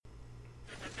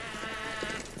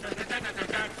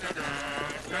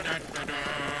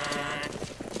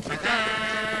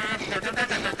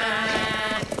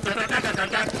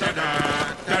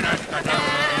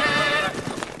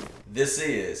This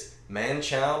is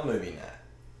Man-Child Movie Night.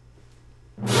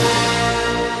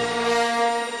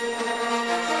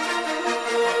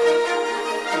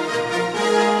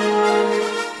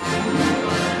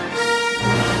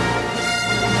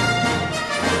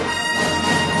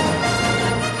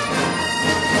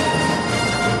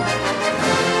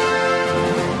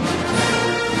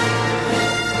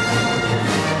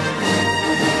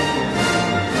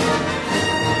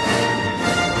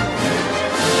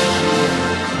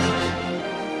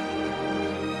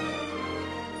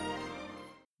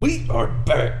 We are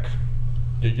back.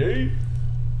 Yeah.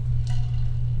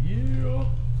 You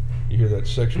hear that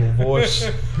sexual voice?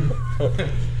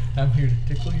 I'm here to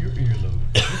tickle your earlobe.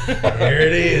 There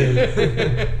it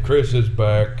is. Chris is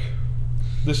back.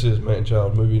 This is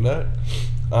Man-Child Movie Night.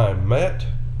 I'm Matt.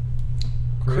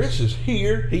 Chris is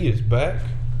here. He is back.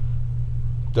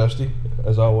 Dusty,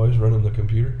 as always, running the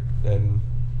computer and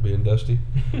being Dusty.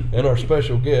 And our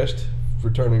special guest,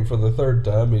 returning for the third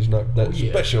time. He's not that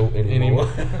special anymore.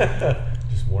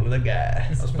 Just one of the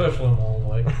guys. Especially in my own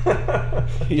way.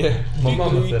 Yeah. My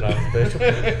mama said I'm special.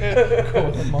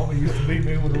 My mama used to beat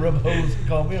me with a rubber hose and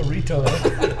call me a retard.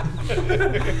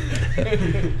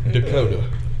 Dakota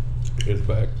is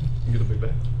back. Good to be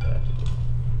back.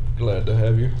 Glad to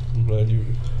have you. I'm glad you've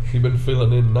been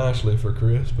filling in nicely for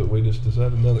Chris, but we just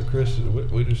decided now that Chris, we're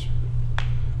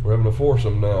having a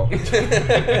foursome now. Way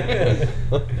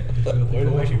to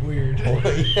make it weird.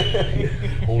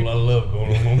 Whole lot of love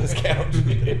going on this couch.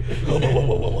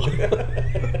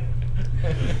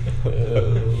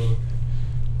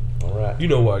 All right. You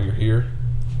know why you're here.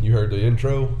 You heard the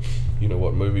intro. You know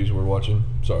what movies we're watching.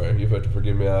 Sorry, you've had to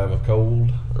forgive me. I have a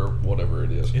cold or whatever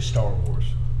it is. It's Star Wars.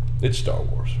 It's Star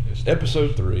Wars. It's Star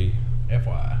Episode 3,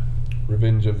 FYI.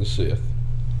 Revenge of the Sith.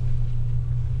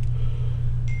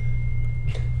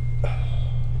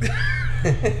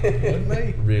 Wasn't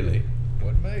me. Really?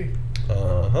 Wasn't me.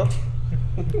 Uh-huh.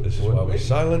 This is why we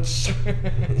silence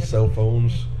cell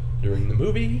phones during the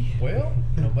movie. Well,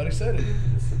 nobody said it.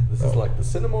 This is like the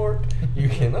Cinemark. You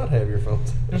cannot have your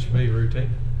phones. It should be routine.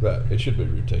 Right, it should be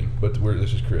routine, but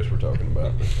this is Chris we're talking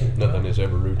about. Nothing is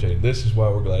ever routine. This is why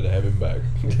we're glad to have him back.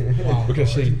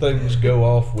 Because see, things go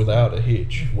off without a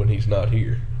hitch when he's not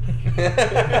here.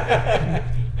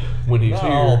 When he's Not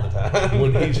here, all the time.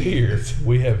 when he's here,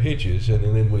 we have hitches and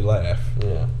then we laugh.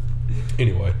 Yeah.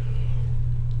 Anyway,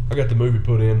 I got the movie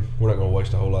put in. We're not going to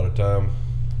waste a whole lot of time.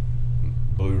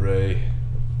 Blu-ray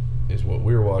is what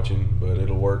we're watching, but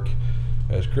it'll work,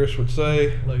 as Chris would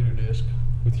say, Laser disc.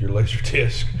 with your laser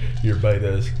disc, your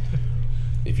betas.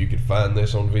 If you could find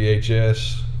this on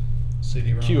VHS,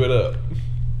 CD-ROM. cue it up.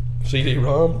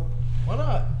 CD-ROM? Why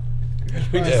not?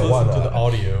 We just Yeah, why listen to not? the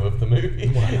audio of the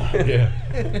movie. Yeah.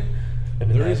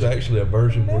 There is actually a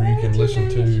version where you can listen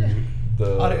to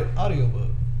the... Audiobook.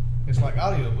 It's like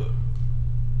audiobook.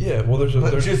 Yeah, well, there's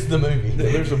just the movie.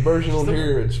 there's a version on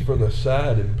here. It's for the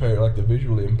sight impaired, like the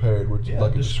visually impaired, which is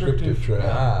like a descriptive track.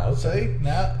 Ah, okay. See?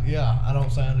 Now, yeah, I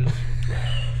don't sound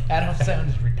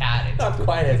as retarded. Not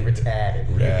quite as retarded.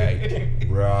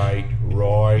 Right.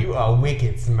 You are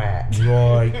wicked smart.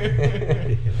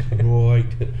 Right.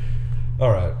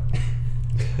 All right.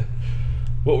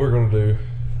 What we're going to do,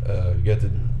 you got the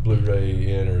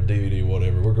Blu-ray in or DVD,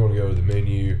 whatever. We're going to go to the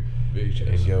menu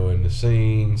and go into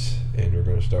scenes, and we're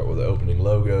going to start with the opening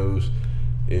logos.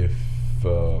 If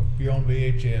You're on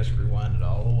VHS, rewind it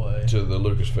all the way. to the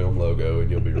Lucasfilm logo,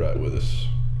 and you'll be right with us.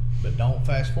 But don't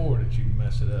fast forward it, you can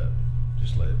mess it up.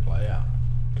 Just let it play out.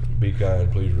 Be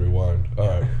kind, please rewind. All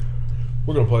right.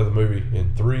 We're going to play the movie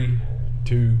in 3,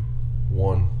 2,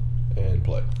 1, and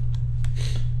play.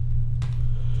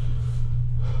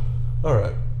 All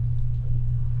right.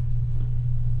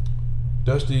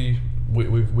 Dusty,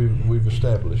 we've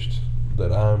established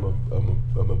that I'm a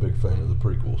big fan of the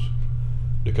prequels.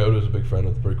 Dakota's a big fan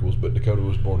of the prequels, but Dakota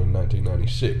was born in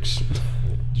 1996,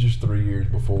 just 3 years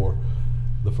before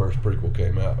the first prequel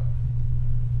came out.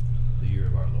 The year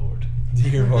of our Lord. The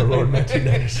year of our Lord,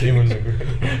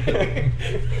 1996.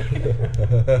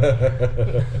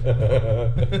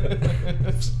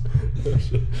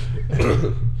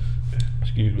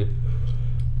 Excuse me.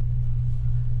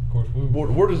 Of course,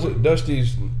 Where does it?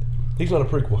 Dusty's. He's not a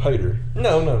prequel hater,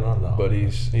 No. but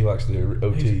he likes the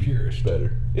OT He's a purist.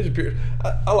 better. He's a purist.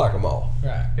 I like them all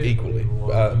right. equally,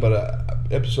 but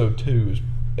episode 2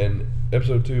 and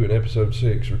episode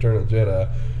 6, Return of the Jedi,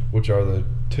 which are the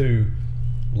two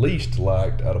least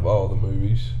liked out of all the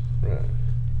movies, Right.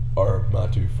 are my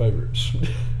two favorites.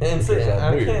 And see, Because I'm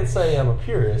I weird. can't say I'm a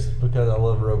purist because I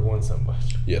love Rogue One so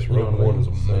much. Yes, You know Rogue what I One is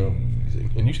mean? So-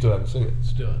 amazing, and you still haven't seen it.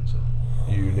 Still in some.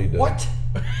 You need to.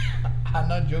 I'm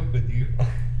not joking with you.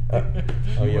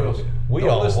 Oh You yeah, will. we Don't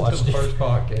all listen watched to the it. first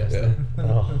podcast. Yeah. Then.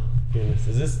 Oh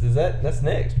goodness, that's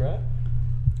next, right?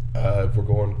 If we're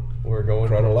going We're going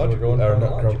chronologically, We're going or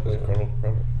not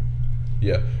chronologically.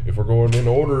 yeah, if we're going in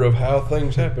order of how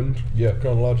things happened, yeah,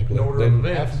 chronologically. In order then, of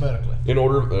events. Alphabetically. In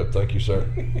order of, thank you, sir.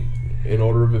 In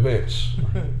order of events.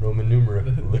 Roman numeral.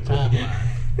 The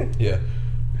timeline. Yeah.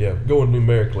 Yeah, going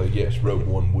numerically, yes, Rogue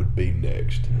One would be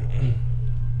next.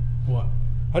 What?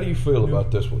 How do you feel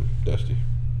about this one, Dusty?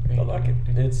 I like it.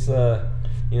 It's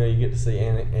you get to see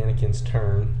Anakin's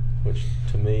turn, which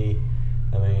to me,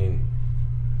 I mean,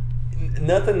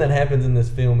 nothing that happens in this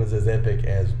film is as epic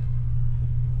as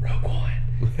Rogue One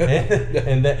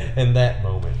and that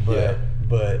moment. Yeah.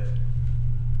 But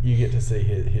you get to see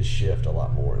his shift a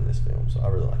lot more in this film, so I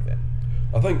really like that.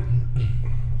 I think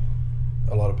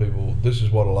this is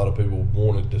what a lot of people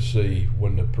wanted to see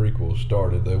when the prequels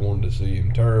started. They wanted to see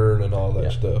him turn and all that Yeah.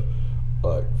 stuff,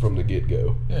 like from the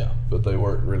get-go. Yeah. But they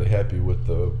weren't really happy with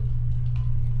the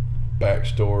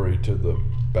backstory to the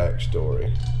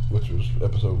backstory, which was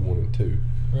episode 1 and 2.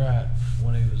 Right.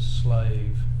 When he was a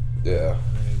slave, Yeah.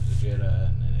 and then he was a Jedi,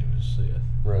 and then he was Sith.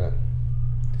 Right.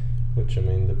 Which I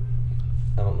mean,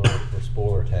 I don't know if we're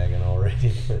spoiler tagging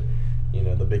already, but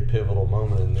the big pivotal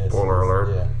moment in this. Spoiler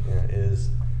alert.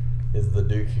 Is the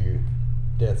Dooku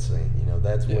death scene.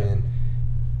 That's Yeah. when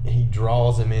he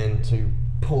draws him in to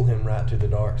pull him right to the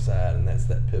dark side, and that's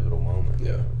that pivotal moment.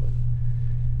 Yeah.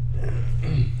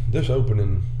 This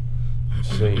opening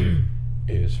scene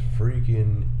is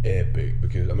freaking epic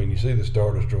because you see the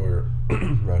Star Destroyer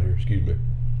right here, excuse me,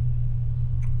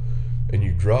 and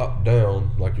you drop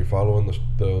down like you're following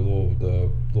the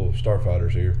little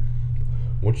starfighters here.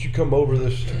 Once you come over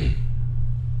this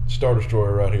Star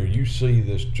Destroyer right here, you see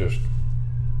this just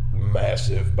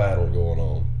massive battle going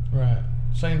on, Right.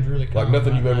 Seems really like calm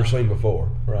nothing right you've ever now. seen before.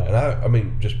 Right.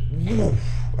 And just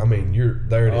you're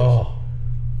there. It is. Oh,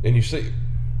 And you see,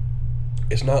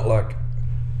 it's not like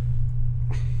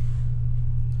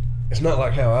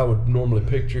how I would normally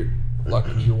picture it. Like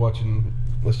you're watching,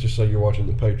 let's just say you're watching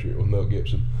The Patriot with Mel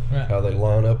Gibson. Right. How they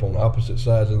line up on opposite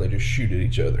sides and they just shoot at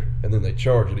each other. And then they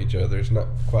charge at each other. It's not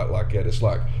quite like that. It's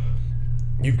like,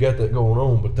 you've got that going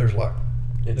on, but there's like,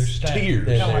 There's stacks. tiers.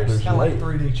 Yeah, Kind There's of like layers.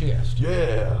 3D chest.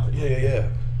 Yeah.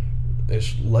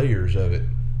 There's layers of it.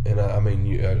 And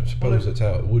I suppose that's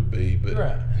how it would be, but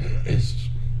Right. it's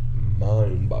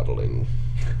mind-boggling.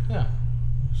 Yeah.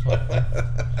 It's like,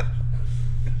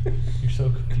 you're so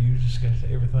confused, just got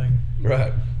everything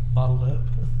Right. bottled up.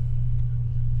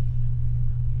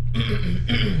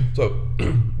 So,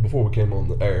 before we came on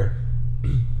the air,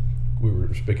 we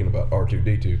were speaking about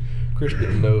R2-D2. Chris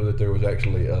didn't know that there was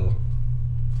actually a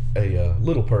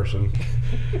little person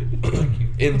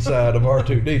inside of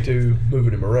R2-D2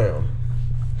 moving him around.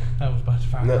 I was about to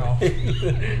fire No. off.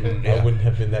 I wouldn't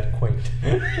have been that quaint.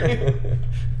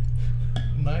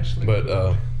 Nicely.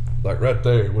 But like right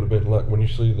there, it would have been like when you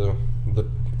see the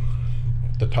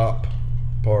top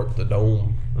part, the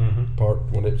dome Mm-hmm. part,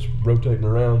 when it's rotating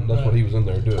around. That's what Right. he was in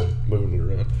there doing, moving it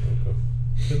around.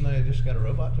 Couldn't they have just got a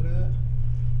robot to do that?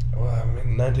 Well,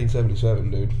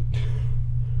 1977, dude.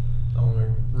 The only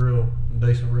real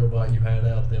decent robot you had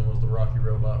out then was the Rocky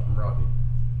robot from Rocky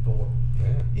 4.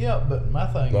 Yeah, but my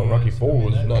thing No, is, Rocky 4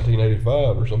 was that-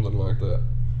 1985 or something like that.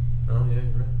 Oh yeah, you're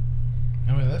right.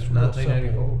 I mean, that's real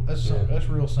 1984. simple. Yeah. That's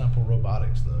real simple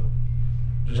robotics, though.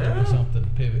 Just to Yeah. get something to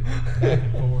pivot back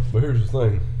and forth. But here's the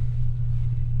thing.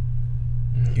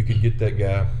 You could get that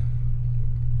guy,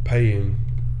 pay him,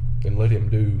 and let him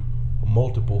do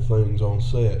multiple things on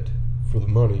set for the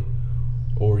money,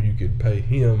 or you could pay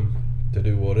him to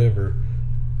do whatever,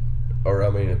 or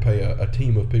pay a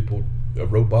team of people, a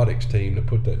robotics team, to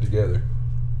put that together.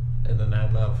 And then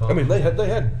have not fun. They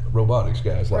had robotics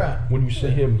guys. Like Right. when you see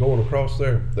him going across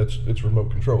there, it's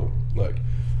remote control. Like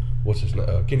what's his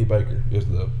name? Kenny Baker is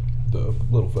the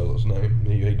little fella's name.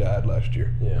 He died last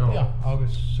year. Yeah. Oh. Yeah,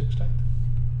 August 16th.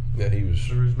 Yeah, he was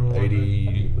The original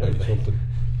 80 one. something.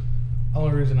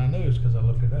 Only reason I knew is because I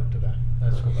looked it up today.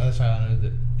 That's how I knew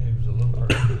that he was a little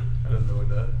person. I didn't know he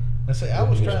died. I say I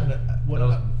was trying to. What?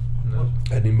 That was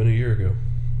Hadn't even been a year ago.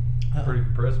 pretty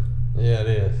impressive. Yeah, it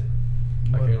is.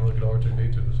 I can't look at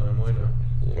R2-D2 the same way now.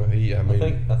 Yeah. Well,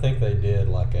 I think they did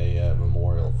like a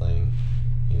memorial thing,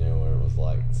 where it was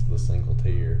like the single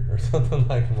tear or something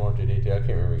like from R2-D2. I can't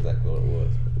remember exactly what it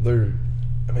was.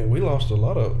 we lost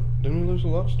didn't we lose a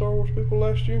lot of Star Wars people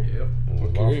last year? Yep. We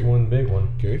Okay. lost one big one.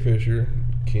 Carrie Fisher,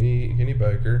 Kenny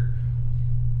Baker,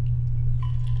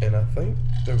 and I think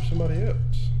there was somebody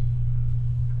else,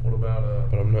 What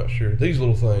about but I'm not sure. These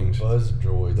little things. Buzz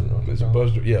droids. It's a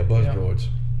buzz. Yeah, buzz Yeah. droids.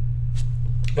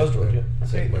 Buzz droids, yeah.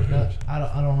 See, Buzz no, droids.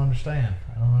 I don't understand.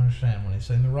 I don't understand. When he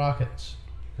seen the rockets,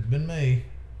 if it'd been me,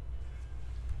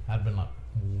 I'd been like,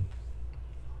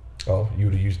 Oh, you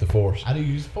would have used the Force. I'd have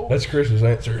used the Force. That's Chris's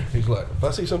answer. He's like, if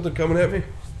I see something coming at me,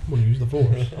 I'm going to use the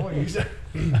Force. I want to use it.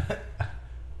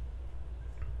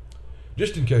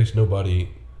 Just in case nobody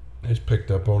has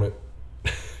picked up on it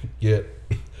yet,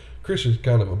 Chris is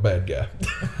kind of a bad guy.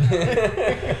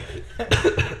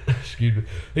 Excuse me.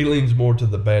 He leans more to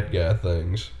the bad guy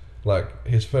things. Like,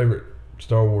 his favorite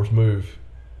Star Wars move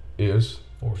is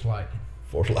Force lightning.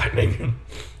 Force Lightning.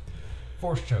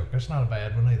 Force choke. That's not a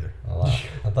bad one either.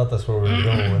 I thought that's where we were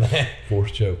going with that.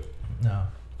 Force choke. No,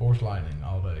 Force lightning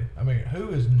all day. I mean, who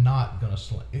is not gonna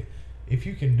sling? If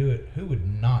you can do it, who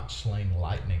would not sling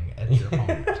lightning at your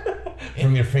opponent?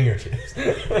 From your fingertips.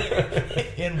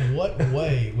 In what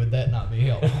way would that not be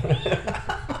helpful?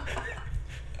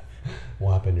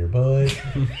 Wiping your butt.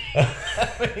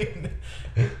 I mean,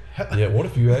 Yeah, what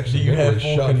if you you have accidentally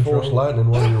full shot control? Force Lightning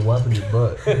while you're wiping your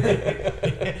butt?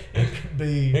 it could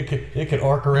be. It could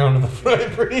arc around to the front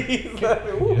pretty easily.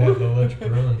 You have to let you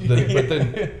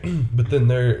run. But then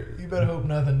there. You better hope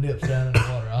nothing dips down in the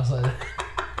water. I'll say that.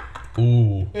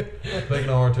 Ooh. Speaking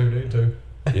of R2D2,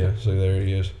 Yeah, see, there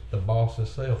he is. the boss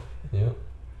itself. Yep.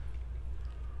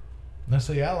 Now,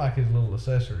 see, I like his little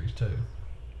accessories too.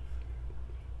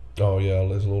 Oh, yeah,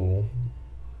 his little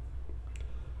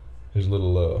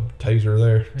taser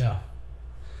there. Yeah.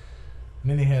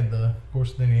 And then he had the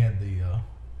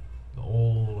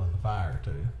oil and the fire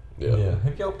too. Yeah.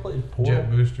 Have y'all played Portal?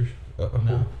 Jet boosters.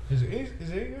 No, is it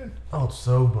good? Oh, it's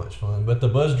so much fun. But the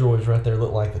Buzz droids right there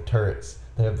look like the turrets.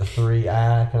 They have the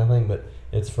 3-eye kind of thing, but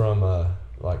it's from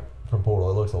from Portal.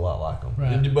 It looks a lot like them.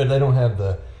 Right. But they don't have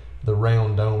the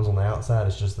round domes on the outside.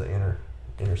 It's just the inner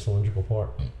cylindrical part.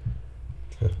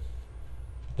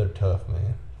 They're tough,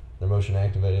 man. They're motion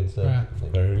activated and stuff.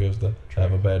 Right. There he goes. I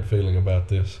have a bad feeling about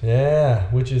this. Yeah,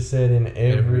 which is said in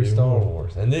every Star one.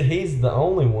 Wars, and he's the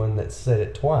only one that said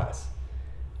it twice.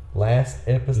 Last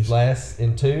episode, He's- last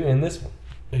in 2, and this one.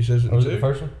 He says it Or in was it the 2.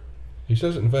 first one? He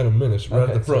says it in Phantom Menace right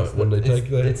Okay, at the so front it's when they take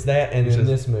that. It's that, and He in says-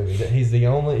 this movie, that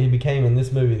he became in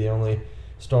this movie the only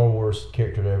Star Wars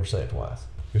character to ever say it twice.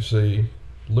 You see,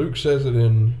 Luke says it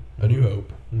in A New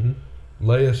Hope. Mm-hmm.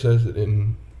 Leia says it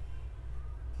in.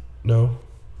 No.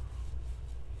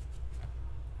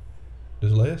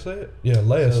 Does Leia say it? Yeah,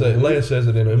 Leia says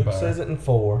it in Luke Empire. says it in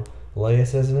 4. Leia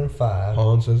says it in 5.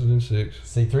 Han says it in 6.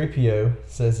 C-3PO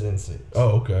says it in 6. Oh,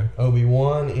 okay.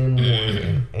 Obi-Wan in 1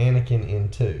 and Anakin in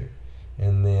 2.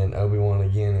 And then Obi-Wan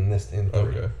again in 3.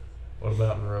 Okay. What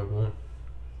about in Rogue One?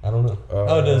 I don't know.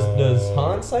 Does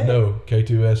Han say it? No,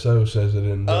 K2SO says it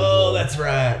in. Oh, that's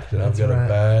right. Said, I've That's got a right.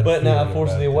 bad But now, feeling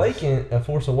Force about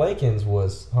this. Awakens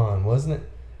was Han, wasn't it?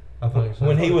 I think so.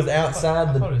 When he was I outside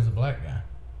thought the. he was a black guy.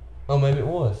 Oh, maybe it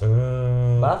was. But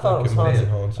But I thought it was Han. Han I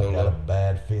got a Solo.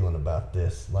 bad feeling about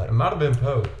this. Like, It might have been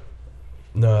Poe.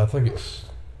 No, I think it's.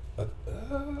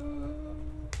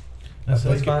 Let's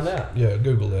let's find out. Yeah,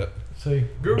 Google that. See,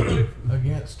 Google it.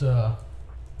 against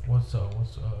what's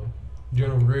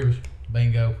General Grievous.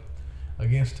 bingo,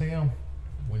 against him,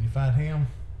 when you fight him,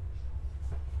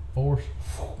 Force,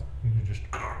 you can just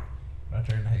right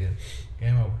there in the head,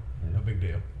 game over, no big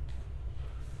deal.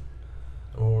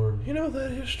 Or You know,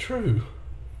 that is true.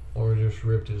 just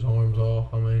ripped his arms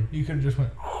off. I mean, You could have just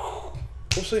went. Well,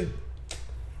 see,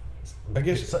 I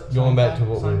guess. Going back to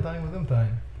what same we- thing with them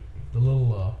thing, the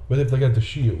little. But if they got the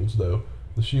shields, though,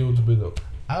 the shields would be the.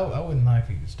 I wouldn't think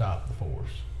he could stop the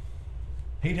Force.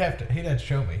 He'd have to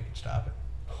show me he could stop it.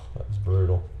 That was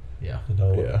brutal. Yeah.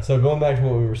 Yeah. So going back to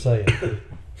what we were saying,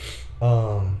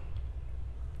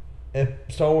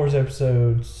 Star Wars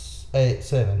Episode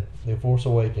 7, The Force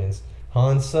Awakens,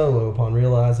 Han Solo, upon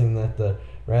realizing that the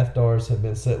Rathdars have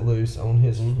been set loose on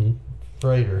his Mm-hmm.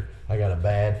 freighter, I got a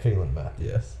bad feeling about this.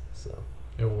 Yes. So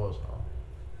it was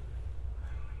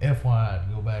Han. FYI,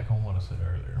 to go back on what I said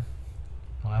earlier.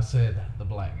 When I said the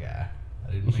black guy,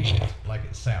 I didn't mean it like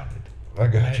it sounded. I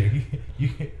got you. You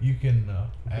can.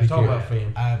 He's talking about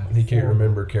Finn. He can't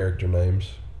remember character names.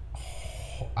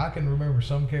 I can remember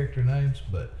some character names,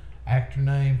 but actor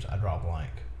names, I draw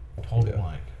blank. Total Yeah.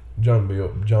 blank. John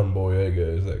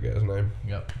Boyega is that guy's name.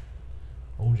 Yep.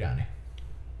 Old Johnny.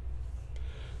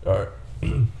 All right.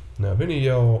 Now, if any of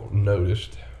y'all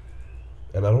noticed,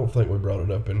 and I don't think we brought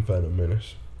it up in Phantom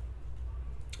Menace,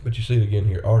 but you see it again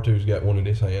here. R2's got one in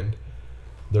his hand.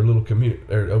 Their little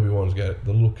Obi-Wan's got it.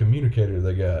 The little communicator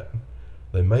they got.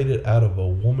 They made it out of a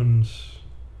woman's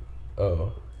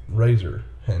razor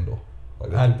handle.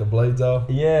 Like they took the blades off,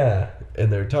 yeah,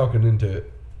 and they're talking into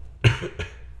it.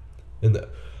 And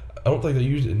I don't think they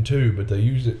used it in 2, but they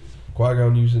used it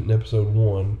Qui-Gon used it in episode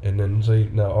 1, and then see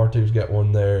now R2's got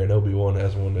one there, and Obi-Wan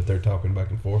has one that they're talking back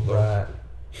and forth on. Right.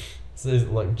 So it's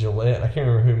like Gillette. I can't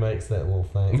remember who makes that little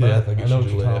thing. Yeah, I think it's know what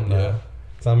you're Gillette, talking about. yeah.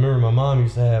 Cause I remember my mom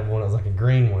used to have one that was like a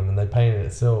green one, and they painted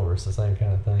it silver. It's the same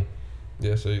kind of thing.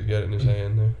 Yeah, so he's got it in his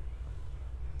hand there.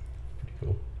 Pretty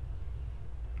cool.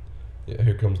 Yeah,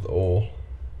 here comes the oil.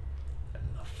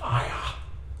 Fire.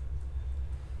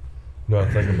 You know what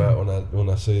I think about when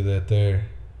I see that there?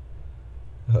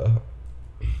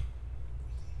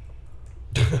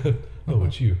 Oh,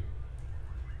 it's you.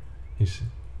 He said,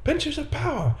 pinches of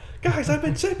power. Guys, I've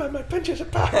been saved by my pinches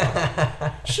of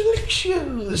power. Slick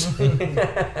shoes.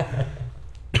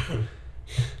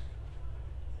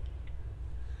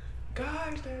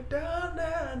 Guys, they're down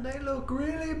there and they look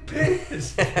really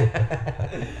pissed.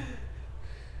 And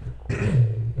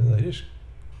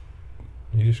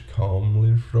he just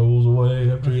calmly strolls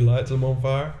away after he lights them on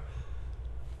fire.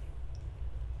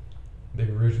 The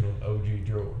original OG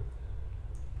drawer.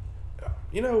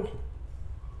 You know,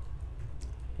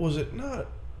 was it not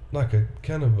like a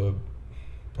kind of a,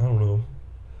 I don't know,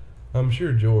 I'm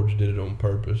sure George did it on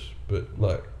purpose, but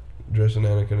like dressing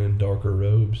Anakin in darker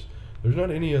robes. There's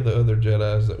not any of the other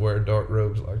Jedis that wear dark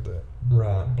robes like that.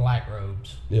 Right. Black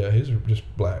robes. Yeah, his are just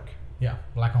black. Yeah,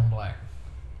 black on black.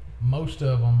 Most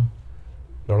of them,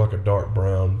 Or like a dark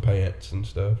brown pants and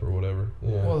stuff or whatever.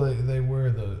 Yeah. well, they wear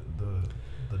the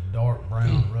dark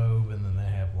brown robe, and then they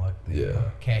have like the Yeah.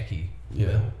 khaki. Yeah.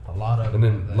 middle. A lot of And them.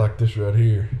 then have that. like this right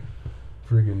here,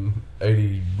 friggin'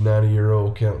 80,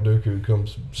 90-year-old Count Dooku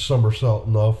comes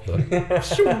somersaulting off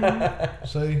the...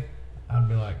 See, I'd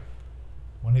be like,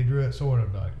 when he drew that sword,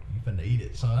 I'd be like, you finna eat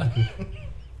it, son.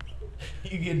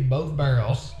 You get both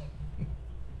barrels.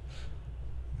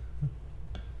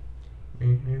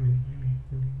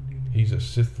 He's a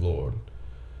Sith Lord.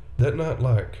 That not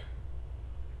like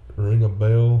ring a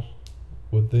bell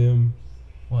with them?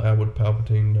 What? How would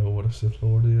Palpatine know what a Sith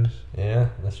Lord is? Yeah,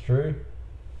 that's true.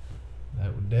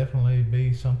 That would definitely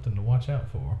be something to watch out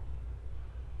for.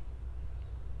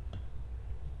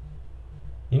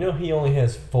 You know he only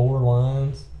has 4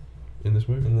 lines In this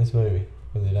movie? in this movie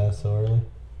because he dies so early.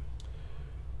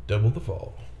 Double the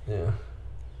fall. Yeah.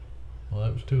 Well,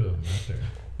 that was 2 of them right there.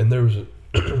 And there was a,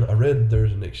 I read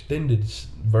there's an extended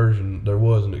version. There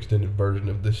was an extended version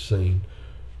of this scene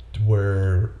to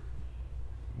where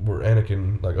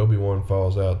Anakin, like Obi-Wan,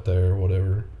 falls out there,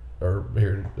 whatever, or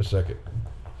here in a second,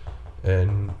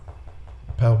 and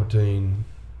Palpatine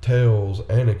tells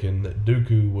Anakin that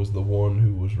Dooku was the one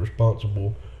who was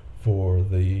responsible for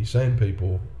the Sand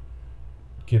People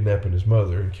kidnapping his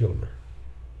mother and killing her,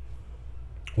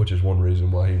 which is one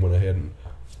reason why he went ahead and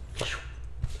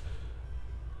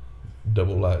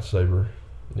double lightsaber.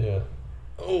 Yeah.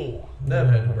 Oh, That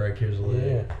had to break his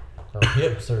leg. yeah. Or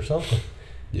hips or something.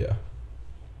 Yeah.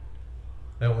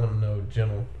 That wasn't no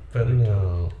gentle feather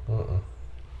toe. No.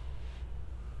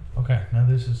 Okay, now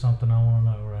this is something I want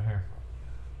to know right here.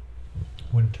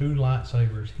 When 2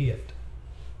 lightsabers hit,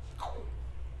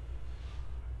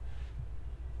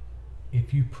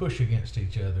 if you push against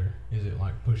each other, is it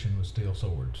like pushing with steel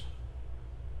swords?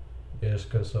 Yes,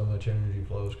 because so much energy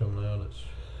flows coming out. It's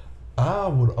I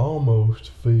would almost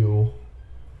feel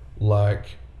like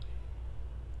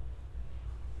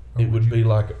Or it would you- be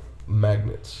like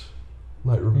magnets,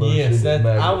 like reverse Yes, that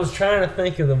magnets. I was trying to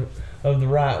think of the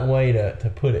right way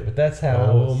to put it, but that's how I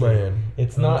Oh was saying. man,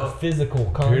 It's not physical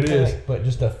Here contact, it is. but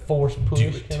just a force push. Do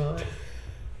it. Kind of.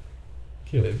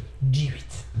 kill it. Do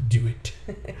it. Do it.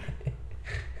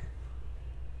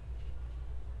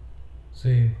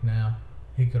 See, now,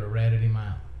 he could have ratted him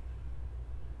out.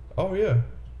 Oh yeah,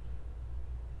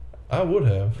 I would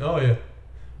have. oh yeah.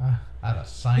 I'd have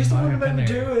signed my up in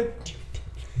there. it.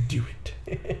 Do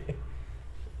it.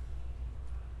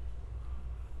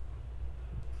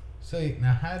 See,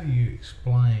 now how do you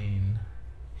explain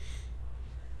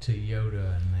to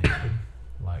Yoda and them,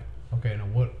 like, okay,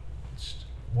 now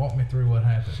walk me through what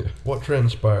happened. What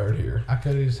transpired here? I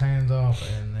cut his hands off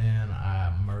and then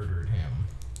I murdered him.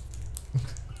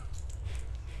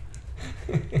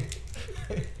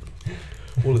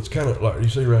 Well, it's kind of like you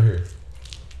see right here.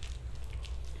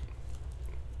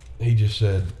 He just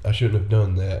said, "I shouldn't have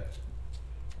done that.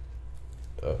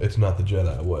 It's not the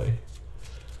Jedi way."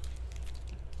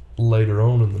 Later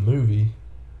on in the movie,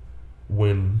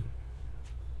 when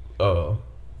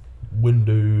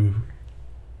Windu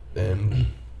and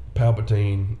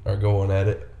Palpatine are going at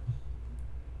it,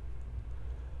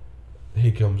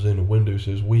 he comes in and Windu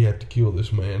says, "We have to kill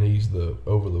this man. He's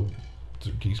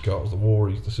he's caused the war.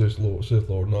 He's the Sith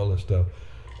Lord, and all that stuff."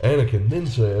 Anakin then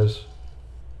says,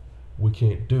 "We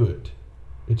can't do it.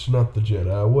 It's not the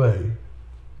Jedi way."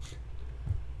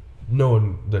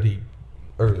 knowing that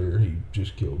earlier he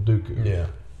just killed Dooku. Yeah.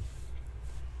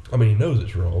 I mean, he knows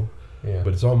it's wrong, Yeah.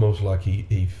 but it's almost like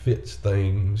he fits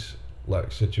things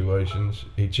like situations.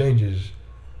 He changes.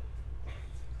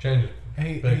 Change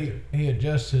it. He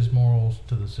adjusts his morals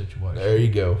to the situation. There you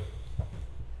go.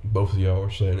 Both of y'all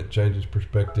are saying it changes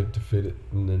perspective to fit it,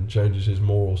 and then changes his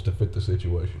morals to fit the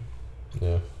situation.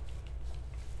 Yeah.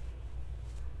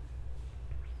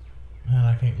 Man,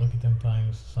 I can't look at them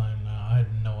things the same now. I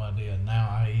had no idea. Now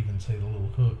I even see the little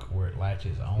hook where it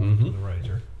latches on to Mhm. the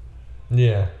razor.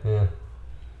 Yeah. Yeah.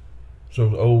 So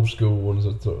the old school ones,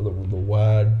 that's the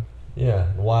wide.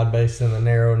 Yeah. The wide base and the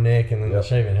narrow neck, and then Yep. the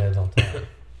shaving heads on top.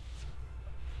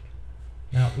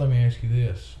 Now, let me ask you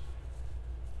this.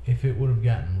 If it would have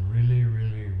gotten really,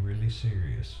 really, really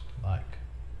serious, like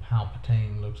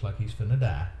Palpatine looks like he's finna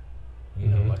die, you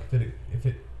know, Mhm. like if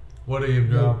it Would he have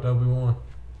dropped Obi-Wan?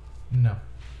 no,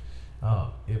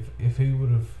 if he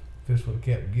would have, if this would have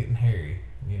kept getting hairy,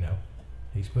 you know,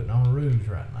 he's putting on a rouge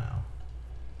right now,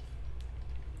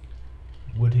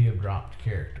 would he have dropped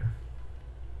character?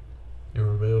 He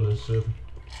revealed his Sith.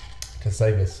 To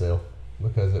save himself,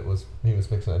 because he was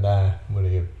fixing to die. Would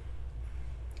he have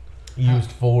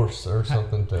used force or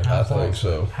something to? I think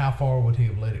so. How far would he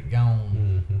have let it go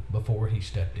Mm-hmm. before he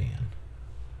stepped in?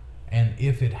 And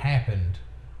if it happened,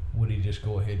 would he just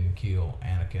go ahead and kill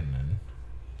Anakin and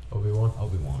Obi-Wan.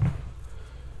 Obi-Wan?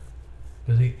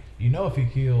 Because if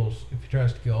he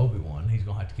tries to kill Obi-Wan, he's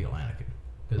gonna have to kill Anakin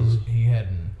because he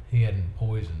hadn't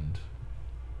poisoned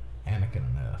Anakin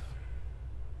enough.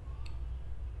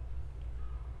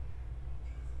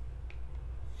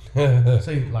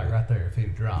 See, like right there, if he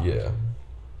dropped, Yeah.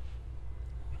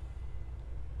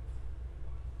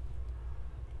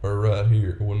 Or right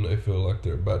here, when they feel like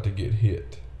they're about to get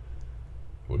hit,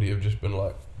 would he have just been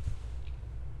like,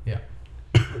 Yeah.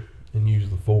 and use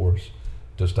the force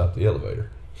to stop the elevator?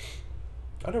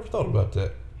 I never thought about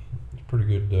that. It's pretty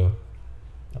good.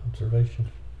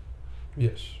 Observation.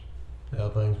 Yes. How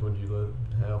far would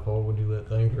you let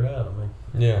things ride? I mean,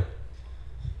 Yeah.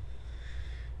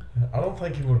 I don't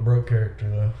think he would have broke character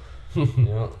though.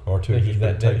 Yeah. R2 Think just he's been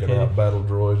that taking dedicated? out battle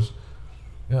droids.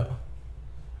 Yeah.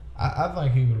 I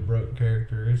think he would have broke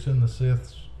character. It's in the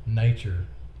Sith's nature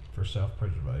for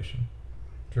self-preservation.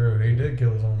 True, he did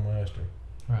kill his own master.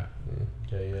 Right.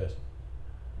 Okay, yes.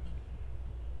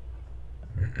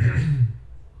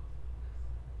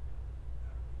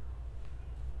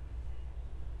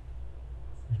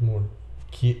 There's more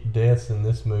deaths in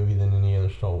this movie than any other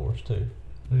Star Wars too.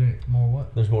 Is there more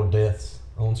what? There's more deaths,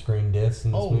 on-screen deaths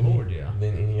in this Oh, movie Lord, yeah.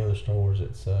 than any other Star Wars.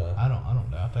 It's I don't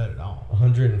doubt that at all.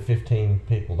 115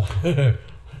 people died.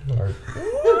 Or-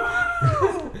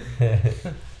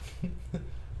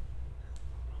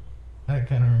 That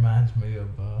kind of reminds me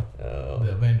of Oh.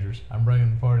 the Avengers. I'm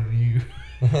bringing the party to you.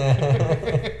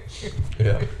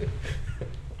 Yeah.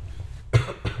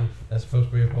 That's supposed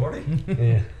to be a party?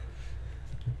 Yeah.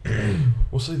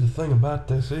 Well, see, the thing about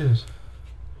this is,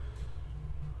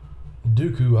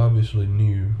 Dooku obviously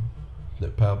knew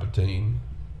that Palpatine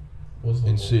Was the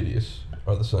and Sidious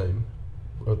are the same.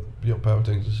 Or,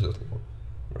 Palpatine's the Sith Lord.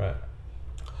 Right.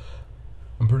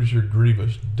 I'm pretty sure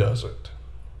Grievous doesn't.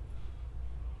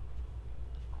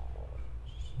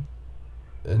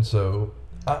 And so,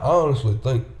 I honestly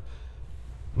think,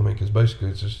 because basically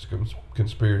it's just a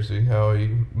conspiracy how he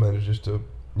manages to,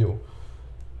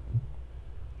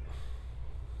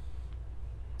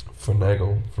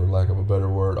 finagle, for lack of a better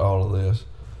word, all of this,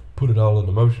 put it all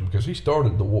into motion, because he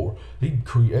started the war. He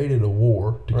created a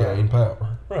war to Right. gain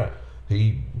power. Right.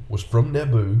 He was from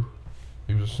Naboo.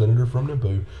 He was a senator from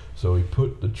Naboo. So he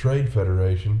put the Trade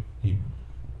Federation, he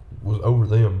was over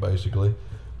them basically,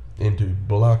 into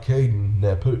blockading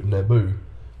Naboo,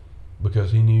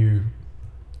 because he knew,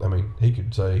 he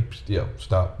could say,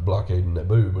 stop blockading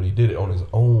Naboo, but he did it on his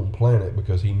own planet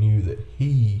because he knew that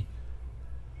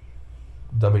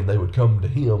they would come to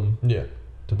him Yeah.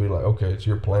 to be like, okay, it's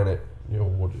your planet, he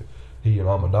and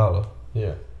Amidala.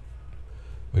 Yeah.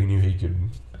 He knew he could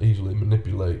easily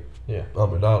manipulate Yeah.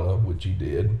 Amidala, which he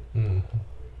did. Mm.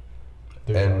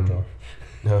 Through And- Jar Jar.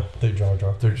 No, Through Jar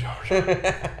Jar. through Jar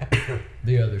Jar.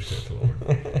 The other Sith Lord.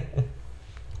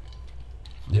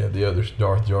 Yeah, the other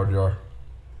Darth Jar Jar.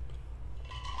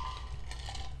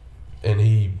 And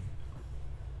he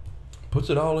puts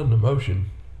it all into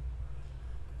motion.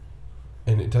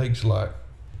 And it takes he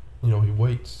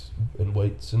waits and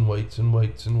waits and waits and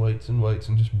waits and waits and waits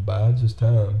and just bides his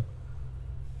time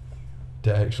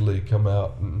to actually come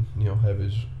out and, have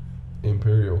his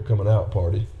Imperial coming out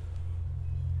party.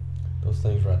 Those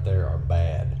things right there are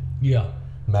bad. Yeah.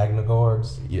 Magna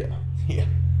Guards. Yeah. Yeah.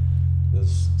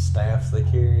 Those staffs they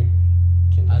carry.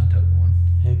 Anakin. I'd tote one.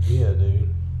 Heck yeah,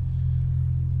 dude.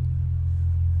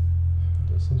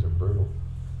 Those things are brutal.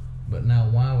 But now,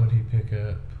 why would he pick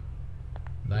up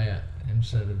that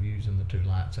instead of using the 2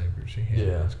 lightsabers he had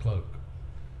Yeah. in his cloak?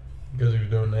 Because he was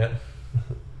doing that.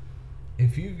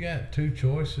 If you've got 2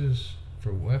 choices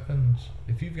for weapons,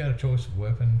 if you've got a choice of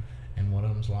weapon and one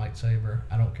of them's lightsaber,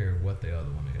 I don't care what the other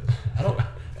one is. I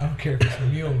don't care if it's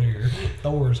Mjolnir,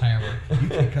 Thor's hammer. You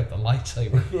pick up the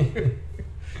lightsaber.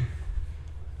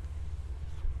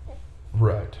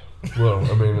 Right. Well,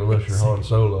 I mean, unless you're Han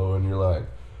Solo and you're like,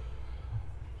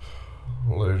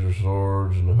 laser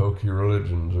swords and the hokey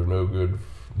religions are no good.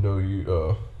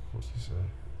 What's he say?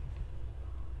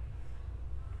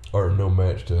 Are no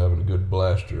match to having a good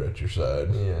blaster at your side.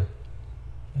 Yeah.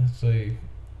 Let's see.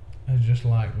 It's just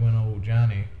like when old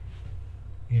Johnny,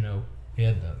 he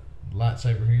had the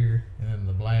lightsaber here and then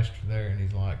the blaster there, and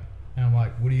he's like, and I'm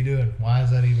like, what are you doing? Why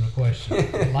is that even a question?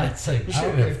 Lightsaber. You I don't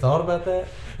shouldn't care. have thought about that.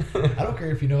 I don't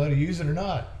care if you know how to use it or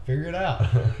not. Figure it out.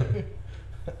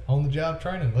 On the job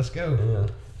training. Let's go. Yeah.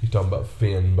 He's talking about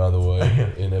Finn, by the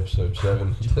way, in episode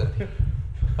 7.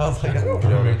 I was like, I don't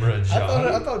Johnny. remember a I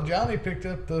Johnny. thought Johnny picked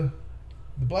up the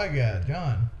black guy,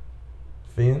 John.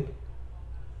 Finn?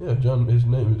 Yeah, John. His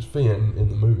name is Finn in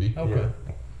the movie. Okay.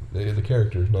 The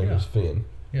character's name Yeah. is Finn.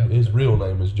 Yeah. His real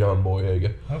name is John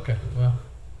Boyega. Okay. Well,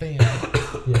 Finn.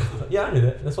 Yeah, I knew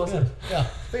that. That's what I said. Yeah,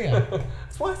 Finn.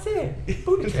 That's what I said.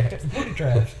 Booty traps. Booty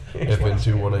traps.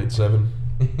 FN2187.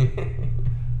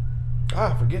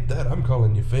 Forget that. I'm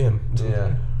calling you Finn.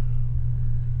 Yeah.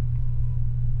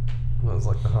 Well, it's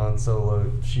like the Han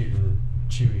Solo shooting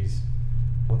Chewie's.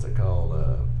 What's it called?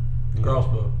 You know,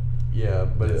 Crossbow. Yeah,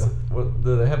 but it's Yeah. what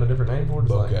do they have a different name for it?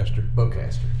 It's Bowcaster. Like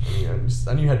bowcaster.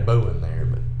 I knew you had bow in there,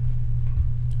 but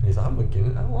he's like, I'm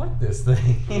looking. I like this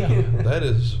thing. Yeah. That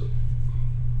is.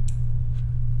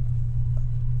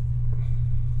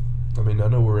 I mean, I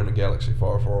know we're in a galaxy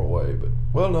far, far away,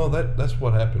 but no, that's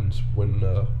what happens when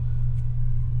the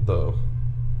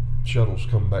shuttles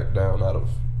come back down out of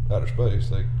outer space.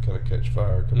 They kind of catch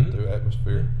fire coming Mhm. through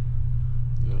atmosphere,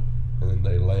 Yeah. and then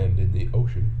they land in the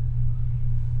ocean.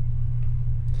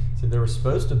 See, there was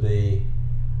supposed to be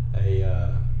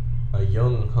a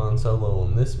young Han Solo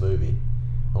in this movie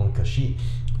on Kashyyyk,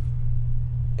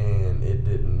 and it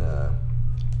didn't.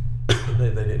 They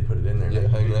didn't put it in there. Yeah,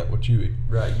 hanging out with Chewie.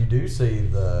 Right, you do see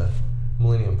the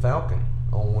Millennium Falcon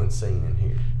on one scene in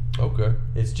here. Okay.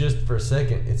 It's just for a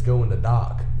second. It's going to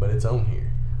dock, but it's on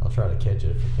here. I'll try to catch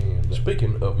it if I can. But,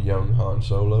 Speaking of young Han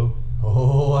Solo,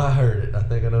 oh, I heard it. I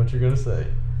think I know what you're gonna say.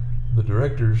 the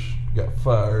directors got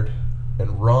fired,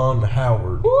 and Ron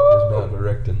Howard is now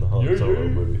directing the Han Yeah, Solo yeah.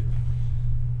 movie.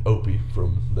 Opie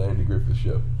from the Andy Griffith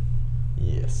Show.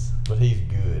 Yes, but he's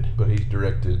good. But he's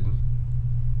directed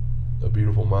A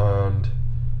Beautiful Mind,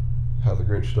 How the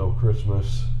Grinch Stole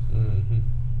Christmas. Mm-hmm.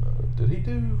 Did he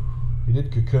do? He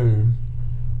did Cocoon.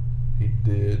 He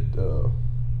did.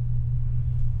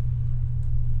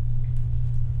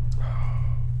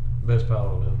 Best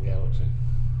pilot in the galaxy.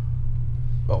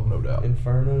 Oh, no doubt.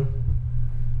 Inferno.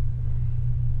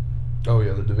 Oh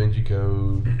yeah, the Da Vinci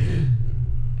Code.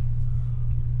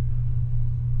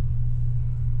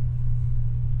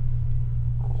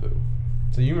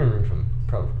 So you remember him from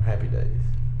probably from Happy Days.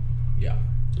 Yeah.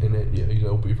 And it, yeah, he's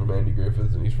Opie from Andy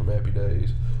Griffith, and he's from Happy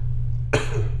Days.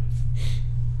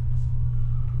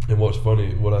 And what's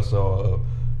funny, what I saw a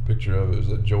picture of is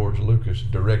that George Lucas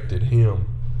directed him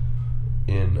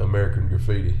in American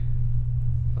Graffiti.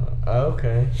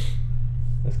 Okay,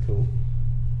 that's cool.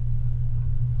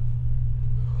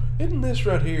 Isn't this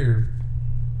right here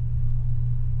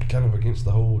kind of against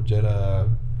the whole Jedi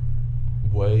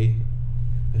way?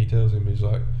 He tells him, he's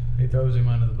like, He throws him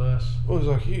under the bus. well, he's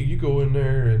like, you go in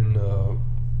there and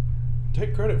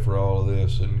take credit for all of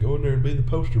this and go in there and be the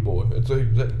poster boy. That's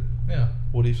exactly Yeah.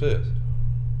 what he says.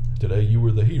 Today you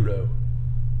were the hero.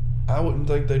 I wouldn't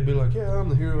think they'd be like, yeah, I'm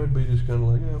the hero. I'd be just kind of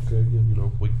like, yeah, okay, you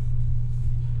know,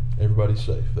 everybody's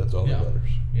safe. That's all Yeah. that matters.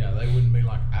 Yeah, they wouldn't be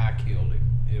like, I killed him.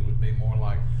 It would be more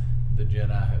like, the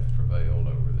Jedi have prevailed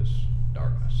over this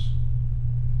darkness.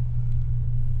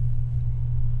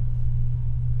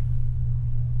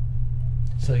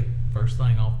 See, first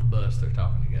thing off the bus, they're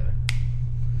talking together.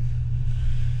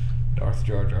 Darth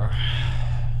Jar Jar.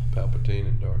 Palpatine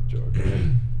and Darth Jar Jar.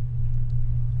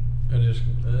 I just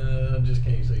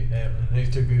can't see it happening.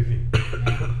 He's too goofy.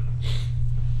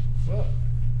 Well,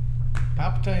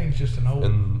 Palpatine's just an old.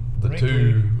 And the wrinkly-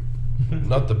 two,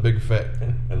 not the big fat,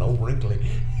 An old wrinkly.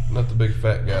 not the big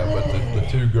fat guy, but the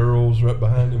two girls right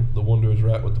behind him. The one to his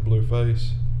right with the blue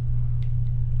face.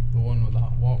 The one with the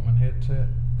Walkman headset.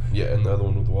 Yeah, and the other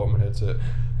one with the Walkman headset.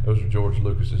 Those are George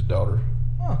Lucas's daughter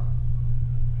Huh.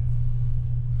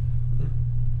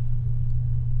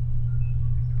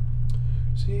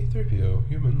 C-3PO,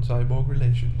 human cyborg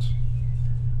relations.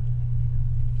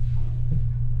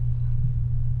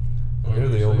 When They're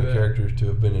did the you see only that? characters to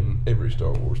have been in every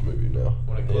Star Wars movie now.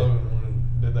 When it Yeah.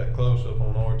 did that close up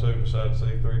on R2 beside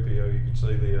C-3PO, you could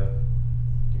see the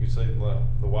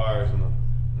wires and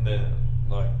the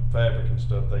like fabric and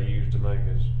stuff they used to make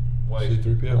his waist.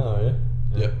 C-3PO? Oh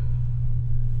yeah. Yep.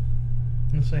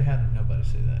 Let's say, how did nobody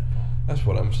see that, Paul? That's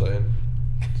what I'm saying.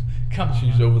 Come on.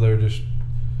 She's man. over there just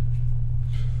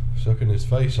sucking his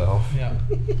face off. Yeah.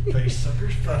 Face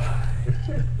suckers fly.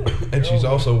 And she's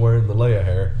also wearing the Leia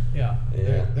hair. Yeah.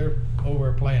 Yeah. They're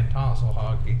over playing tonsil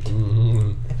hockey.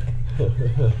 Mm-hmm.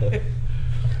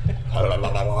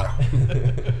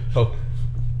 Oh.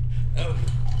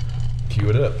 Cue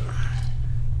it up.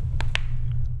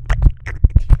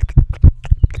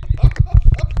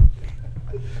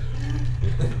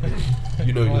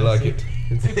 You know you like it.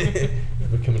 It's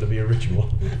becoming to be a ritual.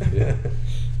 Yeah.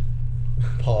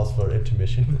 Pause for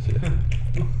intermission.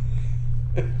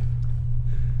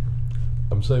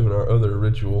 I'm saving our other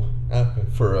ritual Okay.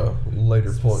 for a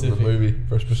later point in the Specific. movie,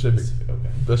 for a specific, Okay.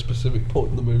 a specific point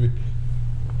in the movie.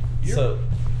 So,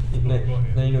 Go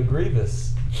ahead. now you know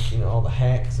Grievous, all the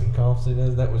hacks and coughs he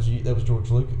does. That was George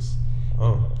Lucas.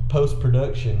 Oh, Post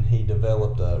production, he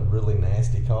developed a really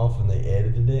nasty cough, and they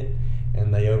edited it,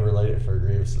 and they overlaid it for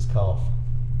Grievous's cough.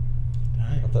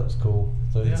 I Dang. thought that was cool.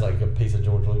 So it's Yeah. like a piece of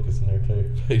George Lucas in there too.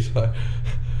 he's like,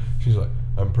 she's like,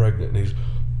 I'm pregnant, and he's,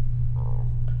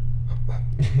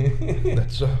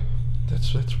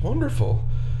 that's wonderful,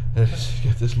 and he's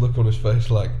got this look on his face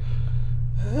like,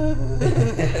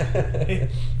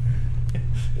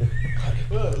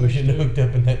 Well, at We least should have you- hooked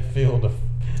up in that field of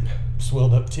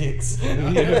swelled up ticks.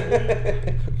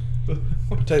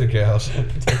 potato cows. At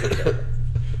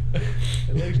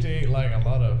least he ain't like a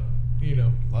lot of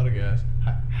guys.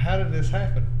 How did this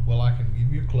happen? Well, I can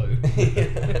give you a clue.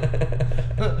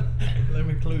 Let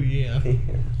me clue you in.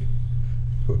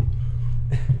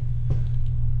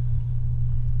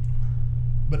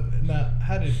 But now,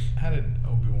 how did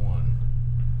Obi-Wan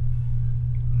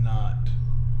not?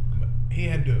 He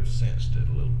had to have sensed it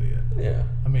a little bit. Yeah.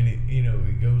 I mean, he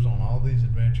goes on all these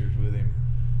adventures with him.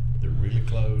 They're really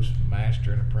close,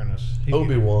 master and apprentice.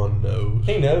 Obi-Wan knows.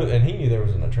 He knows, and he knew there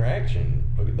was an attraction.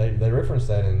 They referenced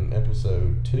that in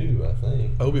episode 2, I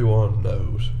think. Obi-Wan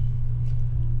knows.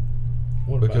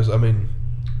 What Because, I about, mean,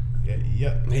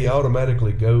 yeah, he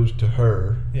automatically goes to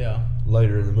her yeah.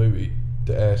 later in the movie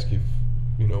to ask if,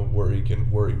 where he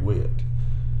went.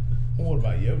 Well, what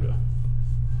about Yoda?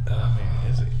 I mean,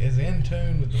 as in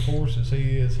tune with the Force as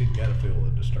he is, he's got to feel the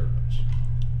disturbance.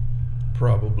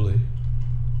 Probably.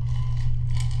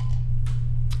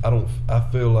 I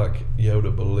feel like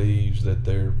Yoda believes that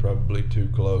they're probably too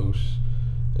close,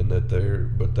 and that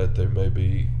they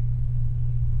maybe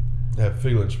have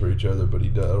feelings for each other, but I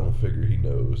don't figure he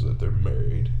knows that they're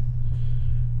married.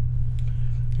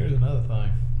 Here's another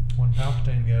thing. When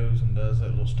Palpatine goes and does that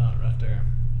little stunt right there,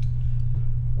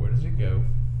 where does he go?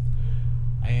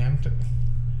 And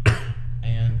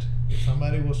if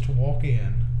somebody was to walk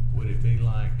in, would it be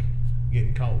like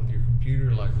getting caught with your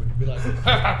computer? Like, would it be like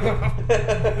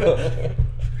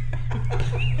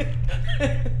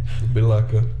It'd be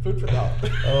like a food for thought?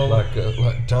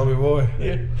 like Tommy Boy.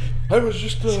 Yeah. I was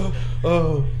just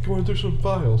going through some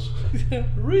files.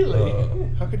 Really?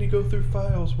 How can you go through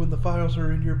files when the files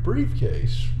are in your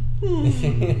briefcase?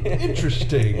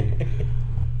 Interesting.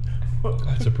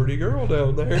 That's a pretty girl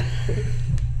down there.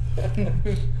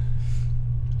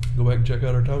 Go back and check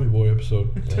out our Tommy Boy episode.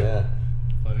 Yeah.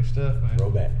 Funny stuff, man.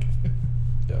 Throwback.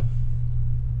 Yeah.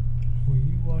 Were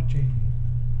you watching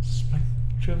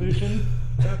Spectravision?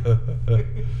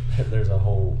 There's a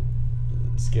whole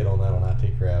skit on that on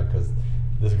IT Crowd because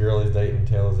this girl he's dating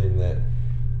tells him that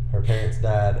her parents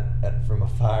died from a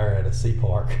fire at a sea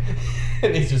park,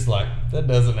 and he's just like, that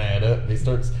doesn't add up. And he's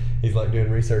like doing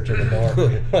research in the dark,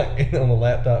 like on the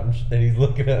laptop, and he's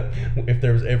looking up if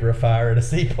there was ever a fire at a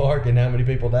sea park and how many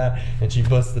people died. And she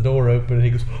busts the door open, and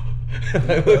he goes,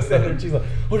 and I looks at her, and she's like,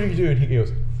 "What are you doing?" He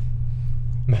goes,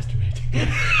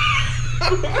 "Masturbating." He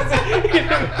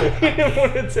didn't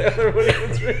want to tell her what he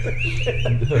was really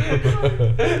doing.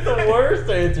 The worst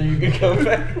answer you could come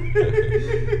back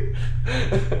with.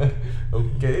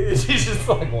 Okay, she just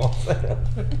like walks out.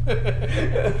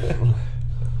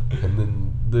 And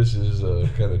then this is a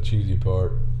kind of cheesy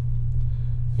part.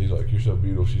 He's like, "You're so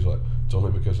beautiful." She's like, "It's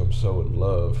only because I'm so in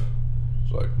love."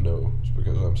 It's like, "No, it's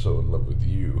because I'm so in love with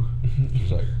you."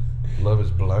 She's like, "Love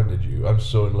has blinded you. I'm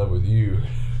so in love with you."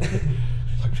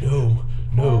 Like, no,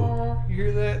 No. You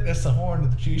hear that? That's the horn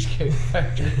of the Cheesecake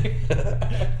Factory.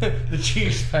 The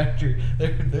cheese factory.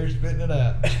 They're spitting it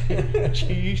out.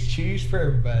 Cheese for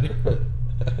everybody.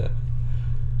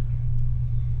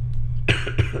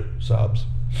 Sobs.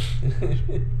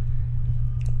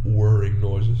 Whirring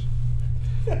noises.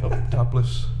 Oh,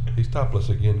 topless. He's topless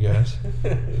again, guys.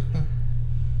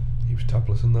 He was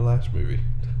topless in the last movie.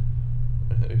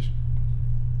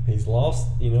 He's lost,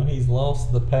 he's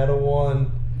lost the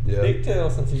Padawan Yeah. pigtail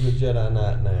since he's a Jedi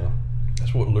Knight now.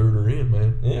 That's what lured her in,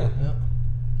 man. Yeah. Yep.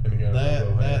 And he got a That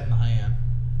rainbow hat. and the hand.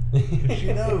 'Cause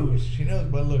she knows. She knows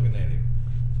by looking at him.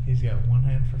 He's got one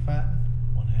hand for fighting,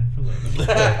 one hand for looking.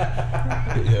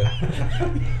 Yeah.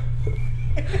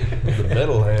 The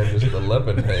metal hand is the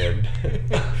loving hand.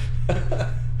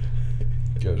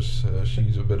 Because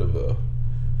she's a bit of a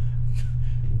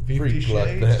 50 freak like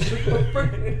Shades.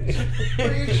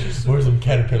 that. Where's them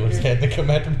caterpillars had to come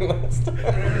after me last time?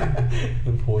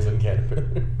 The poison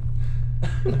caterpillar.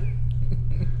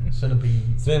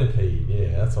 Centipede. Centipede,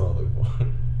 yeah, that's what I look for.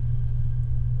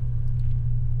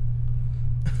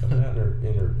 Coming out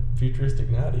in her futuristic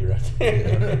nightie right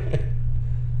there.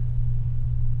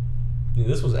 Yeah,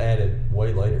 this was added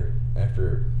way later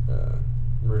after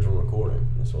original recording.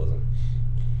 This wasn't.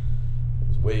 It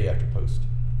was way after post.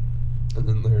 And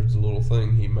then there's the little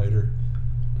thing he made her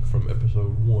from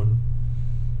episode 1.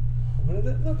 What did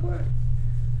that look like?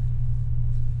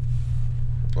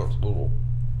 That's a little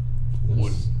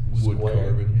wood Square,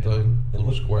 carving yeah. thing. It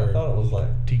Little looked- square. I thought it was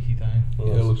like Tiki thing.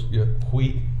 Yeah, it looks, yeah.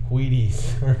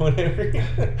 Wheaties or whatever.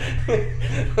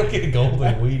 Look at a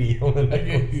golden Wheatie on the I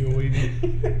gave you a Wheatie.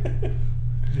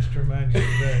 Just to remind you of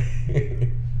that.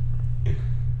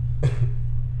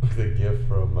 The gift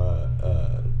from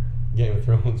Game of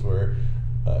Thrones where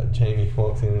Jamie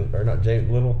walks in, or not Jamie,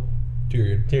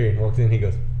 Tyrion walks in, he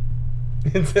goes,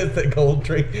 and says that gold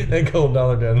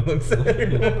dollar down and looks at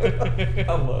her.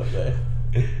 I love that.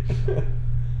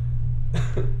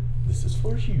 This is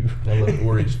for you. I love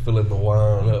where he's filling the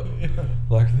wine up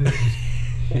like this.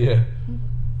 Yeah.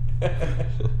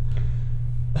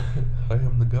 I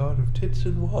am the god of tits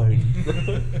and wine.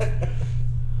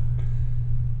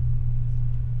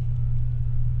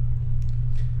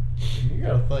 You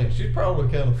gotta think, she's probably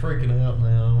kind of freaking out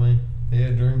now. I mean, he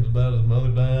had dreams about his mother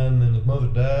dying, and then his mother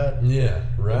died. Yeah,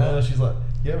 And now right. she's like,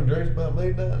 you having dreams about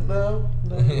me dying? No,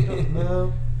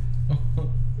 no.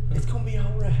 It's gonna be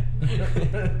all right.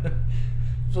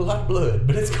 There's a lot of blood,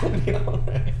 but it's gonna be all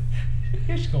right.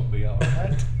 It's gonna be all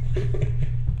right.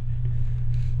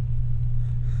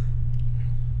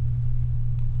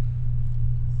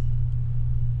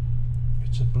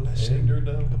 It's a blessing. Andrew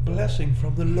done. A blessing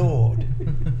from the Lord.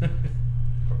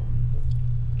 From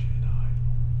the Jedi.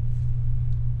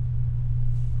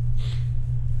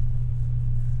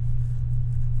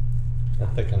 I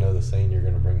think I know the scene you're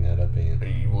gonna bring that up in.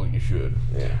 Well, you should.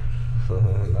 Yeah.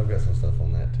 I've got some stuff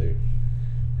on that too.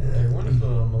 Hey, when is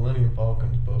the Millennium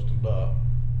Falcon supposed to dock?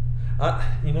 I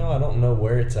don't know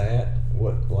where it's at,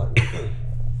 what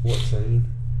scene,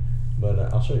 but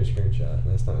I'll show you a screenshot.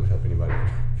 That's not gonna help anybody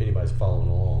if anybody's following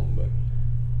along, but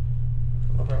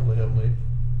It'll probably help me.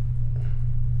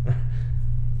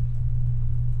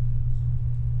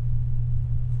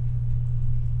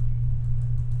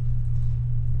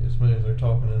 This means they're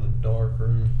talking in a dark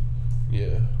room.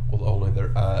 Yeah. Well, only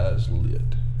their eyes lit.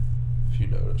 If you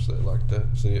notice, they like that.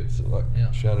 See, it's like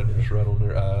Yeah. shining just right on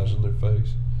their eyes and their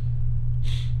face.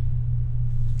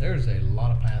 There's a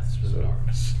lot of paths to the So-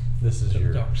 darkness. this is To the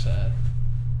your dark side.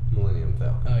 Millennium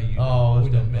Falcon. Oh, we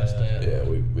it's done done missed bad. that. Yeah,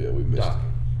 we missed it.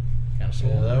 Docking. Kind of slow.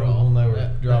 Yeah, that was when they were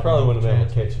They dropping. probably wouldn't have been able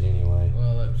to chance. catch it anyway.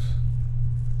 Well, that was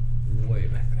way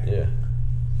back there. Yeah.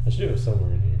 I should do it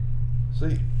somewhere in here.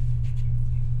 See,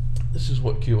 this is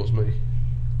what kills me.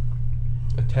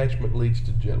 Attachment leads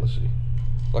to jealousy.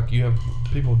 Like you have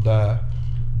people die,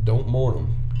 don't mourn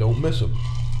them, don't miss them.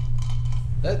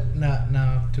 That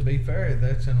now to be fair,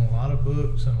 that's in a lot of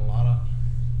books and a lot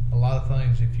of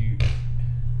things. If you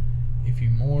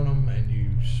mourn them and you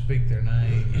speak their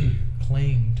name, and you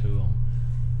cling to them,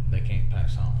 they can't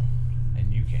pass on,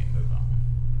 and you can't move on.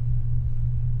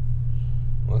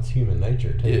 Well, that's human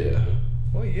nature too. Yeah.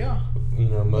 Well, yeah.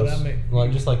 Most I mean,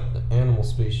 like just like the animal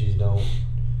species don't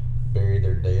bury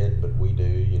their dead, but we do.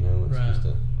 It's Right.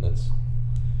 just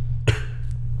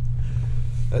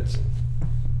That's,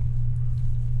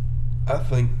 I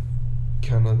think,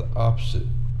 kind of the opposite.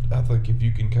 I think if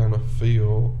you can kind of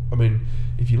feel, I mean,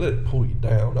 if you let it pull you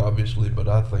down, obviously, but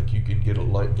I think you can gain a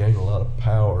lot of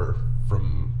power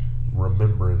from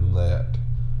remembering that.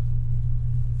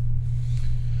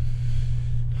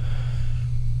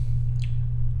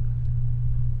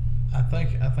 I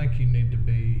think you need to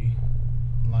be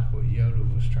like what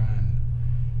Yoda was trying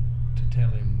to tell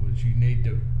him was you need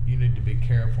to be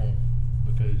careful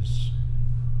because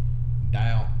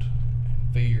doubt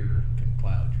and fear can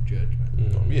cloud your judgment.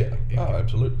 Yeah. It Oh, can-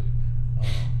 absolutely.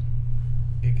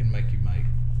 It can make you make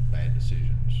bad decisions.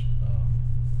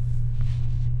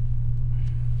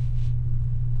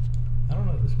 I don't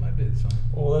know. This might be the same.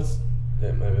 Well,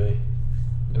 it may be.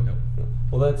 Nope.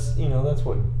 Well, that's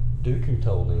what Dooku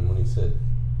told him when he said,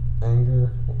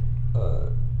 anger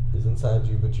is inside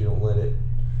you, but you don't let it.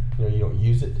 You don't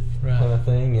use it, Right. kind of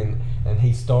thing. And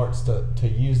he starts to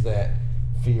use that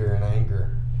fear and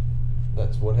anger.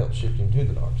 That's what helps shift him to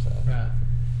the dark side. Right.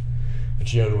 But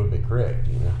Yoda would be correct,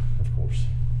 of course,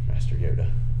 Master Yoda.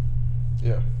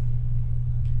 Yeah.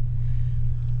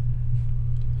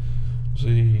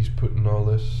 See, he's putting all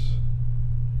this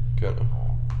kind of.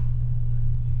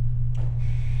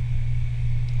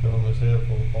 Filling his head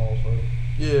full of false hope.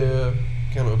 Yeah,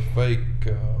 kind of fake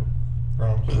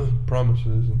Promises.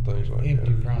 promises and things like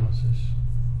Empty that. promises.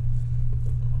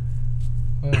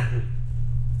 Well,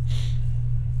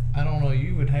 I don't know.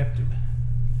 You would have to.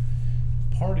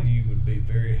 Part of you would be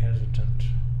very hesitant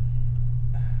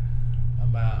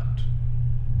about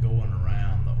going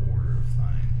around the order of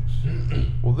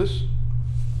things. Well, this,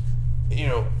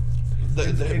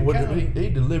 It what kinda- he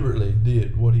deliberately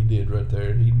did what he did right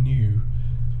there. He knew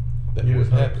that Get would his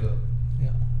hopes happen. up.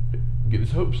 Yeah. Get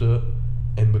his hopes up,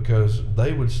 and because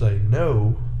they would say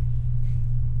no,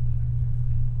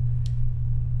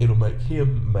 it'll make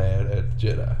him mad at the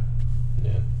Jedi.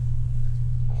 Yeah.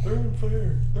 They're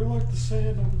unfair. They're like the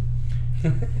sand on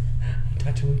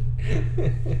Tatooine.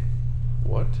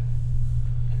 What?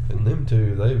 And them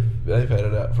two, they've had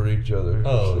it out for each other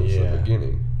Oh, since yeah. the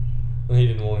beginning. Well, he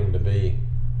didn't want him to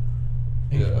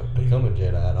Yeah. become a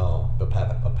Jedi at all, a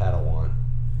Padawan.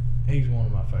 He's one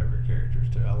of my favorite characters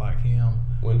too. I like him.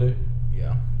 Windu?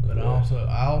 Yeah, but Yeah.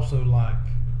 I also like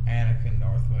Anakin,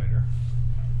 Darth Vader.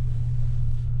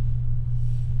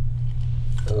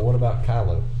 Well, what about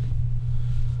Kylo?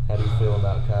 How do you feel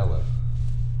about Kylo?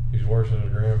 He's worse than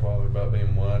his grandfather about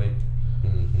being whiny.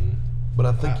 Mm-hmm. But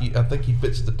I think he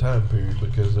fits the time period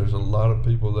because there's a lot of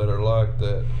people that are like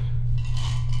that.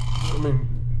 I mean,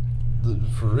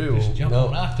 for real. Just jump No.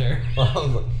 on out there.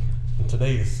 In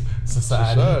today's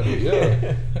society.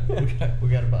 Yeah. we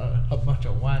got about a bunch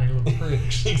of whiny little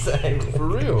pricks. Exactly. For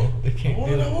real. They can't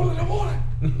get it. I want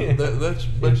it. That's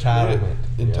Entitlement.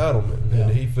 it. Entitlement. Yeah.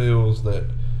 And he feels that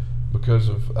because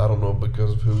of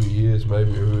who he is,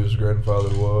 maybe, or who his grandfather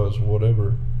was,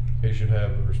 whatever. He should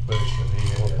have the respect that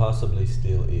he Or had. possibly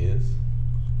still is.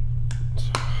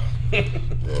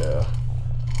 Yeah.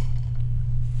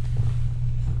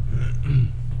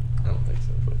 I don't think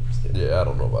so, but still. Yeah, I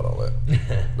don't know about all that.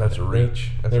 That's a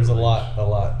reach. That's There's a a reach.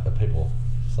 lot of people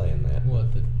saying that.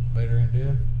 What, that Vader and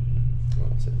did? I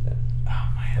won't say that. Oh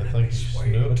man, I that'd think be he's sweet.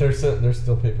 snoop. But there's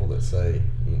still people that say,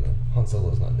 Han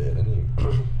Solo's not dead, and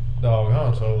he Dog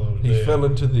Han Solo was He dead. fell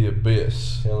into the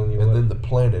abyss, Telling you and what. then the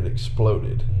planet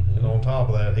exploded. And on top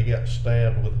of that, he got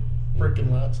stabbed with a freaking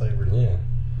lightsaber. Yeah.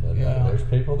 But Yeah. there's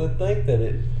people that think that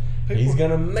he's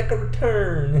gonna make a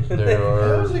return. There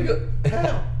are How's he go?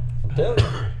 How? I'm telling you.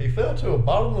 He fell to a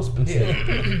bottomless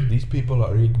pit these people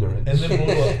are ignorant. and then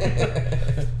blew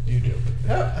up. You joking?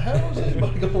 How is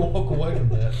anybody gonna walk away from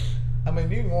that? I mean,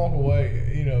 you can walk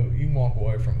away. You can walk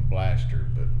away from a blaster,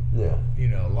 but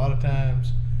Yeah. a lot of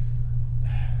times,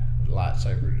 the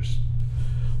lightsaber just.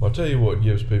 Well, I'll tell you what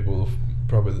gives people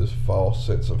probably this false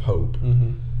sense of hope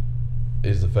Mm-hmm.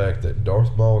 is the fact that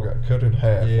Darth Maul got cut in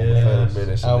half on the Yes. Phantom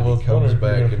Menace, and then he comes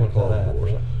back in the Clone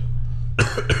Wars.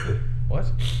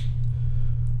 What?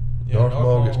 Yeah, Darth Maul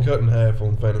Maul gets cut in half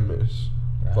on Phantom Menace,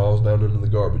 Right. falls down into the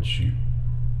garbage chute.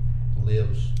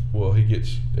 Lives. Well, he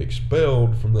gets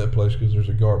expelled from that place because there's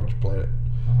a garbage planet,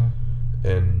 Uh-huh.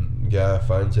 and guy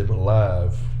finds him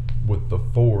alive with the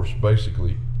Force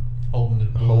basically Holding his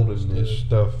blood holding his instead.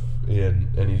 stuff in,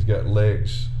 and he's got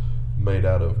legs made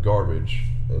out of garbage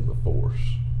and the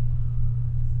Force.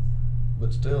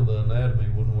 But still, the anatomy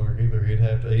wouldn't work either. He'd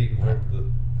have to eat and hope that.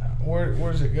 Where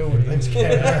does it go with things? I'm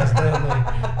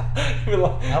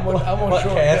gonna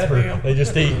shortcut Casper. him. They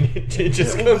just eat it. It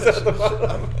just comes out the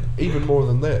bottom. Even more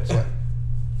than that, it's like,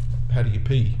 how do you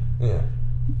pee? Yeah.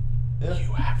 Yeah.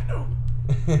 You have no.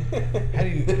 How do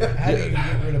you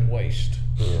get rid of waste?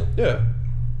 Yeah. Yeah.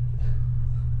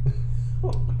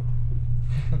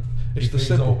 It's He the feeds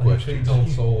simple on, He question. feeds on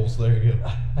souls. There you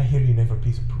go. I hear you never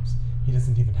piece of poops. He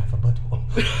doesn't even have a butthole.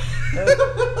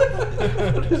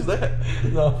 What is that?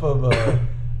 It's off of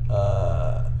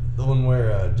the one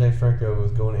where James Franco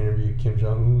was going to interview Kim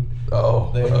Jong Un.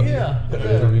 Oh, They yeah.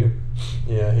 interview.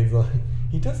 Yeah, he's like,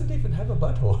 he doesn't even have a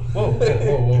butthole. Whoa.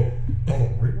 Hold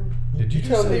on, rewind. Did you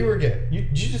just say you were gay? You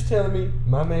just telling me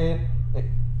my man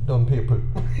don't pee poop?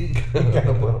 He got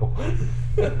a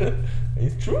butthole.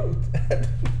 It's true.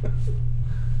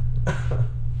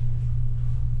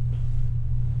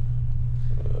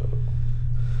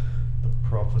 The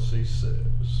prophecy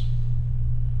says.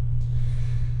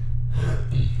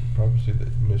 Prophecy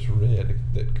that misread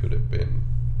that could have been.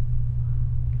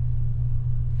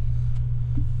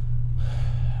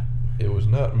 It was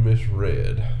not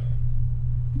misread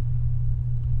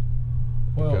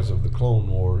Well, because of the Clone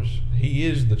Wars. He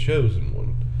is the chosen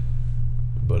one,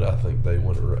 but I think they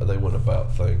went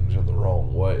about things in the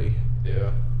wrong way.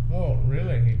 Yeah. well,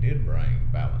 really, he did bring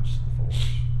balance to the Force.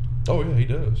 Oh yeah, he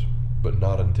does, but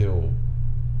not until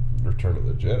Return of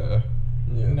the Jedi.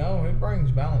 Yeah. No, it brings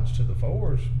balance to the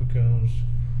Force because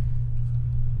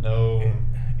No.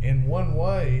 in one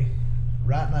way,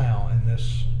 right now in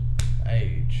this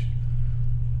age,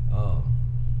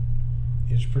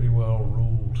 it's pretty well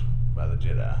ruled by the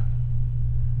Jedi.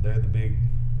 They're the big,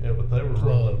 Yeah, but they were Club.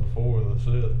 ruling before the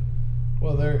Sith.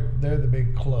 well, they're the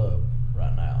big club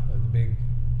right now.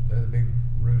 They're the big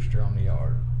rooster on the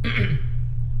yard.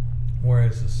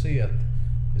 Whereas the Sith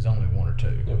is only one or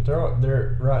two. Yeah, but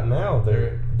they're right now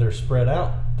they're spread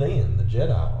out thin. The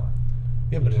Jedi are.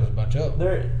 Yeah, but there's a bunch of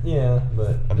them.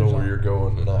 But I know There's where al- you're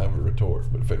going, and I have a retort,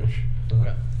 but finish.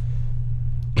 Okay.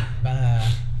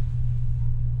 By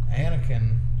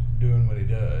Anakin doing what he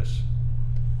does,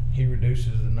 he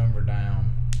reduces the number down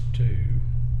to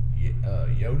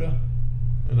Yoda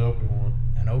And Obi-Wan.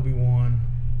 and Obi-Wan,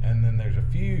 and then there's a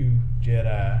few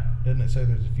Jedi. Doesn't it say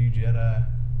there's a few Jedi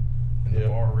in the Yep.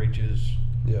 far reaches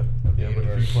Yeah. of the Yeah, but if you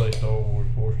universe? play Star Wars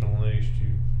Force Unleashed,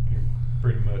 you're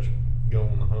pretty much going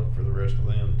on the hunt for the rest of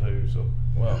them too. So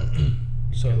Well,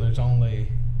 so there's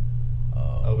only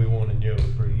Obi-Wan and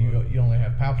Yoda pretty much. you only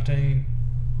have Palpatine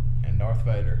and Darth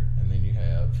Vader, and then you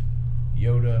have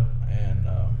Yoda and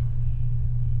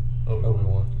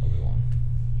Obi-Wan. Obi-Wan.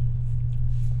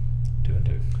 2 and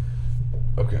 2.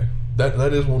 Okay,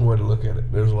 that is one way to look at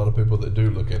it. There's a lot of people that do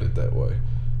look at it that way,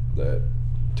 that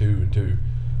 2 and 2.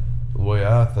 The way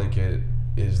I think it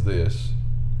is this: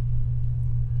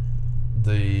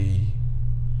 the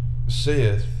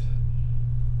Sith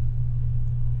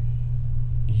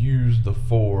use the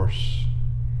Force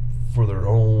for their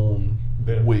own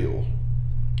Benefit. will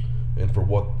and for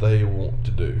what they want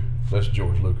to do. That's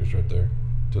George Lucas right there,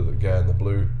 to the guy in the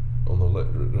blue on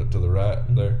the to the right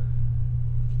there.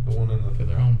 The one in For the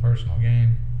their own personal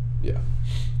gain. Yeah.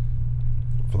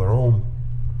 For their own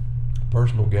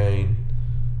personal gain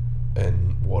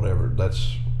and whatever.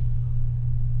 That's,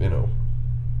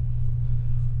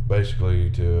 basically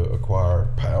to acquire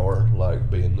power, like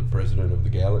being the president of the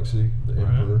galaxy, the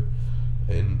Right. emperor,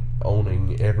 and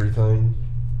owning everything.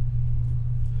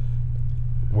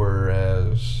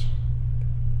 Whereas,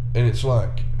 and it's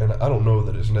like, and I don't know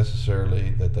that it's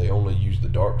necessarily that they only use the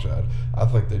dark side. I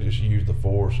think they just use the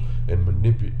Force and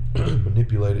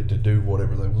manipulate it to do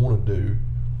whatever they want to do.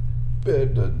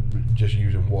 But just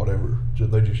using whatever. So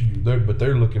they just use, but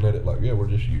they're looking at it like, yeah, we're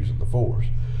just using the Force.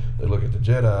 They look at the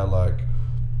Jedi like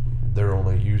they're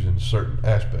only using certain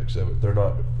aspects of it. They're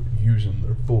not using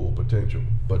their full potential.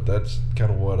 But that's kind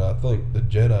of what I think. The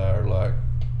Jedi are like,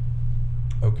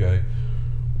 okay,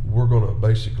 we're gonna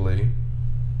basically,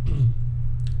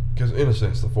 because in a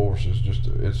sense the Force is just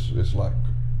it's like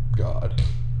God.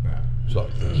 Right. So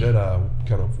like the Jedi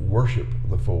kind of worship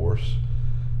the Force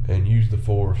and use the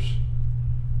Force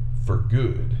for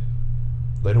good.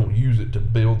 They don't use it to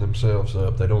build themselves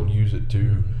up. They don't use it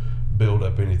to build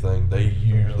up anything. They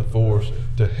use the Force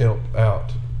to help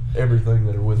out everything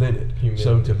that are within it. Humanity.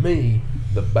 So to me,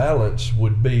 the balance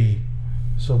would be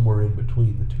somewhere in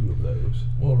between the two of those.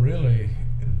 Well, really,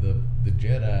 the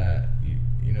Jedi,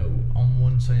 you know, on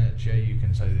one sense, yeah, you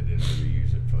can say they didn't really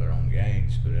use it for their own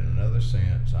gains, but in another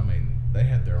sense, I mean, they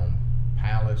had their own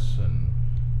palace and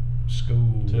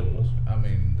school. Temples. I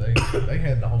mean, they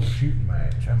had the whole shooting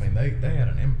match. I mean, they had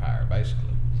an empire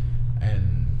basically,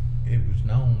 and it was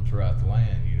known throughout the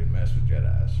land you didn't mess with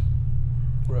Jedis.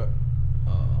 Right.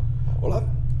 Well,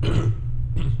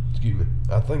 excuse me.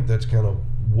 I think that's kind of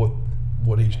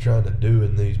what he's trying to do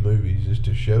in these movies is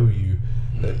to show you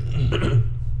that,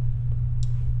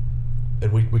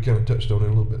 and we kind of touched on it a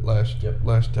little bit last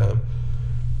time.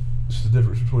 It's the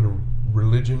difference between a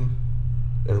religion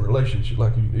and a relationship.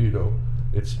 Like you know,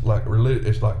 it's like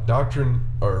it's like doctrine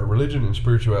or religion and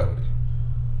spirituality.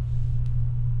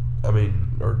 I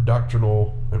mean, or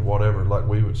doctrinal and whatever, like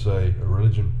we would say, a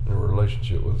religion and a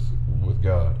relationship with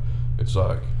God. It's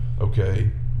like,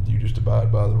 okay, you just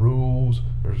abide by the rules,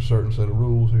 there's a certain set of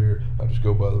rules here. I just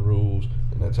go by the rules,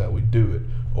 and that's how we do it.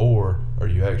 Or are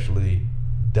you actually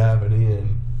diving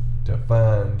in to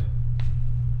find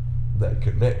that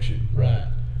connection? Right.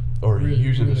 Or are you Really,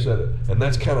 using really. the setup? And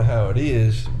that's kind of how it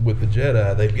is with the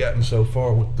Jedi. They've gotten so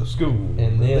far with the school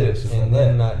And then this and that.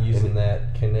 then not using And-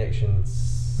 that connection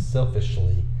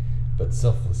selfishly, but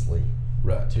selflessly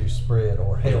right. to spread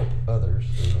or help others.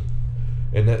 You know?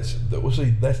 And that's the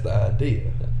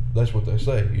idea. Yeah. That's what they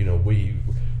say. We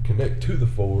connect to the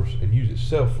Force and use it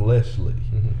selflessly,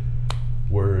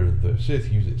 where the Sith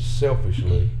use it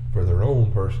selfishly for their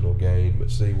own personal gain.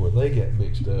 But see, where they get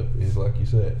mixed up is, like you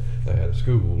said, they had a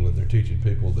school and they're teaching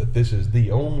people that this is the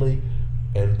only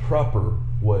and proper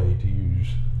way to use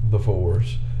the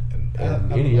Force, and I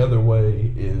any believe- other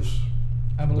way is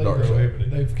I believe dark side.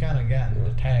 they've kind of gotten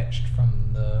detached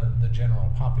from the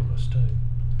general populace too.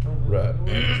 Right.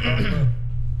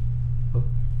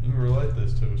 You can relate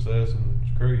this to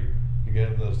Assassin's Creed. You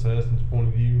got the Assassin's point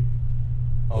of view.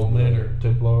 All men are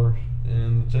Templars.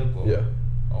 in the Templar. Yeah.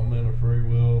 All men are free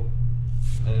will,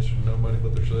 answer to nobody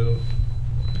but themselves.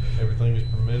 Everything is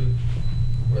permitted.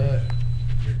 But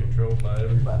You're controlled by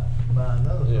everybody. by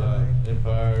another Yeah,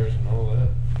 empires and all that.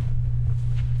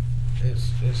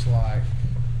 it's like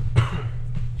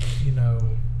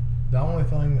the only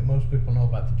thing that most people know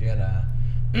about the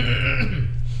Jedi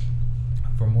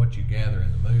from what you gather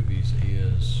in the movies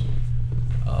is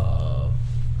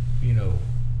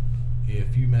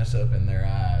if you mess up in their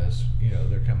eyes,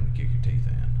 they're coming to kick your teeth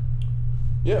in.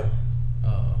 Yeah.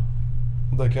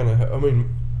 They kind of. When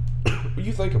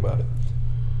you think about it,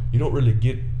 you don't really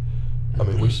get.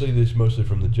 We see this mostly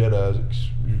from the Jedi's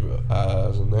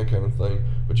eyes and that kind of thing,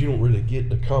 but you don't really get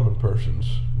the common person's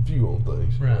view on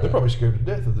things. Right. They're probably scared to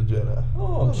death of the Jedi.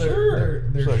 Oh, I'm sure.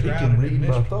 They're So he can shrouded in read my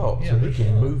mystery. thoughts, Yeah, so he they're can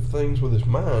shrouded- move things with his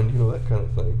mind, that kind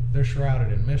of thing. They're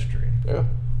shrouded in mystery. Yeah.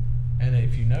 And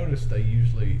if you notice, they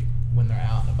usually, when they're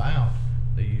out and about,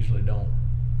 they usually don't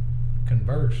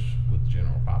converse with the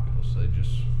general populace. They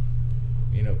just,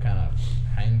 kind of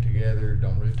hang together,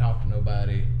 don't really talk to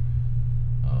nobody.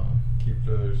 Keep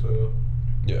to yourself.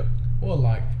 Yeah. Well,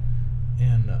 like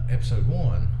in episode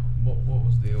 1, what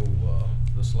was the old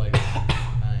the slave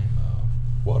name?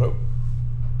 Watto.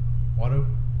 Watto?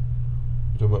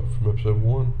 You talking about from episode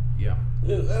 1? Yeah.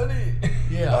 Little Annie.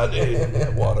 Yeah.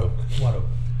 Yeah, Watto. Watto.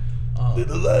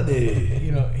 Little Annie.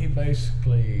 He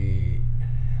basically,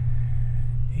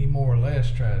 he more or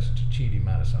less tries to cheat him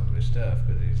out of some of his stuff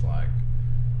because he's like,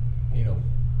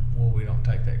 well, we don't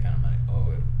take that kind of money. Oh,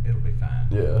 it'll be fine.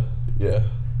 Yeah. Yeah.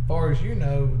 As far as you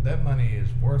know, that money is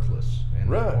worthless in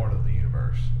Right. that part of the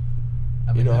universe.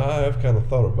 I I have kind of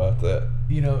thought about that.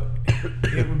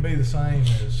 it would be the same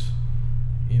as,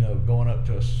 going up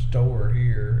to a store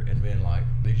here and being like,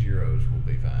 these euros will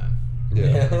be fine.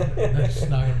 Yeah. That's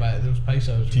not gonna buy it. Those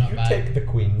pesos are Do not you buying. take the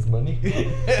Queen's money?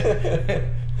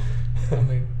 I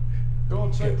mean, Go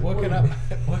and take the what can I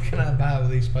what can I buy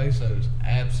with these pesos?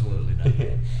 Absolutely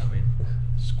nothing. I mean,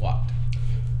 squat.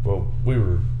 Well, we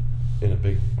were in a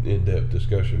big in-depth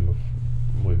discussion.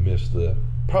 We missed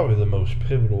probably the most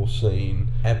pivotal scene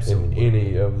Absolutely. in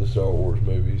any of the Star Wars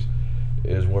movies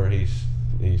is where he's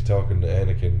talking to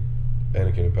Anakin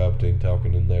and Palpatine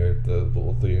talking in there at the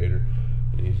little theater,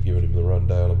 and he's giving him the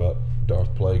rundown about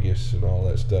Darth Plagueis and all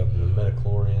that stuff. The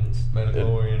Metachlorians.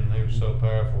 Metachlorian, he was so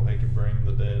powerful he could bring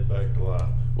the dead back to life.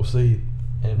 Well, see,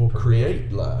 And will prevent-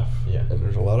 create life. Yeah. And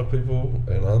there's a lot of people,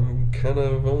 and I'm kind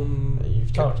of on.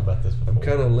 You've talked about this before. I'm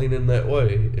kind of leaning that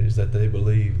way, is that they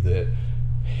believe that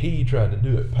he tried to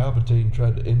do it. Palpatine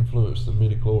tried to influence the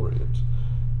midichlorians,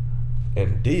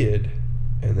 and did,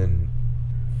 and then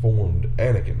formed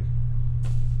Anakin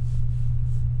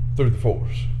through the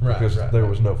Force. Right, Because right, there right.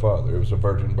 was no father. It was a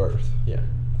virgin birth, Yeah.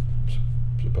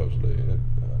 supposedly.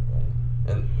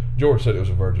 And George said it was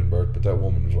a virgin birth, but that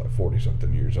woman was like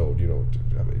 40-something years old.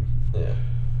 yeah.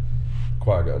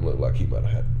 Qui-Gon looked like he might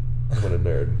have had went in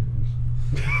there and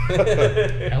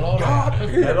Hello. God,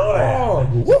 there. you're Hello there.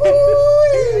 wrong.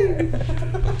 Woo!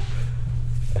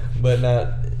 But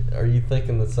now, are you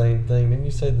thinking the same thing? Didn't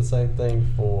you say the same thing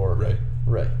for Ray.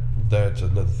 Ray. That's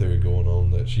another theory going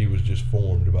on, that she was just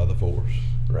formed by the Force.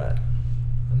 Right.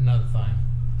 Another thing.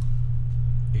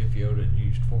 If Yoda had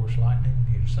used Force lightning,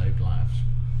 he'd have saved lives.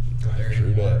 They're True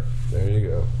in that. water. There you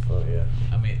go. Oh yeah.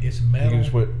 I mean, it's He metal.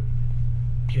 just went.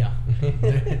 Yeah.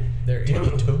 They're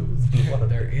in,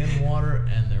 they're in water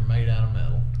and they're made out of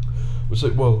metal.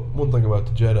 Well, one thing about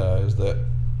the Jedi is that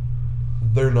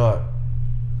they're not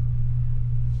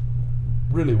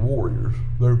really warriors.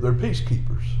 They're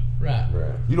peacekeepers. Right.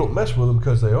 Right. You don't mess with them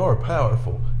because they are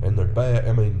powerful and they're bad.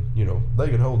 I mean, they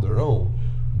can hold their own,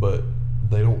 but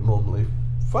they don't normally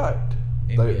fight.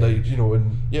 They Engage. you know,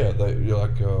 and yeah, they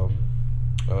like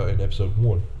in episode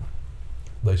 1,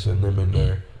 they send them in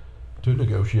there to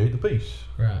negotiate the peace.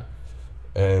 Right.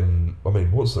 And I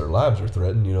mean, once their lives are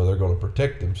threatened, you know, they're going to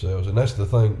protect themselves, and that's the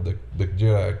thing. The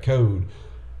Jedi code,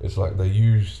 it's like they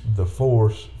use the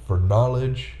Force for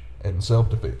knowledge and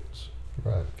self-defense,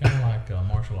 Right. Kind of like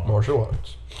martial arts. martial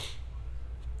arts.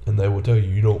 And they will tell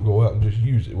you don't go out and just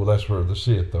use it. Well, that's where the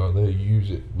Sith are. They use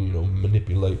it, you know,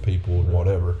 manipulate people and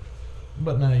whatever.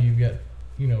 But now you've got,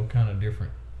 you know, kind of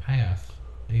different paths.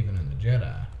 Even in the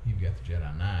Jedi, you've got the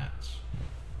Jedi Knights,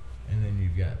 and then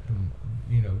you've got,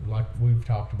 you know, like we've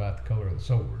talked about the color of the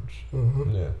swords.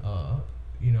 Yeah.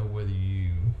 You know, whether you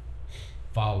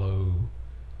follow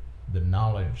the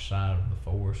knowledge side of the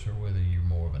Force or whether you're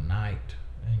more of a knight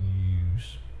and you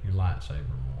use your lightsaber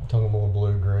more. Talking more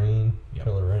blue green Yep.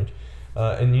 color range,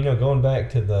 and you know, going back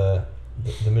to the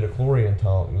midichlorian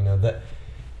talk, you know, that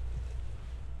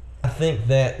I think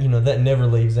that, you know, that never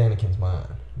leaves Anakin's mind,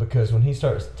 because when he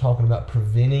starts talking about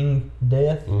preventing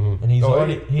death, Mhm. and he's Oh,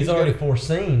 already he's already got it.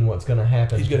 foreseen what's going to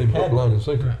happen. He's got him hook, line, and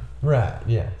sinker. Right. Right.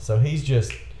 Yeah. So he's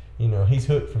just, you know, he's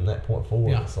hooked from that point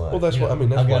forward. Yeah. It's like, Well, that's Yeah. what I mean.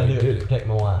 That's I've got why to he do it did to it. protect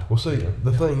my wife. Well, see,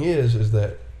 the thing is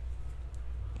that,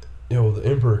 you know, the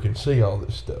Emperor can see all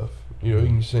this stuff. You know, he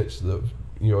can sense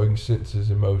he can sense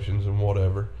his emotions and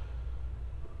whatever.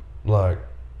 Like,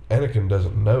 Anakin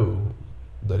doesn't know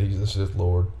that he's the Sith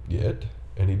Lord yet,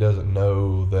 and he doesn't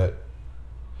know that,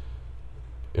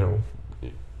 you know,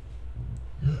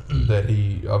 that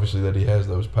he has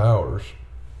those powers,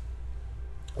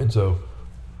 and so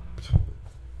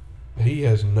he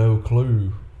has no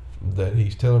clue that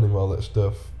he's telling him all that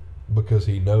stuff because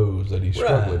he knows that he's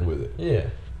struggling Right. with it. Yeah.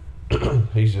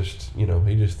 He's just, you know,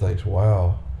 he just thinks,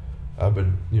 wow, I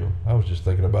was just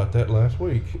thinking about that last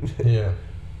week, Yeah.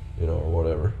 you know, or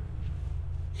whatever.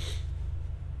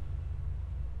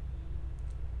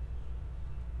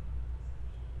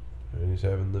 And he's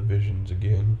having the visions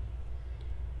again.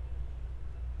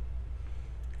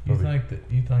 You Probably-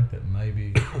 think that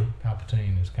maybe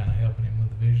Palpatine is kind of helping him with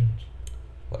the visions?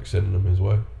 Like sending him his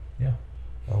way. Yeah.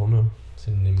 I don't know.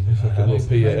 Sending him. It's like a I little mean,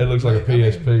 P. It looks like a I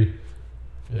mean- PSP.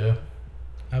 Yeah.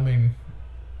 I mean,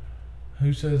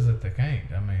 who says that they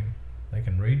can't? I mean, they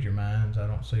can read your minds. I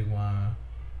don't see why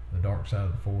the dark side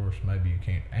of the Force, maybe you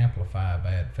can't amplify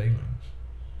bad feelings.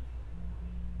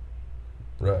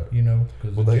 Right. You know,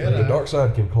 because Well, the dark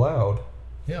side can cloud.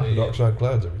 Yeah. The dark side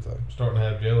clouds everything. Starting to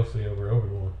have jealousy over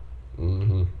Obi-Wan.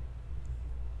 Mm-hmm.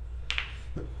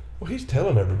 Well, he's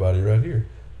telling everybody right here.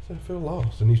 I feel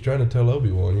lost, and he's trying to tell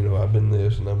Obi-Wan, you know, I've been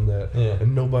this and I'm that, Yeah.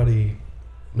 and nobody's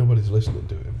listening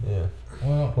to him. Yeah.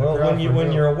 Well, Well, cry for when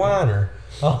help. you're a whiner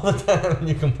all the time and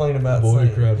you complain about Boy sand.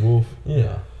 who cried wolf.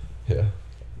 Yeah. Yeah.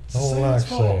 I don't like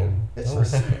sand. It's I don't-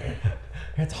 sand.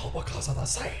 It's all because of the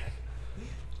sand.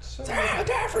 Sand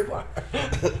everywhere.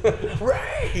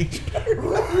 Rage.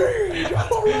 Rage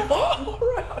all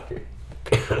around.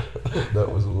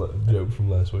 That was a joke from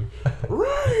last week.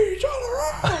 Rage all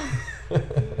around.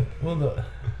 well,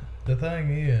 the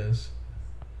thing is,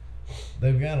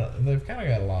 they've kind of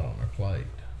got a lot on their plate.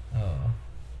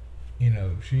 You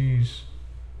know, she's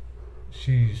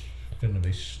gonna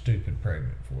be stupid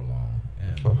pregnant for long,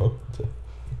 and Uh-huh.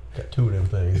 Got two of them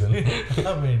things. And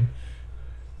I mean,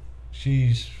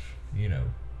 she's, you know,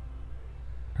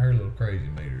 her little crazy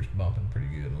meter's bumping pretty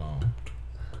good along.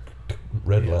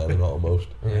 Redlining almost.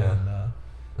 Yeah.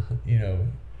 And, you know,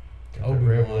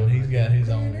 Obi-Wan, he's got his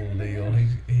own little deal.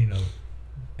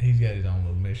 He's got his own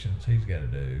little missions he's got to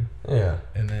do. Yeah.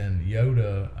 And then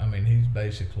Yoda, I mean, he's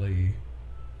basically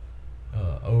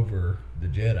over the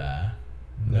Jedi.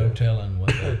 No Yeah. telling what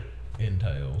that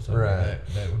entails. I mean, Right.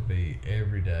 that would be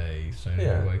every day, as soon as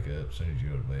Yeah. you wake up, as soon as you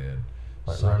go to bed.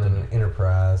 Like something. running an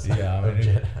enterprise. Yeah, I mean, of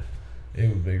Jedi. it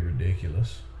would be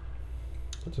ridiculous.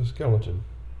 It's a skeleton.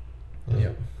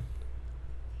 Yep.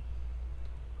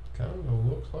 Kind of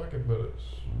looks like it, but it's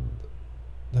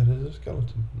That is a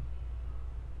skeleton.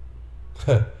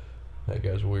 That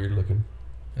guy's weird looking.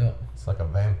 Yep. It's like a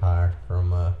vampire from.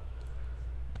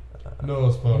 no,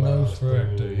 it's fun.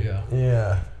 Nosferatu, yeah.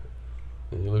 Yeah.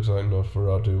 He looks like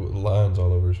Nosferatu with lines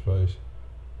all over his face.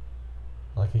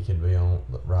 Like he could be on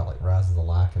like Rise of the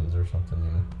Lycans or something,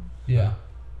 you know. Yeah.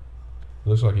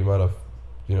 Looks like he might have,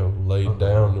 you know, laid Oh,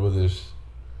 down wow. with his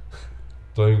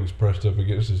things pressed up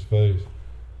against his face.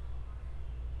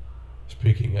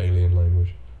 Speaking alien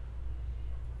language.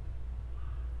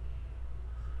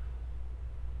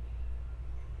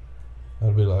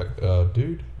 I'd be like,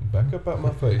 dude, back up out my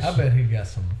face. I bet he got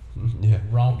some Yeah.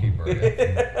 ronky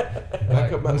breath.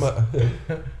 Back up out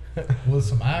my. With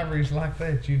some ivories like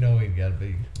that, you know he'd got to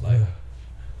be like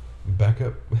Back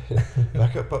up,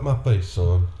 back up my face,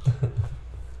 son.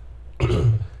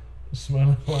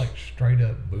 Smelling like straight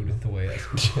up booty wet.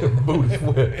 Booty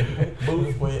wet.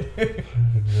 Booty wet.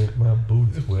 Drink my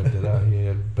booty sweat that I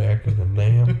had back in the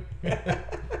NAM.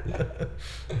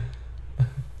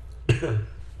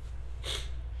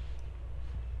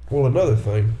 Well, another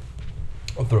thing,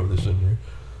 I'll throw this in there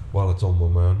while it's on my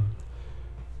mind.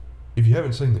 If you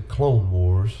haven't seen the Clone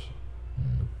Wars,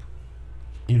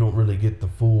 you don't really get the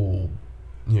full,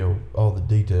 all the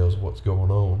details of what's going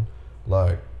on.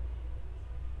 Like,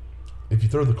 if you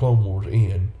throw the Clone Wars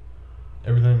in,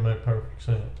 Everything made perfect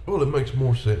sense. well, it makes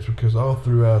more sense because all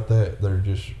throughout that they're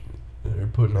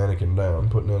putting Anakin down,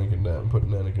 putting Anakin down, putting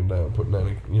Anakin down, putting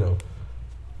Anakin,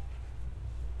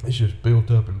 it's just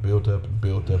built up and built up and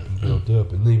built up and built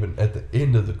up, and even at the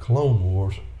end of the Clone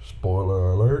Wars, spoiler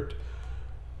alert,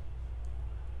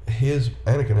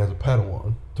 Anakin has a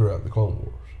Padawan throughout the Clone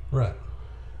Wars, Right.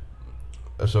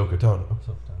 Ahsoka Tano,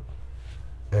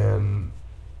 and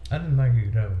I didn't think you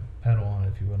could have a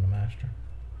Padawan if you wasn't a master.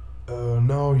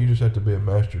 no, you just have to be a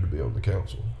master to be on the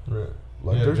council. Right.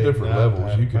 Like, Yeah, there's big different knight levels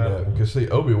have you a can have. Padawan. Because see,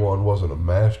 Obi-Wan wasn't a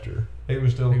master, He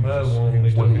was still a He was- Padawan when he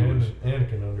he still was- had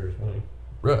Anakin under his wing.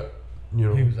 right? He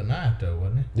was a knight though,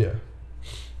 wasn't Yeah. he?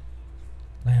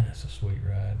 Man, that's a sweet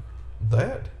ride.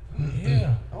 That.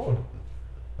 Yeah. Oh,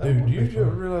 that Dude, would do you be just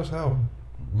fun. realize how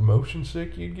motion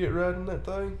sick you'd get riding that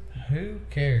thing? Who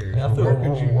cares? Yeah, I threw Where up-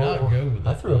 could you not go with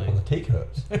I that threw up on the thing?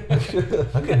 teacups. I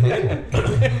couldn't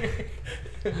handle it.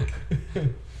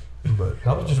 But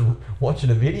I was just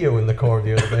watching a video in the car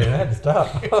the other day and I had to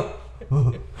stop. A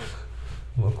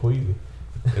little queasy.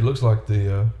 it looks like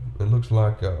a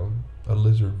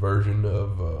lizard version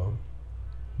of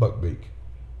Buckbeak.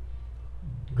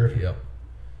 Griffin. Yep.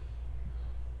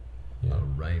 Yeah.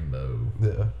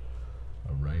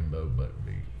 A rainbow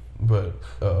buckbeak. But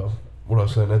what I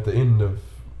was saying, at the end of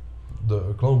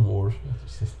the Clone Wars,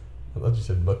 I thought you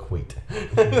said buckwheat.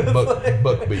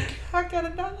 Buckbeak. I got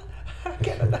 $1. I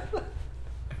got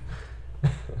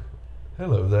 $1.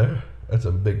 Hello there. That's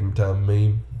a big time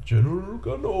meme. General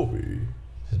Kenobi.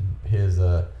 His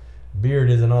beard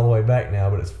isn't all the way back now,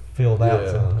 but it's filled out.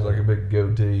 Yeah, So, it's like a big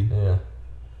goatee. yeah.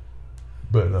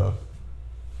 But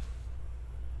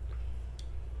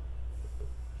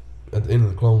at the end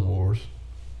of the Clone Wars,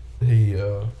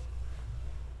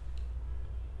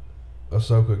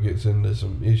 Ahsoka gets into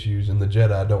some issues, and the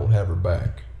Jedi don't have her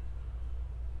back,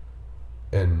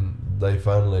 and they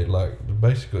finally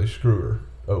basically screw her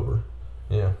over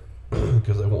Yeah.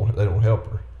 because they don't help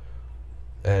her,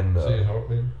 and See his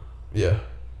heartbeat? yeah,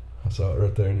 I saw it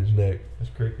right there in his neck.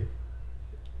 That's creepy.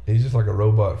 He's just like a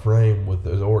robot frame with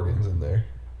his organs in there.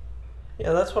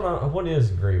 Yeah, that's what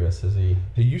is Grievous? Is he?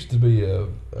 He used to be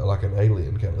like an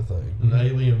alien kind of thing. An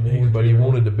alien war But he general.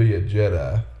 wanted to be a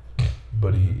Jedi,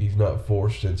 but he's not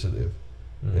force sensitive.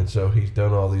 And so he's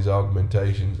done all these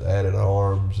augmentations, added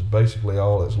arms. Basically,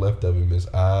 all that's left of him is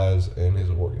eyes and his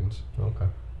organs. Okay.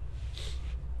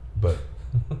 But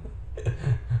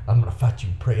I'm gonna fight you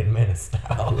praying mantis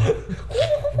style.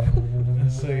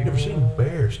 Let's see. you've never seen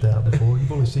bear style before.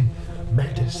 You've only seen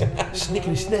mantis and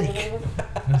snickety snake.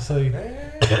 Let's see.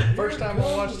 First time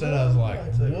I watched that, I was like,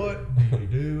 "What do you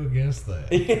do against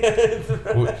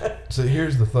that?" Well, see,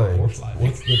 here's the thing. Force lightning.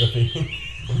 What's the defeat?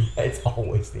 It's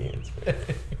always the answer.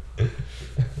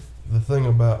 The thing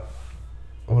about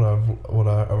what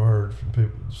I've heard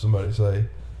from somebody say,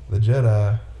 the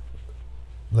Jedi,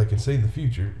 they can see the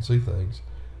future, see things.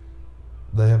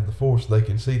 They have the Force; they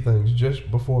can see things just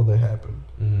before they happen.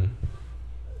 Mm-hmm.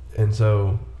 And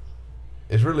so,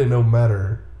 it's really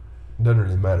doesn't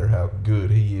really matter how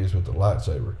good he is with the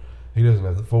lightsaber. He doesn't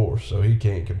have the Force, so he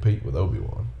can't compete with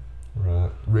Obi-Wan.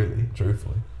 Right. Really,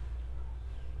 truthfully.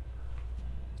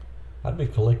 I'd be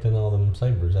collecting all them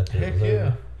sabers after it Heck was yeah.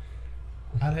 over.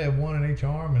 I'd have one in each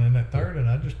arm, and then that third, and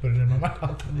I'd just put it in my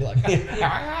mouth and be like,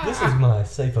 This is my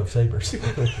safe of sabers.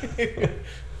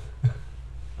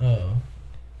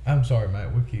 I'm sorry, Matt.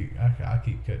 I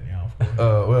keep cutting you off. Go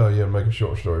ahead. Well, yeah, to make a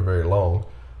short story very long,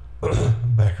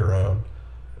 back around,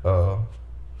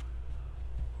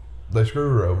 they screw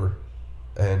her over,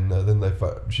 and then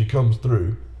she comes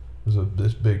through. It was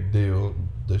this big deal.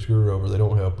 They screw her over. They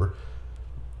don't help her.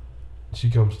 She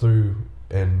comes through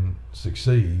and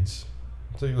succeeds.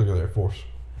 So you look at their Force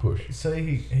push.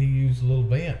 See, he used a little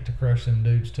vent to crush them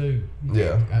dudes too.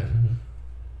 Yeah.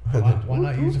 Why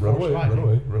not use a Run Force away, run lightning?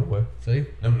 away, run away. See,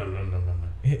 No.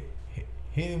 hit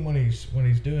him when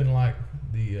he's doing like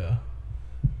the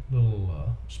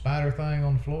little spider thing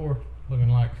on the floor, looking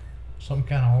like some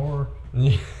kind of horror,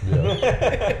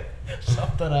 Yeah.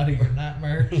 something out of your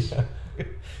nightmares.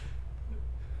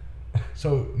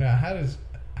 So now, how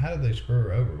did they screw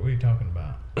her over? What are you talking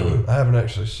about? I haven't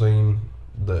actually seen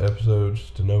the episodes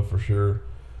to know for sure,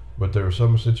 but there was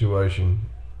some situation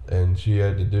and she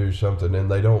had to do something,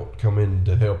 and they don't come in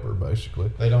to help her.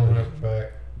 Basically, They don't have it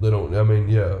back. they don't. I mean,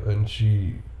 yeah, and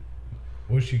she.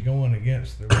 Was she going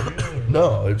against the real? Or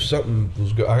No, if something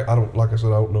was, I don't. Like I said,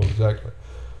 I don't know exactly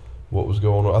what was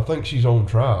going on. I think she's on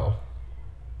trial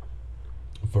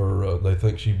for. They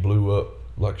think she blew up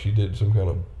like she did some kind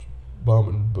of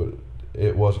bombing, but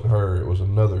it wasn't her. It was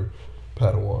another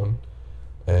Padawan,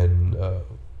 and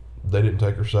they didn't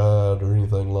take her side or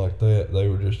anything like that. They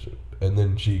were just, and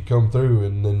then she come through,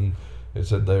 and then it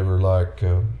said they were like,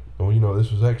 well, you know,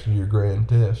 this was actually your grand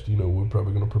test. You know, we're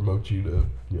probably going to promote you to,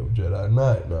 you know, Jedi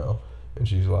Knight now. And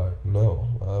she's like,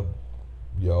 no,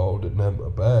 y'all didn't have my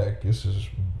back. This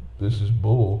is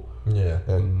bull, Yeah.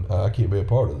 and I can't be a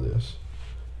part of this.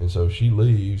 And so she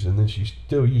leaves, and then she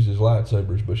still uses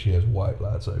lightsabers, but she has white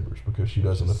lightsabers because she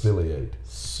doesn't affiliate.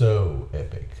 So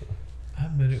epic. I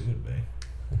bet it would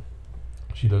be.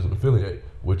 She doesn't affiliate,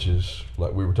 which is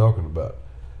like we were talking about.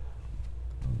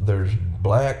 There's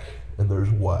black and there's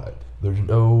white. There's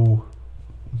no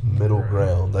middle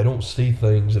ground. They don't see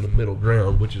things in a middle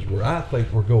ground, which is where I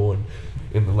think we're going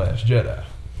in The Last Jedi.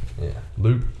 Yeah.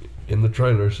 Luke in the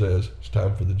trailer says it's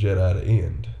time for the Jedi to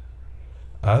end.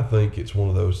 I think it's one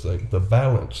of those things. The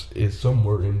balance is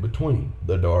somewhere in between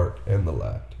the dark and the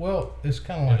light. Well, it's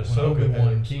kind And of like when Ahsoka had a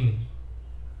Obi-Wan's. king.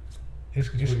 It's,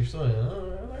 That's what you're saying. All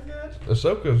right, I got you.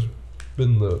 Ahsoka's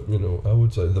been the, you know, I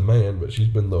would say the man, but she's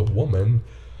been the woman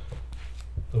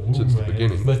The woo since the man.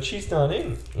 beginning. But she's not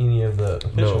in any of the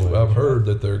official movies, No, I've right? heard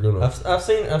that they're gonna. I've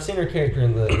seen her character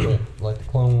in the like the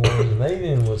Clone Wars, and maybe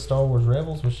in with Star Wars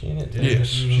Rebels. Was she in it too? Yes,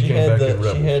 she came had back in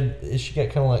Rebels. she got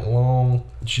kind of like long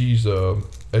She's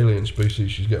alien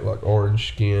species. She's got like orange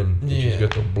skin. And she's Yeah.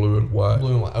 got the blue and white.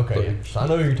 blue and white. Okay, But- yeah. So I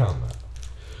know who you're talking about.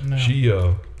 no. She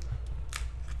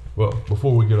well,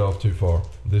 before we get off too far,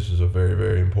 this is a very,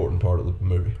 very important part of the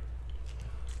movie.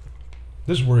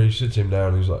 This is where he sits him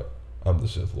down and he's like, I'm the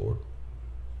Sith Lord.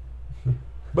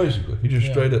 Basically, he just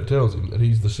Yeah. straight up tells him that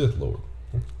he's the Sith Lord.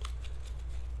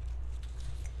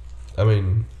 I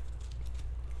mean,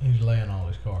 He's laying all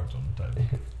his cards on the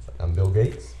table. I'm Bill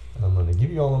Gates. I'm going to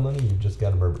give you all the money. You've just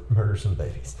got to murder some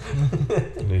babies.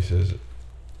 and he says,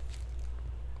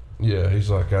 yeah, he's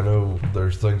like, I know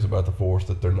there's things about the Force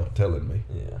that they're not telling me.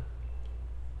 Yeah.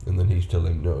 And then he's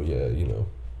telling him, no, yeah, you know.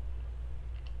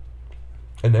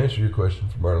 And to answer your question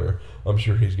from earlier, I'm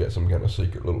sure he's got some kind of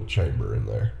secret little chamber in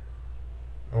there.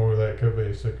 Or that could be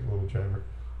a secret little chamber.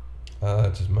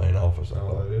 That's his main office, I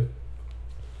All thought. that is.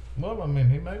 Well, I mean,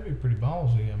 he may be pretty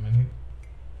ballsy. I mean,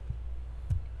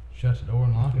 he shuts the door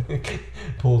and locks it.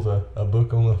 Pulls a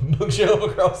book on the bookshelf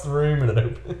across the room and it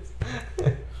opens.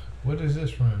 What is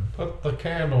this room? Put the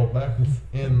candle back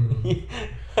in.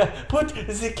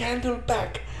 Put the candle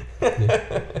back.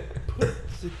 Put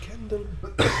the candle.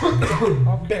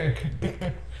 Okay.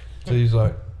 So he's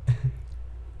like,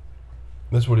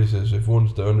 that's what he says. If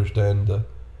one's to understand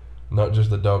not just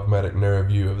the dogmatic narrow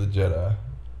view of the Jedi,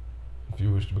 if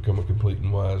you wish to become a complete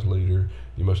and wise leader,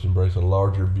 you must embrace a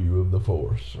larger view of the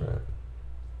Force. Right.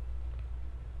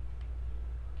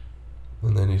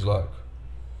 And then he's like,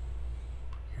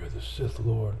 you're the Sith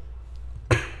Lord.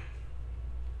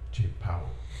 Cheap power.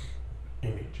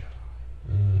 Any Jedi.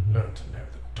 Mm-hmm. Learn to know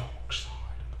the dark side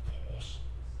of the Force.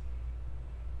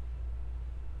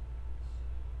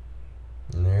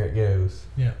 And there it goes.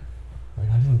 Yeah.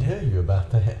 Like, I didn't tell you about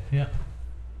that. Yeah.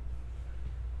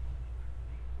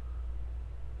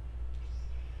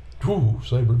 Whew,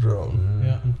 saber drawn.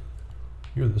 Yeah.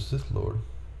 You're the Sith Lord.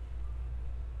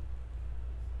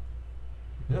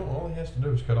 You know, all he has to do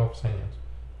is cut off his hands.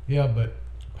 Yeah, but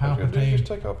All you gotta do is Palpatine, just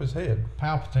take off his head.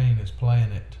 Palpatine is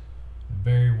playing it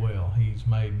very well. He's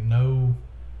made no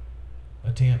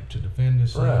attempt to defend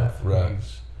himself. Right.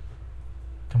 He's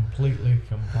completely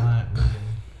compliant with him.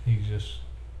 He's just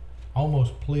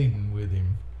almost pleading with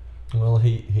him. Well,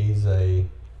 he's a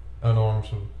Unarmed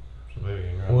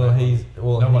civilian, right? well now. he's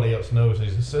well Nobody else knows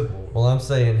he's a Sith Lord. well I'm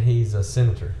saying he's a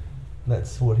senator.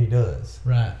 That's what he does.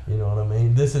 Right. You know what I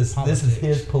mean? This is Politics.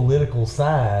 his political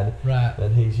side Right.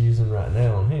 that he's using right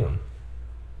now on him.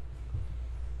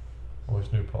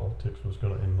 Always knew politics was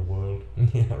going to end the world.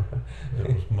 Yeah, right.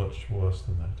 It was much worse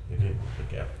than that. It ended the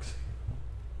galaxy.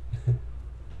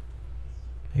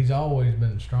 He's always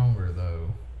been stronger though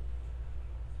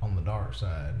on the dark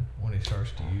side when he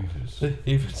starts to use his. It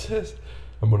even says,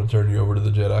 I'm going to turn you over to the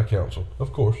Jedi Council.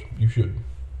 Of course, you should.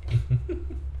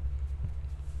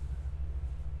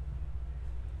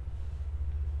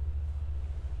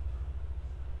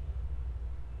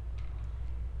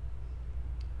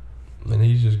 And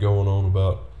he's just going on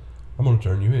about, I'm going to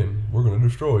turn you in. We're going to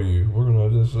destroy you. We're going to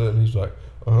do this, that. And he's like,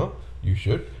 you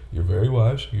should. You're very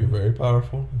wise. You're very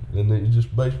powerful. And then he's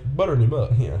just buttering him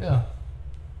up. Yeah.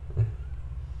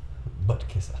 Butt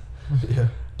kisser. Yeah.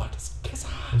 Butt kisser.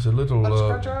 It's a little, Butt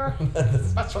scratcher.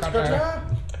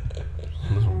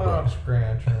 little Butt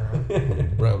scratcher.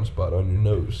 brown spot on your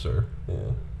nose, sir. Yeah.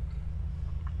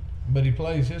 But he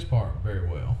plays his part very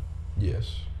well.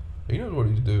 Yes. He knows what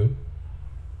he's doing.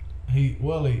 He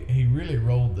really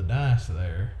rolled the dice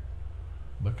there,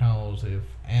 because if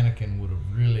Anakin would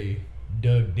have really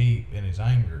dug deep in his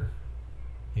anger,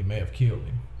 he may have killed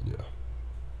him. Yeah.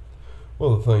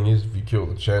 Well, the thing is, if you kill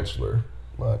the Chancellor,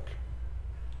 like,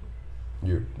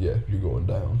 you're going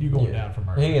down. You going down for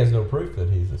murder. He has no proof that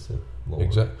he's a Sith Lord.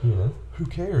 Exactly. You know? Who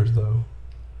cares, though?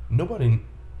 Nobody.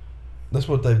 That's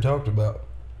what they've talked about.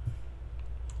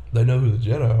 They know who the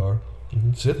Jedi are.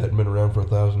 Mm-hmm. Sith hadn't been around for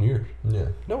 1,000 years. Yeah.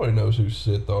 Nobody knows who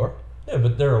Sith are. Yeah,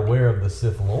 but they're aware of the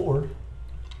Sith Lord.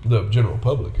 The general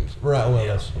public is. Right, well,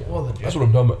 Yeah. that's... Well, That's what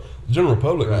I'm talking about. The general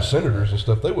public and Right. the senators and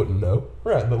stuff, they wouldn't know.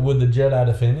 Right, but would the Jedi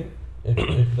defend him?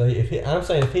 I'm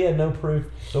saying if he had no proof,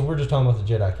 so we're just talking about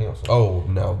the Jedi Council. Oh,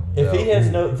 now. If he has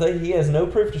ooh. he has no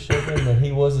proof to show them that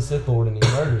he was a Sith Lord and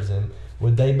he murders him,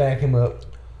 would they back him up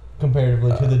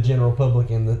comparatively to the general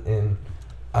public and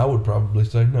I would probably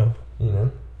say no. you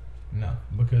know? No,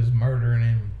 because murdering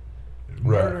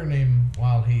him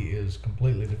while he is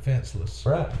completely defenseless.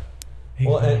 Right. He's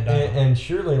Well, going down. and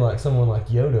surely like someone like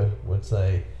Yoda would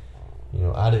say, you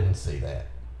know, I didn't see that.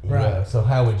 You Right. know, so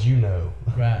how would you know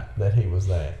Right. that he was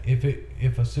that?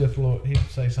 If a Sith Lord, he'd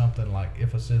say something like,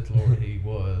 "If a Sith Lord he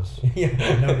was,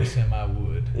 Yeah. notice him, I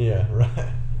would." Yeah,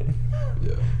 right.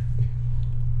 Yeah.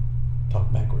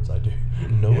 Talk backwards, I do.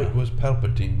 No, Yeah. it was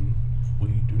Palpatine. We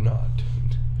do not.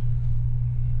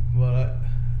 Well,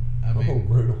 I Oh, mean,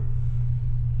 brutal.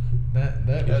 that His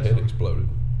That's head a- exploded.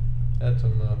 Had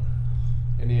some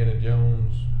Indiana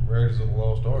Jones, Raiders of the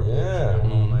Lost Ark Yeah.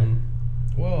 going on there.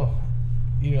 well,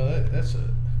 you know that's a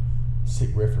Sick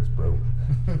reference, bro.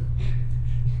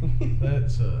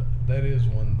 that is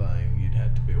one thing you'd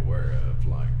have to be aware of.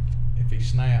 Like, if he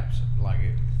snaps, like,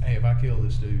 hey, if I kill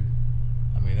this dude,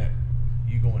 I mean,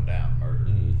 you going down murder.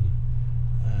 Mm-hmm.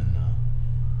 And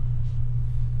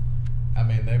I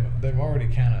mean, they're already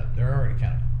kind of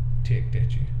ticked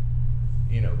at you,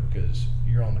 you know, because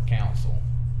you're on the council.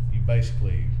 You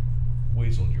basically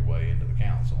weaseled your way into the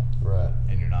council, Right,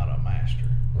 and you're not a master,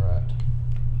 right.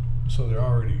 so they're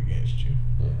already against you.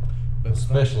 Yeah. But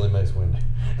Especially Mace Windu.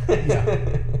 Yeah.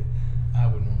 I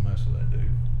wouldn't want to mess with that dude.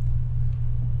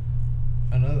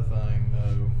 Another thing,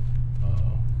 though,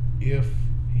 if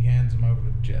he hands him over to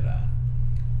the Jedi,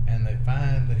 and they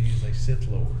find that he's a Sith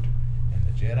Lord, and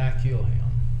the Jedi kill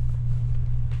him,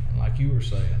 and like you were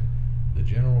saying, the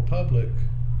general public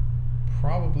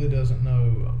probably doesn't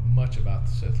know much about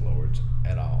the Sith Lords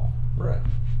at all. Right.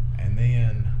 And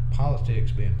then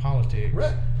politics being politics,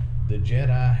 Right. the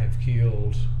Jedi have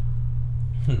killed.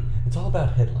 It's all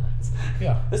about headlines.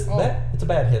 Yeah. It's Oh. a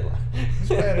bad headline.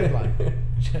 It's a bad headline.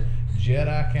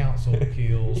 Jedi Council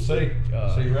kills See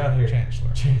right here. Chancellor.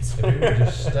 Chancellor. If he would have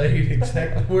just stayed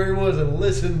exactly where he was and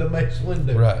listened to Mace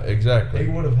Windu, Right, he exactly.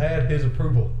 would have had his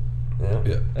approval. Yeah.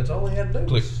 Yeah. That's all he had to do.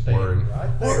 Click. was stand Whirring.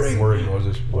 right there. Whirring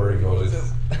noises. Whirring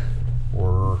noises.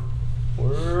 Whir.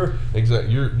 We're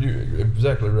Exactly. You're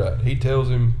exactly right. He tells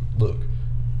him, "Look,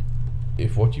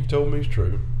 if what you've told me is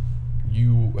true,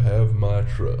 you have my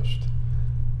trust.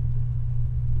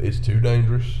 It's too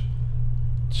dangerous.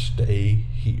 Stay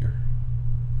here.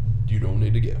 You don't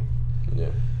need to go. yeah.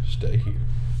 Stay here."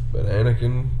 But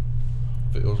Anakin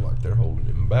feels like they're holding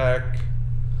him back.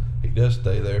 He does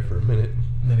stay there for a minute.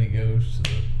 And then he goes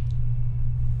to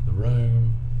the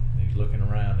room, and he's looking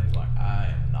around, and he's like, I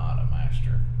am not a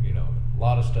master. You know, a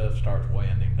lot of stuff starts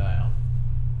weighing him down.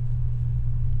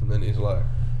 And then he's like,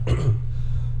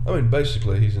 I mean,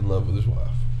 basically, he's in love with his wife.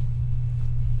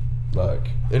 Like,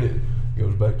 and it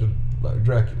goes back to, like,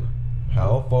 Dracula.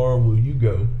 How far will you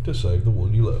go to save the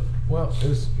one you love? Well,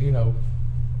 it's, you know,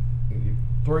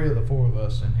 3 of the 4 of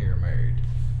us in here are married.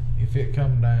 If it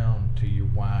come down to your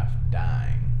wife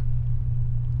dying,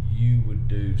 you would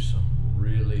do some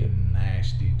really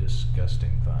nasty,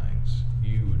 disgusting things.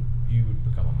 You would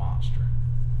become a monster.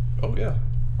 Oh, yeah.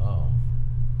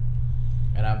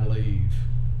 And I believe,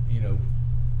 you know,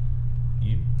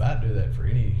 you'd about do that for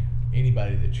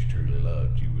anybody that you truly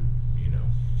loved. You would, you know.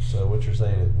 So what you're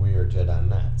saying is we are Jedi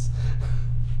Knights.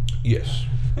 Yes.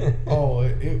 Oh,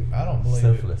 I don't believe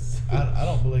Selfless. it. I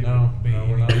don't believe it No, would be. no,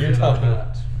 we're not. You're Jedi talking-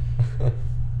 Knights.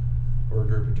 We're a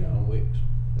group of John Wicks.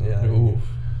 Yeah. Oof.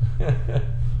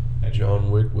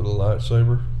 John Wick with a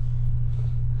lightsaber.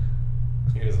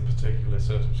 He has a particular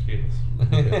set of skills.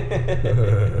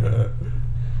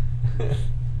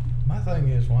 My thing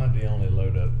is, why did he only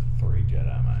load up 3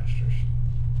 Jedi Masters?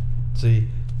 See,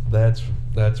 that's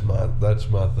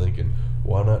my thinking.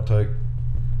 Why not take,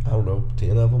 I don't know,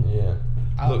 10 of them? Yeah.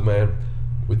 Look, man,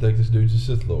 we think this dude's a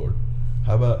Sith Lord.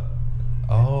 How about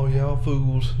all y'all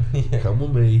fools Yeah. come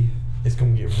with me? It's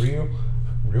gonna get real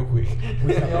quick.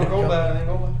 We Y'all go down, ain't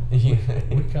gonna Yeah.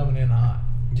 We coming in hot.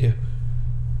 Yeah,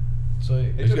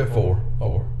 See, he's got 4.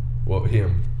 Well,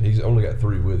 he's only got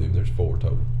 3 with him. There's 4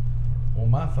 total. well,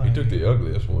 my thing. He took the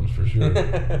ugliest ones for sure.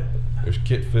 There's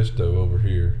Kit Fisto over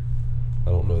here. I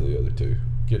don't know the other 2.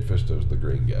 Kit Fisto's the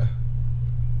green guy.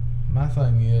 My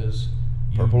thing is.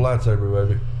 Purple lightsaber,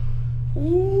 baby.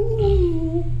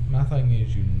 Ooh. My thing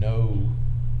is,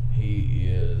 he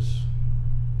is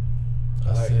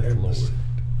a Sith Lord.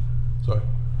 Sorry.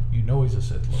 You know he's a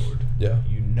Sith Lord. Yeah.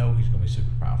 You know he's going to be super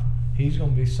powerful. He's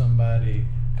going to be somebody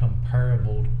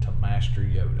comparable to Master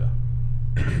Yoda.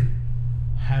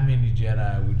 How many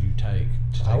Jedi would you take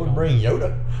to take I would on? bring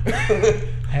Yoda.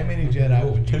 How many Jedi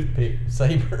would you? Toothpick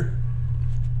saber.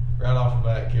 right off the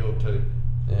bat killed 2.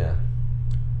 Yeah.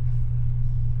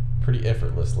 Pretty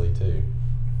effortlessly too,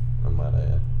 I might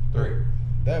add. 3.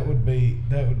 That would be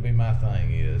my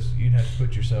thing. Is you'd have to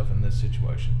put yourself in this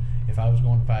situation. If I was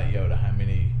going to fight Yoda, how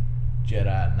many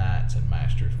Jedi Knights and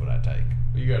Masters would I take?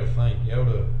 You got to think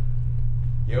Yoda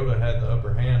had the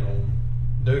upper hand on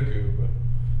Dooku, but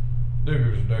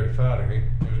Dooku was a dirty fighter.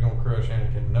 He was gonna crush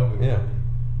Anakin and Obi-Wan. Yeah.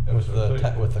 in With episode the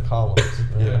 2. with the columns.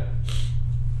 Yeah.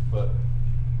 But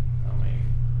I mean,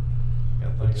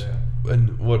 gotta think It's- of that.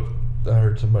 And what I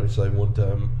heard somebody say one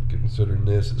time, considering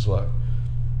this, it's like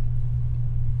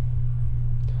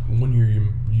when you're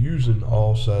using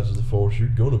all sides of the Force, you're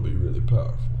going to be really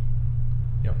powerful.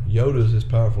 Yep. Yoda's as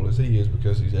powerful as he is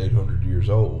because he's 800 years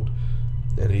old,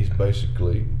 and he's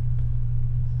basically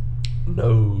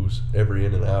knows every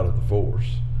in and out of the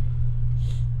Force.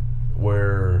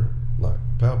 Where, like,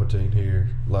 Palpatine here,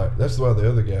 like, that's why the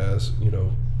other guys,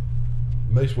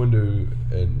 Mace Windu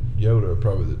and Yoda are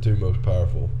probably the 2 most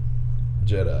powerful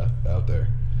Jedi out there.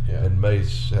 Yeah. And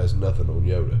Mace has nothing on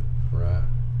Yoda. Right.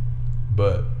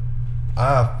 But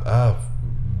I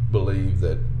believe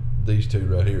that these 2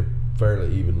 right here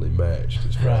fairly evenly matched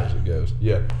as far as it goes.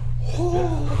 Yeah.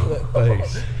 That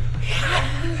face.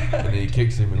 And he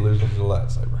kicks him and loses the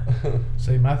lightsaber.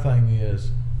 See, my thing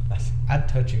is, I'd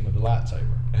touch him with a lightsaber.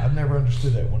 I've never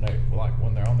understood that when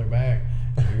they're on their back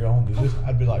and you're on this.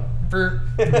 I'd be like,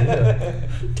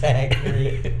 Tag.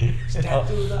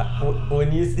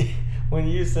 When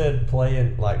you said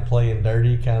playing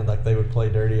dirty, kind of like they would play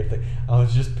dirty if they. I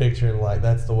was just picturing like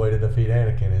that's the way to defeat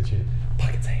Anakin. It's you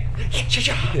pocket his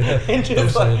hand, and Don't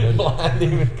just say like that. blind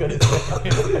him and cut his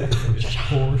hand. Of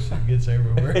course, it gets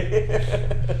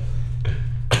everywhere.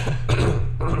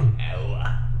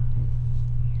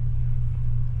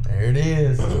 There it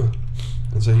is.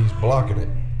 And so he's blocking it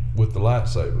with the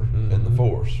lightsaber and the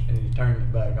Force. And he turned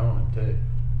it back on him too.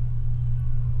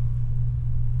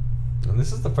 And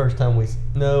this is the first time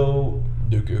Dooku.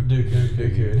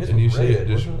 Dooku. His And you was see red, it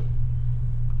just- wasn't it?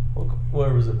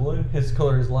 Where was it blue? His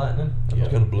color is lightning. It's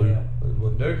kind of blue. Yeah.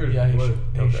 Dooku's Yeah, blue.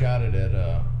 he shot it at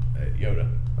Yoda.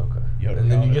 Okay. Yoda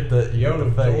and then you caught get the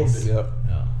Yoda face. absorbed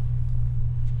Yep.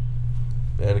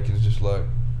 Yeah. Anakin's just like,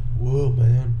 whoa,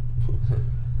 man.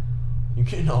 You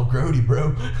getting all grody,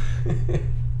 bro.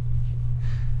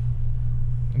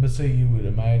 But see, you would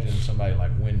imagine somebody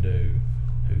like Windu,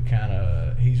 who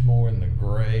he's more in the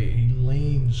gray. He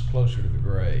leans closer to the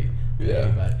gray. than Yeah.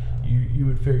 anybody. You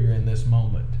would figure in this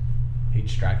moment, he'd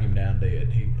strike him down dead.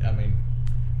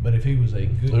 But if he was a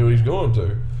good, Who he's going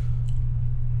to.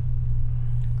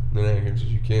 Then Anakin says,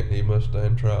 he must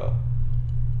stand trial.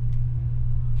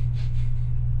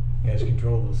 He has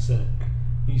control of the Senate.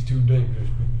 He's too dangerous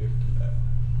to be gifted that.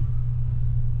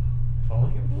 If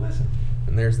only he would listen.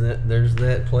 And there's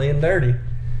that playing dirty,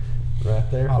 right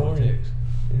there politics.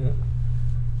 for you. Yeah.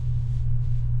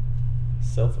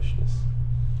 Selfishness.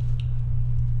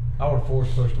 I would have force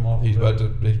pushed him off. He's the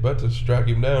about to strike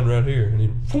him down right here, and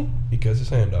he cuts his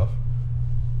hand off.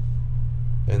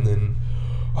 And then,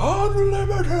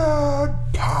 unlimited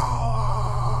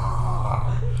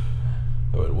power.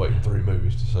 I've been waiting 3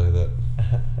 movies to say that.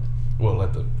 Well,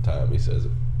 at the time he says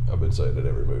it, I've been saying it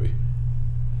every movie.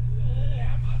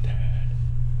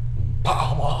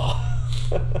 Power.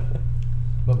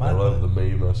 But my I love the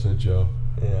meme I sent y'all.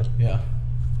 Yeah. yeah.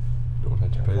 You don't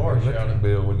have to pay the Or electric shouting.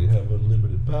 bill when you have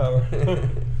unlimited power.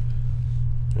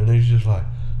 And he's just like,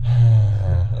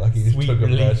 like he just Sweet took a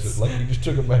release.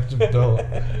 massive dump.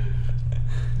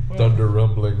 Thunder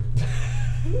rumbling.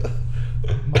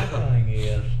 My thing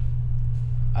is,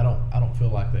 I don't feel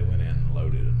like they went in and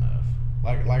loaded enough.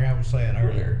 Like I was saying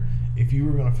earlier, if you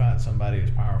were going to fight somebody as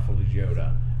powerful as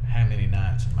Yoda, how many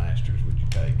Knights and Masters would you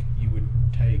take? You would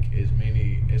take as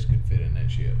many as could fit in that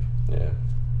ship. Yeah.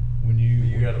 When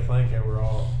You got to think there were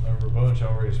a bunch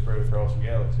already spread across the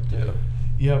galaxy too.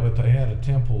 Yeah, but they had a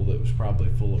temple that was probably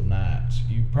full of knights.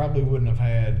 You probably wouldn't have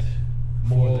had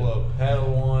more Full of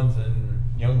Padawans and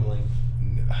younglings.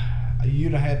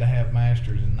 You'd have had to have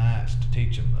masters and knights to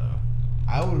teach them, though.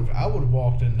 I would have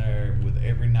walked in there with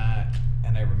every knight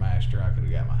and every master I could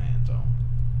have got my hands on,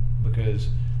 because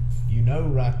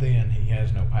right then he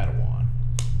has no Padawan.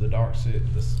 The Dark Sith,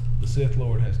 the Sith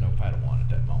Lord has no Padawan at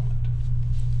that moment.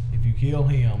 If you kill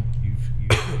him,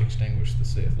 you've extinguished the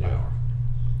Sith power.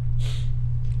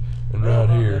 And Well, right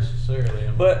not here, necessarily.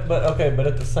 But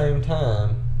at the same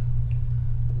time,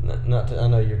 I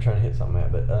know you're trying to hit something,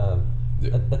 Matt, but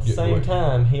at the get same away.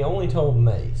 time, he only told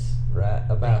Mace, right,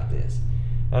 about this.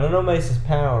 And I know Mace is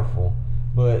powerful,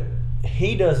 but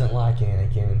he doesn't like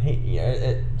Anakin,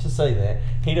 and to say that,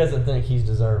 he doesn't think he's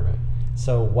deserving.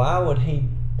 So why would he?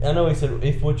 I know he said,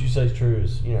 if what you say is true,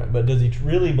 is, but does he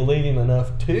really believe him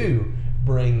enough to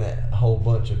bring that whole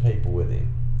bunch of people with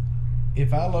him?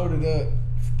 If I loaded up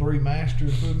 3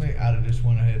 masters with me, I'd have just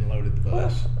went ahead and loaded the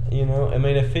bus. I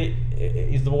mean, if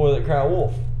he's the boy that cried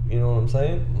wolf, you know what I'm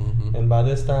saying? Mhm. And by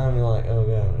this time, you're like, oh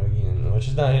god, again. Which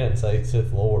is not, he didn't say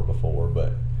Sith Lord before,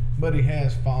 but But he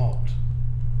has fought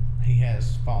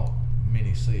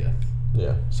many Sith.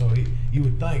 yeah. So you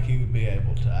would think he would be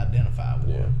able to identify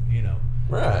one,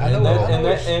 Right, I and, know- that, I and, know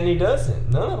that, it's- and he doesn't.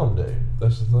 None of them do.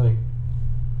 that's the thing.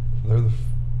 They're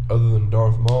other than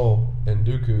Darth Maul and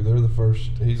Dooku, they're the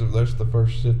first. That's the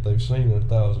first Sith they've seen in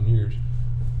 1,000 years.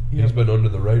 Yeah, He's been under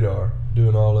the radar,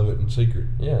 doing all of it in secret.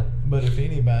 Yeah. But if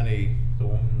anybody The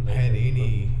one they had were any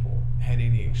looking for. had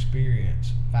any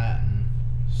experience fighting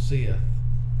Sith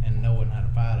and knowing how to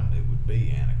fight them, it would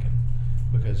be Anakin,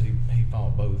 because he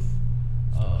fought both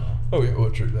Oh yeah, well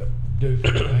true that.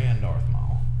 Dooku and Darth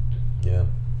Maul. Yeah.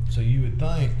 So you would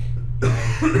think,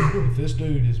 if this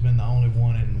dude has been the only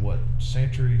one in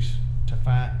centuries to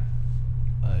fight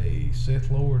a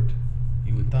Sith Lord,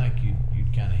 you would think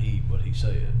you'd kind of heed what he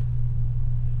said.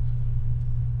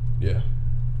 Yeah.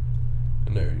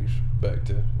 And there he's back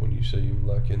to when you see him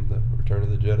like in the Return of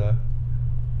the Jedi,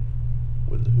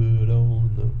 with the hood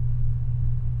on,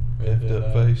 the effed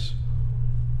up face.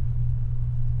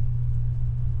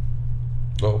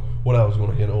 Oh, what I was going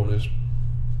to hit on is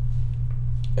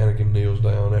Anakin kneels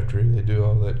down after they do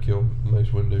all that, kill Mace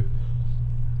Windu,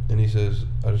 and he says,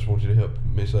 "I just want you to help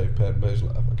me save Padme's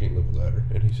life. I can't live without her."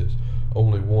 And he says,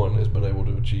 "Only one has been able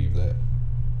to achieve that,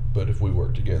 but if we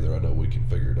work together, I know we can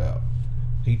figure it out."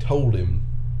 He told him.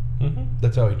 Mm-hmm.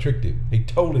 That's how he tricked him. He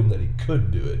told him that he could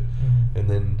do it, and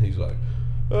then he's like,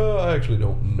 "Oh, I actually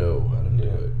don't know how to do Yeah.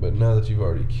 it. But now that you've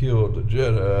already killed the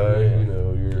Jedi, Yeah.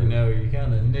 you're You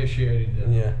kind of initiated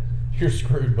the Yeah. You're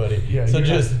screwed, buddy. Yeah, So you're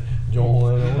just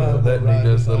join on. that, and Right he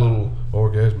does the beside little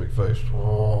orgasmic face.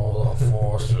 Oh, the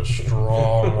Force is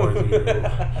strong with you."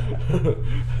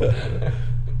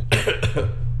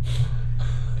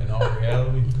 In all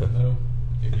reality, no.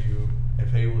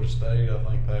 If he would have stayed, I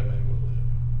think Padme would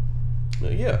have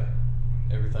lived. Yeah,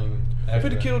 Everything. if after it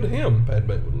had that. killed him, Padme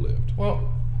would have lived.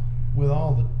 Well, with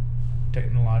all the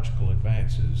technological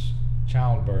advances,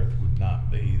 childbirth would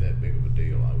not be that big of a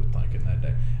deal, I would think, in that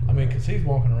day. I mean, because he's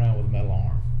walking around with a metal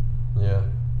arm. Yeah.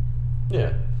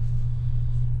 Yeah.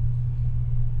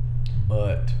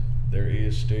 But there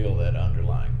is still that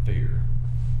underlying fear.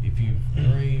 If you've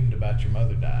dreamed about your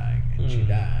mother dying and she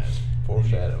dies,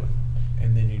 Foreshadowing.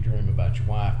 and then you dream about your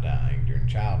wife dying during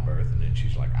childbirth, and then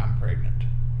she's like, "I'm pregnant,"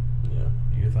 Yeah.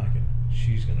 you're thinking,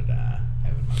 she's going to die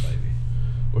having my baby.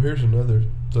 Well, here's another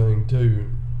thing too.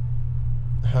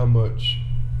 How much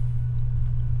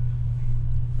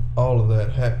all of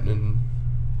that happening,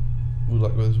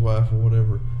 with his wife or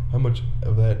whatever, how much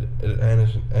of that did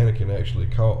Anakin actually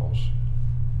cause?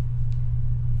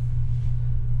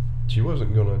 She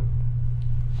wasn't gonna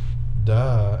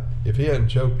die if he hadn't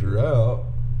choked her out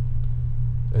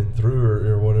and threw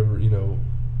her or whatever.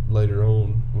 Later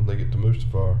on when they get to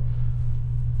Mustafar,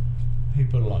 He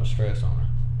put a lot of stress on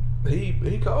her.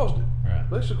 he caused it. Right.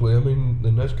 Basically, I mean,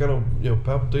 and that's kind of,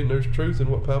 Palpatine, there's truth in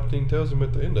what Palpatine tells him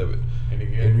at the end of it. And he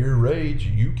gave, In your rage,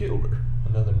 you killed her.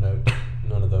 Another note.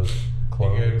 None of those he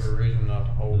clones. gave her a reason not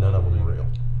to hold None on of them to are him. real.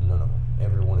 None of them.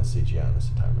 Everyone is CGI in this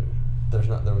entire movie.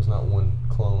 There was not one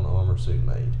clone armor suit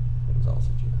made. It was all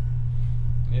CGI.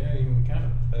 Yeah, you can kind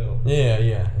of tell.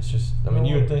 Yeah. It's just. I mean,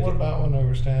 you would think. What about when they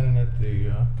were standing at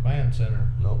the command center?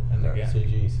 Nope. And the they're guy-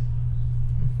 CGs.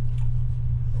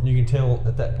 You can tell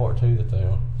at that part too that they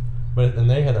are. But and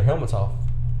they had their helmets off.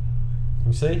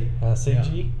 You see?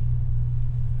 CG?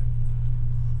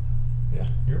 Yeah,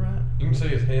 you're right. You can see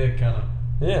his head kind of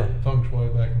Yeah. feng shui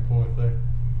back and forth there.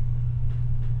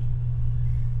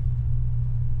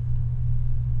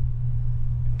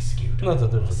 Not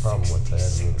that there's a problem with that.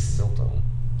 I mean, it's built on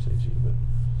CG, but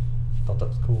I thought that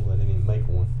was cool. They didn't even make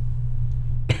one.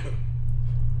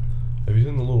 Have you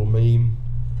seen the little meme?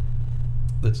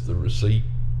 That's the receipt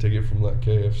ticket from like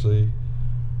KFC,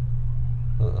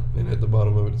 and at the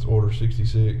bottom of it, it's order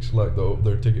 66. Like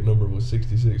their ticket number was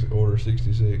 66, order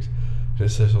 66. And it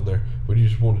says on there, "Well, you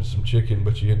just wanted some chicken,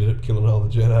 but you ended up killing all the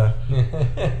Jedi." No,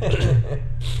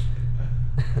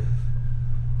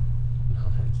 I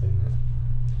haven't seen that.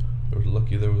 I was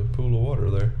lucky there was a pool of water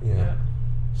there. Yeah.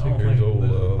 I don't Here's think old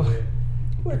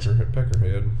Elizabeth did.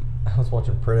 Peckerhead. I was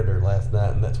watching Predator last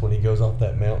night, and that's when he goes off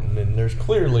that mountain, and there's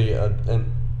clearly a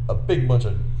big bunch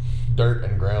of dirt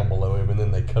and ground below him, and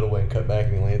then they cut away and cut back,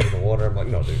 and he lands in the water. I'm like,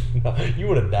 no, dude, no, you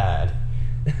would have died.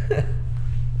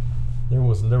 There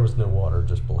was no water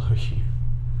just below you.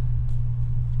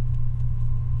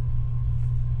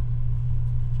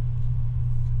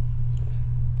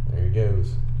 There he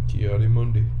goes. Kiadi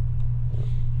Mundi.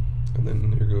 And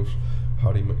then here goes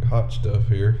Hottie McHot stuff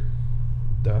here,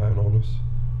 dying on us.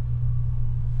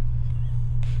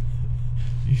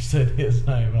 You said his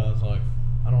name, and I was like,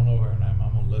 I don't know her name.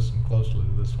 I'm gonna listen closely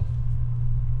to this one.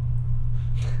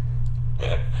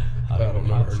 I don't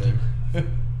know her name.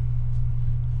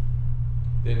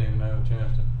 Didn't even have a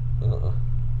chance to.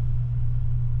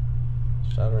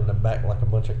 Shot her in the back like a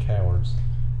bunch of cowards.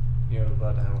 You know,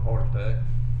 about to have a heart attack.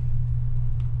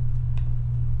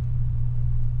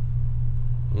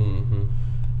 Mm-hmm.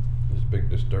 There's a big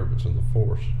disturbance in the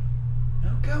force.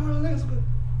 No, come on, Elizabeth.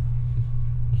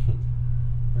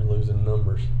 They're losing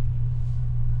numbers.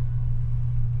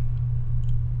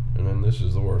 And then this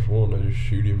is the worst one. They just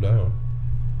shoot him down.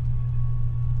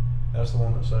 That's the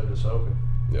one that saved Ahsoka.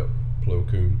 Yep. Plo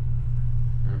Koon.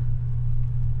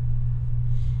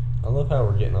 I love how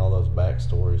we're getting all those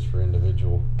backstories for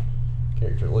individual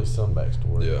characters, at least some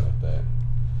backstories Yeah. like that,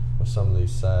 with some of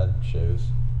these side shows.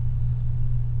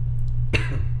 I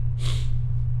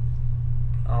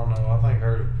don't know. I think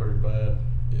hers is pretty bad.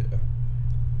 Yeah.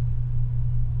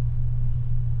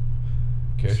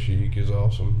 Kashyyyk is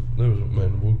awesome. Those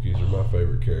Wookiees are my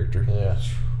favorite characters. Yeah.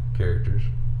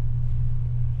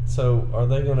 So, are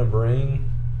they going to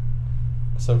bring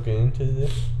Ahsoka into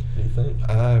this, do you think?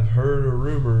 I've heard a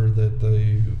rumor that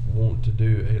they want to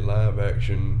do a live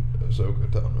action Ahsoka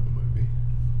Tano movie.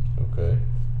 Okay.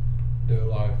 Do it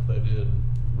like they did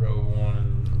Rogue One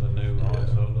and the new Han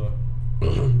Solo.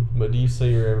 But do you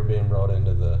see her ever being brought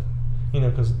into the,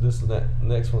 because that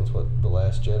next one's what, The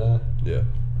Last Jedi? Yeah.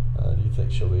 Do you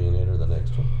think she'll be in it or the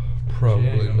next one? She Probably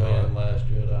ain't gonna be in not. Last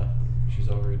Jedi. She's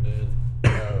already dead.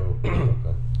 Oh, okay.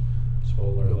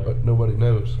 Spoiler alert. Nobody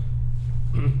knows.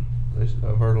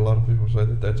 I've heard a lot of people say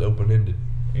that that's open ended.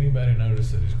 Anybody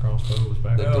notice that his crossbow was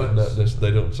back? They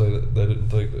don't say that. They didn't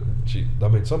think that she. I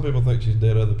mean, some people think she's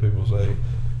dead. Other people say,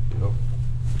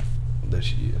 that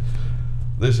she is.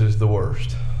 This is the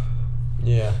worst.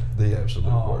 Yeah. The absolute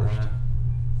worst. Man.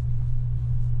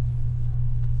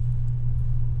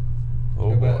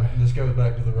 Oh boy. This goes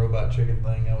back to the robot chicken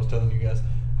thing I was telling you guys.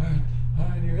 All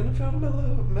right, you're in the field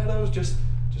of meadows, just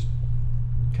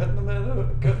cutting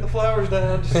the flowers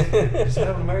down, just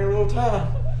having a merry little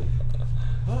time.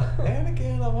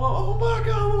 Anakin, oh my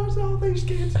God, what's all these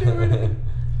kids doing?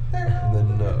 And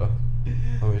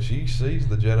then, she sees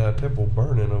the Jedi Temple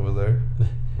burning over there,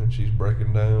 and she's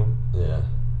breaking down. Yeah.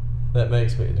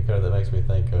 Dakota, that makes me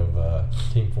think of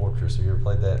Team Fortress. Have you ever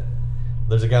played that?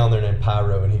 There's a guy on there named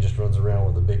Pyro, and he just runs around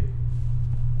with a big,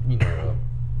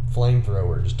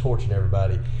 flamethrower, just torching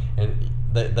everybody. And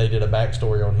they did a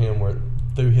backstory on him where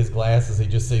through his glasses he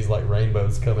just sees like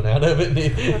rainbows coming out of it, and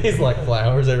he's like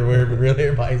flowers everywhere, but really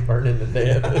everybody's burning to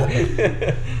death.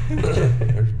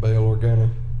 There's Bail Organa.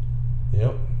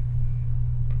 Yep.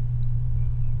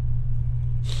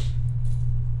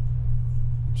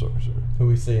 Sorry. Who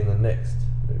we see in the next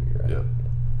movie, right? Yep.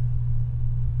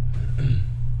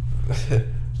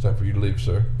 It's time for you to leave,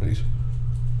 sir. Please.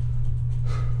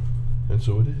 And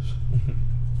so it is.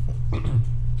 And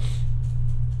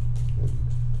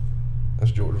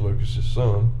that's George Lucas's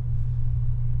son.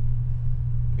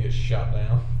 He gets shot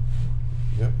down.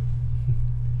 Yep.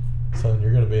 Son,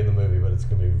 you're going to be in the movie, but it's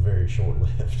going to be very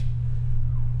short-lived.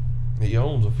 He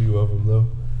owns a few of them, though.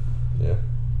 Yeah.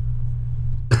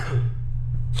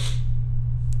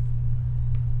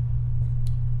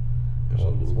 There's a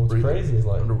little What's breathing- crazy is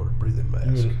like underwater breathing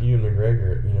mask. you and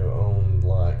McGregor, owned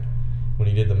like when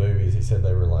he did the movies, he said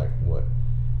they were like what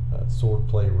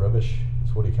swordplay rubbish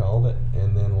is what he called it,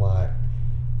 and then like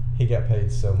he got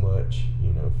paid so much,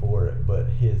 for it, but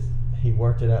he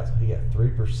worked it out so he got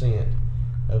 3%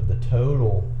 of the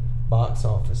total box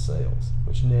office sales,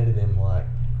 which netted him like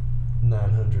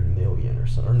 $900 million or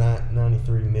something, or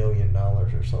 $93 million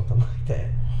or something like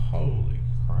that. Holy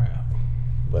crap!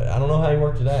 But I don't know how he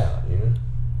worked it out,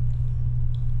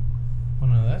 Well,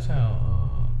 no, that's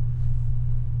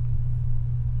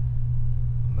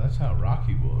how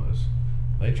Rocky was.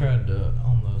 They tried to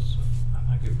on those. I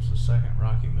think it was the second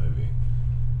Rocky movie.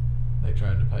 They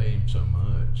tried to pay him so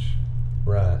much,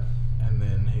 Right. and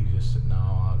then he just said, "No,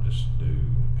 I'll just do."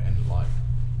 And like,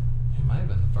 it may have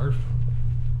been the first one.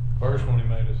 First one he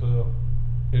made us up.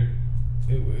 It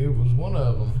was one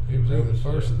of them. It was either the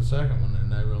first or the second one,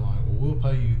 and they were like, "Well, we'll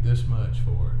pay you this much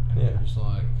for it." And Yeah. it was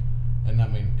like, and I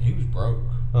mean, he was broke.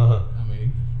 Uh-huh. I mean, he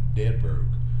was dead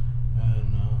broke,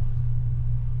 and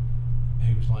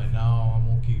he was like, "No, I'm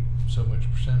gonna keep so much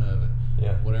percent of it,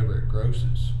 Yeah. whatever it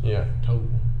grosses Yeah. total."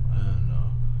 And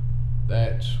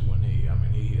that's when he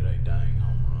hit a dang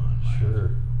home run. Man.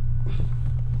 Sure.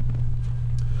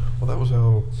 Well, that was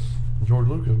how George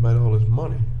Lucas made all his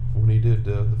money when he did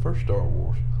the first Star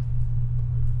Wars.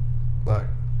 Like,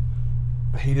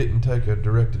 he didn't take a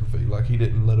directing fee. Like, he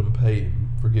didn't let him pay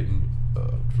him for getting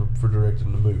for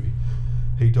directing the movie.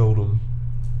 He told him,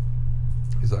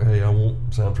 he's like, "Hey, I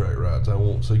want soundtrack rights. I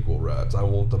want sequel rights. I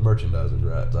want the merchandising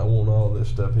rights. I want all this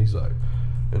stuff." He's like,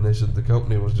 and they said the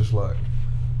company was just like,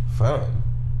 "Fine,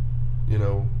 you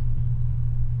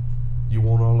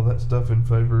want all of that stuff in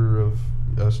favor of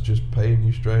us just paying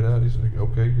you straight out?" He's like,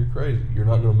 "Okay, you're crazy. You're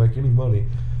not going to make any money.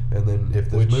 And then if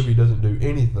this movie doesn't do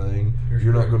anything,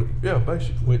 you're not going to..." Yeah,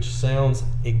 basically. Which sounds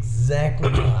exactly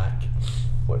like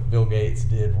what Bill Gates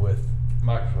did with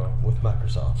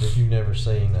Microsoft. If you've never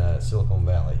seen Silicon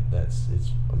Valley, it's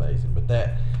amazing. But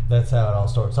that's how it all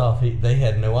starts off. They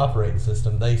had no operating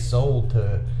system. They sold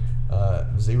to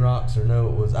Xerox, or no,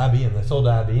 it was IBM. They sold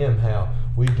to IBM how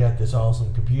we've got this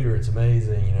awesome computer. It's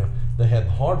amazing. They had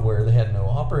the hardware. They had no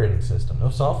operating system, no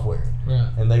software. Right.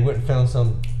 And they went and found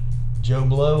some Joe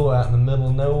Blow out in the middle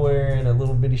of nowhere in a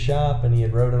little bitty shop, and he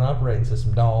had wrote an operating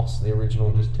system, DOS, the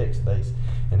original, just text-based.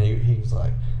 And he was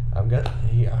like, I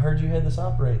heard you had this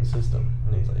operating system.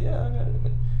 And he's like, "Yeah, I got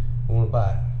it. I want to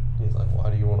buy it." He's like, "Why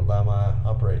do you want to buy my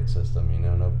operating system?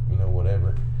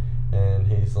 Whatever." And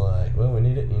he's like, "Well, we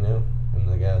need it, And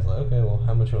the guy's like, "Okay, well,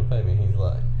 how much you want to pay me?" He's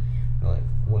like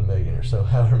 $1 million or so,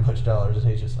 however much dollars. And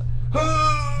he's just like,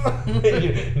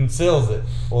 and sells it.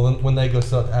 Well, then when they go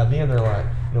sell it to IBM, they're like,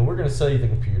 "We're going to sell you the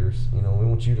computers. We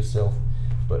want you to sell,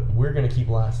 but we're going to keep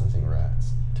licensing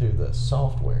rights to the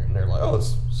software." And they're like, "Oh,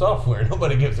 it's software.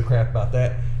 Nobody gives a crap about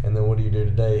that." And then what do you do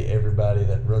today? Everybody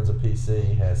that runs a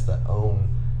PC has to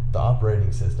own the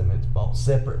operating system. It's bought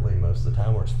separately most of the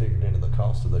time, where it's figured into the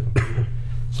cost of the computer.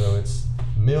 So it's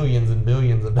millions and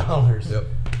billions of dollars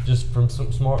just from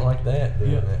some smart like that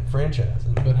doing that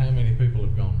franchising. But how many people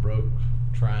have gone broke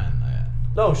trying that?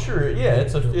 Oh, sure, yeah,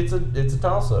 it's a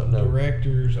toss up. No,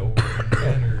 Directors or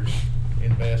inventors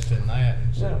invest in that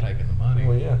instead of taking the money.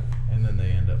 Well, yeah. And then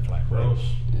they end up flat broke.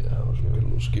 Yeah, I was getting a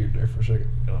little scared there for a second.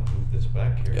 Gotta move this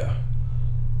back here. Yeah.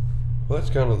 Well,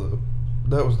 that's kind of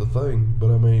that was the thing.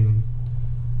 But I mean,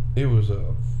 it was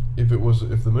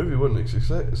if the movie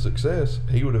wasn't a success,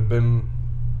 he would have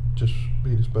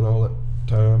he'd have spent all that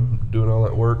time doing all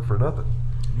that work for nothing.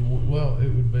 Well, it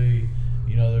would be,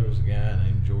 there was a guy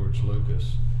named George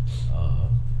Lucas.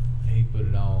 He put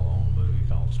it all on a movie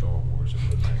called Star Wars. It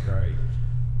wasn't that great.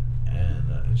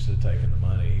 And instead of taking the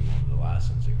money, he wanted the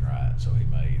licensing rights. So he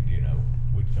made,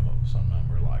 we'd come up with some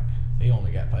number like, he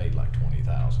only got paid like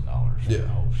 $20,000 for the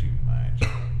whole shooting match.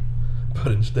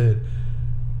 But instead,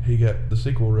 he got the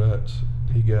sequel rights,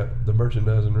 he got the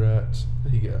merchandising rights,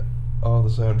 he got all the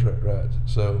soundtrack rights.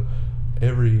 So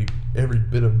every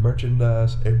bit of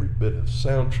merchandise, every bit of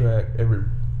soundtrack,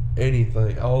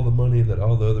 anything, all the money that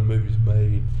all the other movies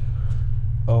made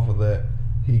off of that,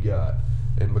 he got.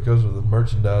 And because of the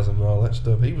merchandising and all that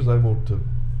stuff, he was able to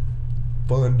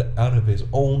fund out of his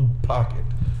own pocket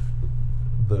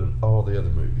all the other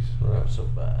movies. Right. Episode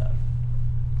 5.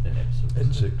 And episode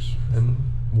And 6. And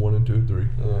 1 and 2 and 3.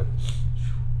 Yeah.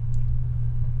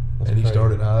 And he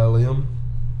started ILM.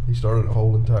 He started a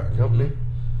whole entire company.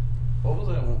 What was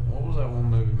that one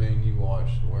movie me and you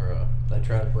watched where they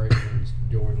tried to break into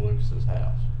George Lucas's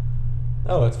house?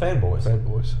 Oh, it's Fanboys.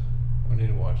 Fanboys. We need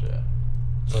to watch that.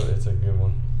 So it's a good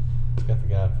one. It's got the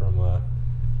guy from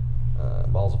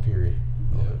Balls of Fury.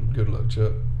 Yeah. Good luck,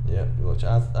 Chuck. Yeah, which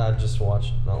I just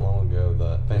watched not long ago.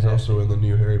 The He's also in the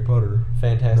new Harry Potter.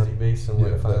 Fantastic Beasts and Where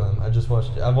Yeah, to Find that- Them. I just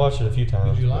watched it. I've watched it a few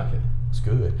times. Did you but like it? It's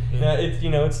good. Yeah. Yeah, it's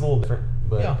it's a little different,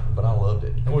 but Yeah. but I loved it.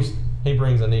 Of Have course, you- he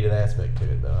brings a needed aspect to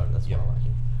it though. That's Yeah. why I like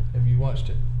it. Have you watched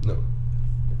it? No.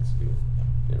 It's good.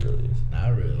 It really is. I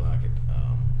really like it.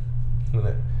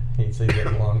 When he sees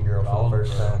that blonde girl for the Blonde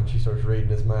first girl. time, she starts reading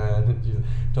his mind. And she's,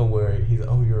 don't worry. He's like,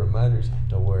 oh, you're a minor. She's like,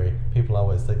 don't worry. People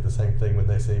always think the same thing when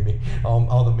they see me.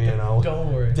 All the men always.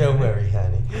 Don't worry. Don't worry,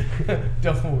 honey.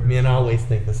 Don't worry. Men always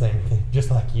think the same thing,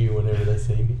 just like you whenever they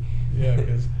see me. Yeah,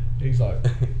 because he's like,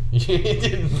 You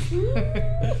didn't.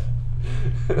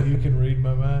 you can read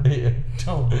my mind. Yeah.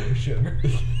 Don't worry, sugar.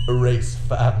 Erase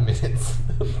 5 minutes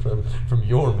from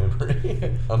your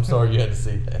memory. I'm sorry you had to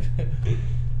see that.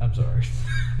 I'm sorry.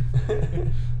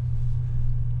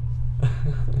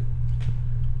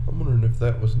 I'm wondering if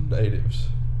that was natives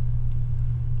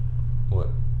What?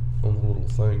 on the little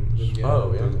things. Yeah.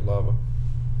 Oh, yeah. through the lava.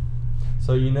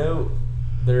 So the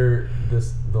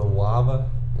lava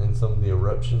and some of the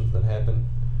eruptions that happen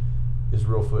is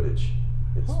real footage.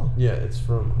 It's Huh. yeah, it's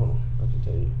from hold on, I can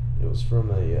tell you. It was from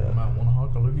a Might want to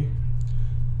hawk a loogie.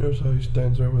 Notice how he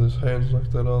stands there with his hands like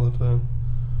that all the time?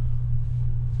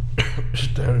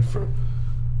 Just down in front.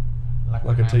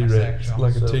 Like a T-Rex. homosexual.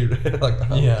 Like a So- T-Rex. Like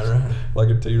yeah, right. Like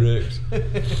a T-Rex.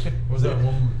 Was that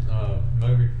one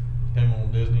movie came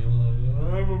on Disney?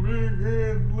 I'm a big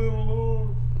head, little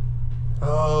Lord.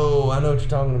 Oh, I know what you're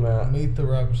talking about. Meet the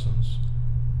Robinsons.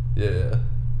 Yeah.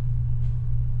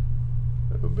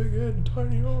 Have a big head and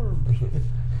tiny arms.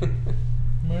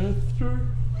 Master.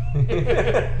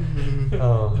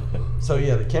 So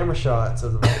yeah, the camera shots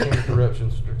of the volcanic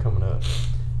eruptions that are coming up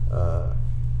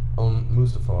on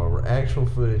Mustafar were actual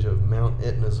footage of Mount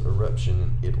Etna's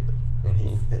eruption in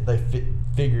Italy, and they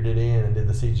figured it in and did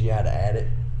the CGI to add it,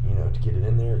 to get it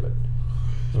in there. But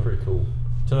it's pretty cool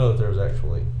to know that there was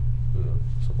actually,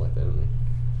 something like that in there.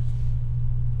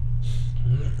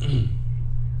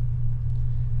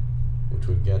 Which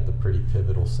we've got the pretty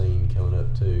pivotal scene coming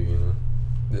up too,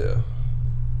 Yeah.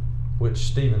 which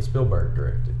Steven Spielberg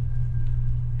directed.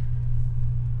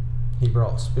 He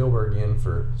brought Spielberg in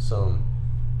for some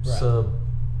Right. sub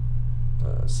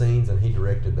scenes, and he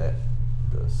directed the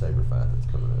saber fight that's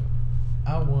coming up.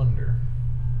 I wonder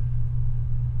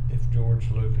if George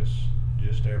Lucas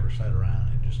just ever sat around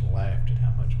and just laughed at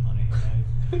how much money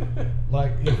he made.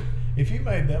 Like, if you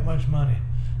made that much money,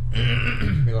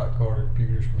 Be like Carter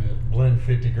Computer Smith, blend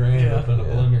 50 grand Yeah. up in a Yeah.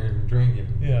 blender and drink it.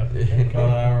 yeah, About an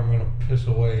hour, I'm gonna piss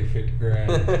away 50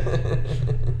 grand.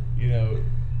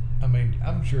 I mean,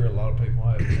 I'm sure a lot of people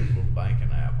have a little banking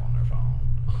app on their phone.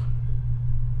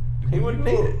 He When wouldn't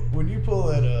you pull- need it. When you pull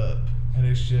that up and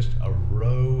it's just a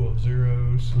row of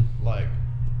zeros, like,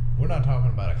 we're not talking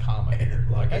about a comma here.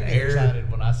 Like, I An get error.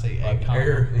 excited when I see a Like an comma.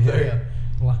 error. Yeah.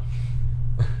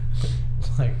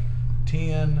 Like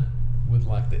 10 with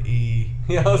like the E.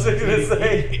 Yeah, I was just gonna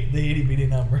say. The itty bitty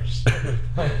numbers.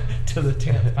 Like, to the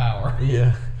 10th power.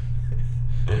 Yeah.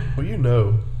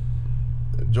 Well,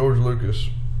 George Lucas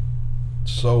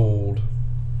sold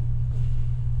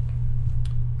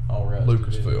All right.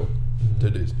 Lucasfilm to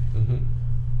Disney. Mm-hmm.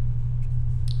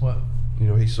 What?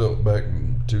 He sold back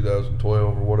in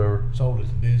 2012 or whatever. Sold it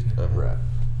to Disney. Right.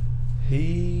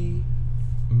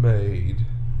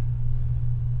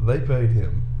 They paid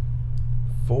him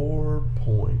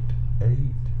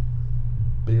 $4.8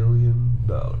 billion.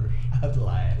 I'd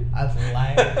laugh.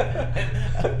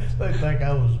 They think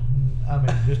I was,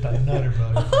 just a nutter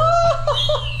bug.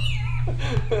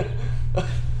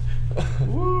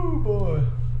 Woo, boy.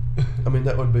 I mean,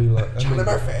 that would be like. Charlie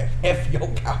Murphy, F your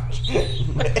couch.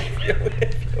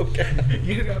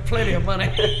 You got plenty of money.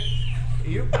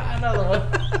 You buy another one.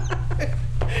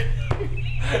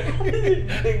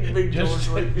 big just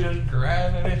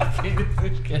grinding his feet in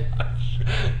his couch.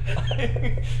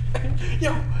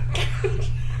 Yo.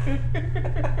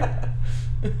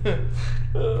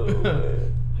 Oh,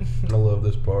 man. I love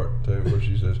this part too, where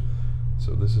she says,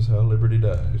 "So this is how liberty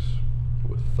dies,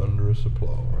 with thunderous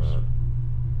applause." Right.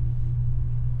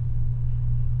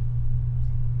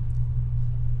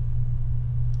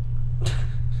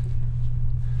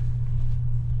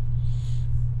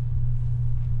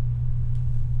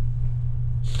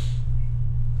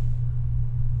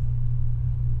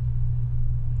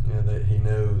 Yeah, that he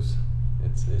knows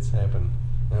it's happened,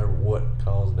 no matter what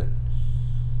caused it.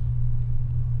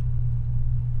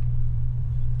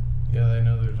 Yeah, they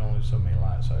know there's only so many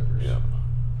lightsabers.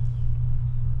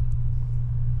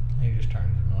 He just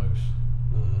turns him loose.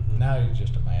 Mm-hmm. Now he's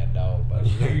just a mad dog, but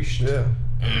Unleashed. Yeah.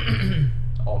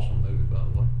 Awesome movie, by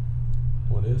the way.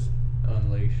 What is?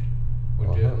 Unleashed. With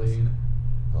Oh, Jet nice. Li in it.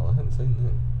 Oh, I hadn't seen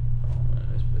that. Oh man,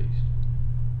 this beast.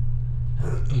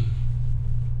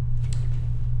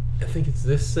 I think it's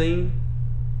this scene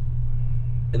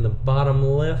in the bottom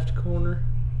left corner.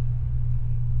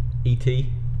 E.T.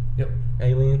 Yep.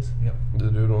 Aliens. The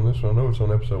dude on this one, I know it's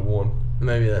on episode 1.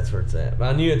 Maybe that's where it's at.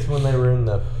 But I knew it's when they were in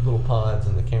the little pods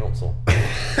in the council.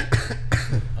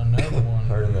 Another one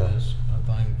Heard of that. is a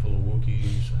thing full of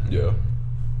Wookiees. And Yeah.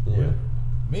 Yeah.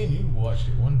 Me and you watched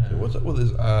it one time. What's up with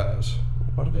his eyes?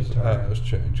 Why did his They turn. eyes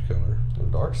change color? The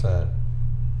dark side.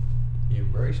 You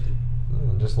embraced it.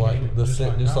 Just like Yeah, the just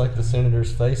like just like the Malcolm.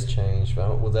 senator's face changed.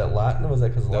 Was that lightning? Was that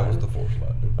because That was lightning? the Force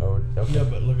lightning. Oh, okay. Yeah,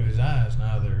 but look at his eyes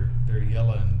now. They're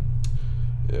yellow, and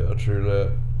Yeah, true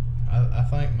that. I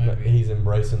think But maybe. he's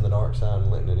embracing the dark side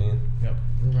and letting it in. Yep.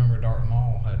 Remember, Darth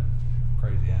Maul had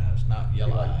crazy eyes, not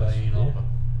yellow Like eyes. Bane off of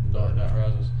Dark Knight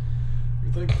Rises.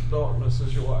 You think darkness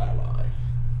is your ally.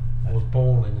 I was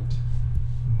born in it.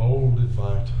 Molded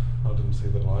by it. I didn't see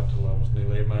the light till I was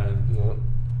nearly a man. Yep.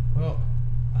 Well,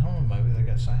 I don't know. Maybe they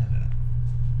got sand in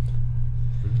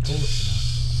it.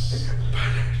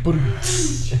 Pretty cool,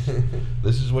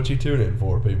 This is what you tune in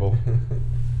for, people.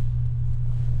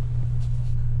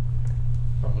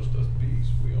 Promised us peace.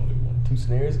 We only want 2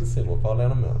 snares and said we'll fall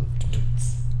down a mountain.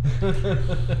 you know.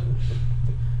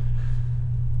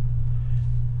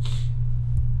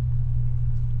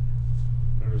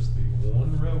 There's the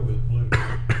one row with blue.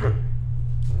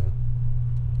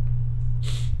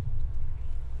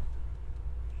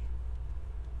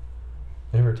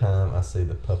 Every time I see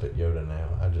the puppet Yoda now,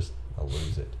 I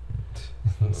lose it.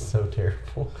 It's so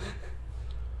terrible.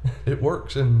 It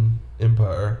works in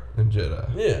Empire and Jedi.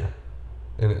 Yeah.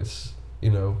 And it's,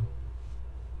 you know,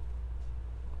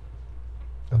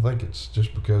 I think it's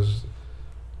just because,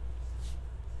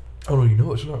 oh no, you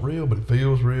know it's not real, but it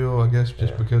feels real, I guess,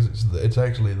 just Yeah. because it's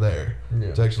actually there. Yeah.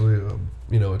 It's actually,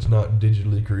 you know, it's not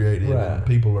digitally created, Right. and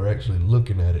people are actually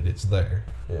looking at it. It's there.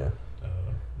 Yeah.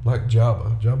 Like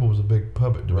Jabba. Jabba was a big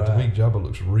puppet, but to me, Right. Jabba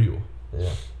looks real. Yeah.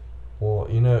 Well,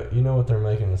 you know what they're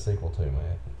making the sequel to,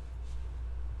 Matt?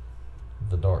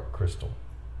 The Dark Crystal.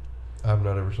 I've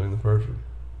not ever seen the first one.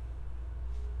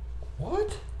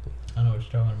 What? I know what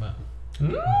you're talking about.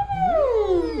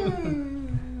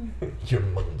 Your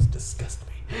moans disgust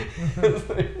me.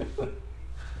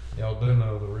 Y'all do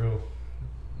know the real,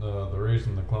 the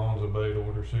reason the clones obeyed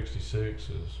Order 66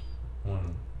 is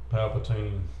when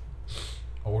Palpatine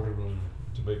ordered them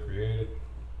to be created,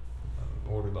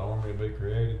 ordered the army to be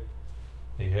created,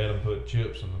 he had them put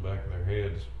chips in the back of their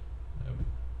heads.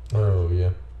 Oh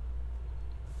yeah.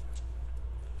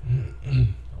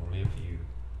 Only a few.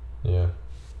 Yeah.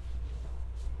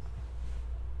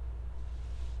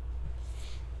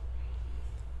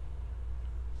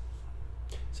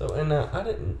 So, and I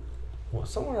didn't. Well,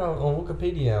 somewhere on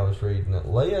Wikipedia I was reading that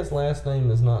Leia's last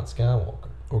name is not Skywalker.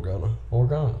 Organa.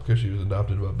 Organa. Because she was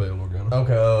adopted by Bail Organa.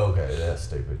 Okay, that's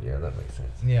stupid. Yeah, that makes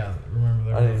sense. Yeah, remember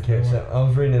there I didn't catch that. I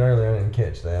was reading it earlier. I didn't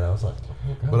catch that. I was like,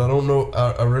 But I don't know.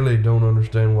 I really don't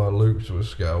understand why Luke's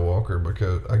was Skywalker,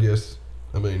 because I guess,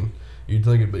 I mean, you'd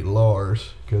think it'd be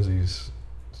Lars because he's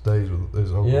stays with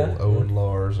his uncle Yeah, Owen yeah.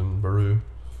 Lars and Baru.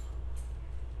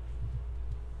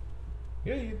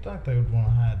 Yeah, you'd think they would want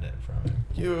to hide that from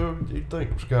him. You'd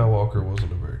think Skywalker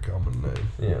wasn't a very common name.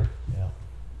 Yeah. Yeah.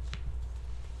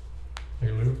 Hey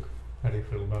Luke, how do you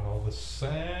feel about all this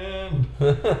sand?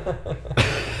 Well,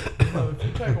 if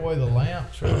you take away the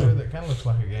lamps right there, that kind of looks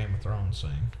like a Game of Thrones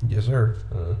scene. Yes, sir.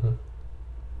 Uh-huh.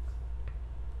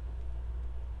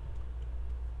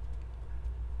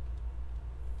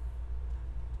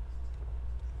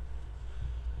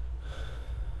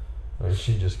 I mean,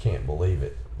 she just can't believe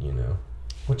it, you know.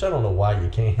 Which I don't know why you I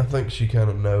can't. think she kind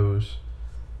of knows.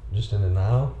 Just in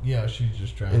denial? Yeah, she's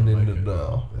just trying And to in make it.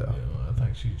 denial, yeah. I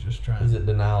think she's just trying. Is it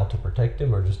denial to protect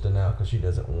him or just denial because she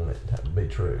doesn't want it to be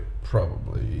true?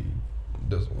 Probably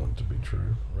doesn't want it to be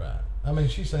true. Right. I mean,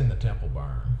 she's seen the temple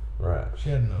burn. Right. She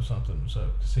had to know something, so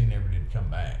because he never did come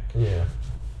back. Yeah.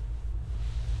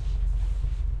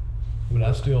 But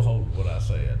I still hold what I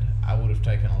said. I would have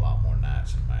taken a lot more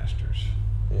knights and masters.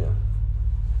 Yeah.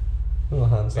 Well,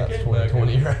 hindsight's It came back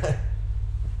 20/20, in. right?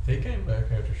 He came back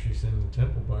after she seen the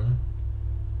temple burning.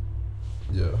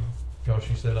 Yeah. Because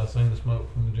she said, I seen the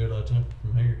smoke from the Jedi temple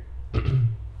from here. And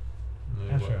he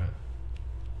That's was like,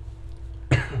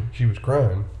 right. She was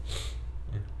crying.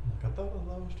 Like, I thought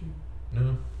I lost you.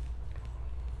 No.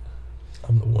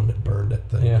 I'm the one that burned that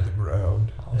thing Yeah. to the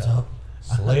ground. I was Yeah. up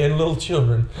slaying little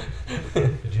children. The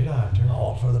Jedi turned.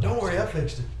 All for the Don't dark worry, I side.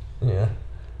 fixed it. Yeah.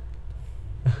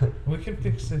 We can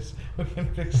fix this. We can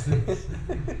fix this.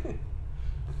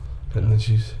 And then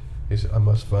he said, I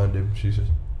must find him. She says,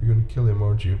 you're going to kill him,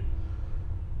 aren't you?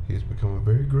 He has become a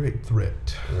very great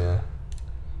threat. Yeah.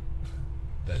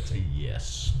 That's a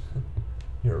yes.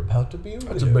 You're about to be a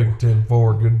That's a widow. big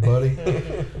 10-4, good buddy.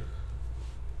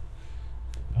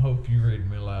 I hope you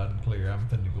read me loud and clear. I'm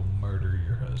finna go murder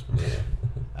your husband.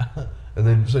 Yeah. And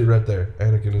then see right there,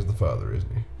 Anakin is the father,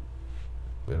 isn't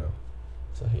he? You know.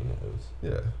 So he knows.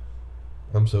 Yeah.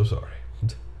 I'm so sorry.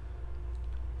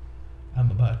 I'm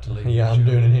about to leave. Yeah, I'm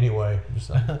doing it anyway.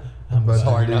 Just, I'm About to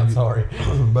sorry, leave not you- sorry.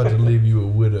 I'm about to leave you a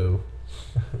widow.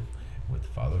 with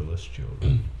fatherless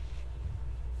children.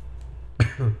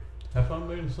 Have fun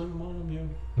being a single mom, yo.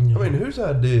 I mean, whose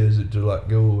idea is it to like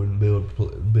go and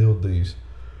build these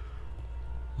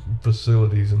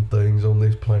facilities and things on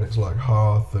these planets like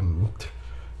Hoth and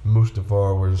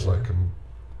Mustafar, where it's like very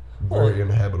Well,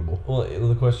 inhabitable? Well,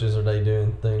 the question is, are they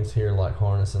doing things here like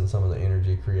harnessing some of the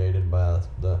energy created by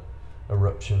the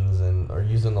eruptions and are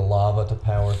using the lava to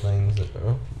power things?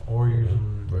 Oh, Or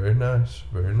using, very nice,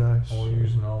 very nice. or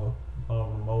using all the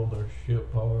lava to mold their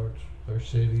ship parts, their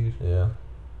cities. Yeah,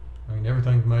 I mean,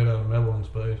 everything's made out of metal in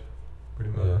space,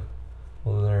 pretty much. yeah.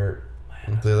 Well, they're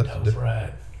Yeah, that's, a Tough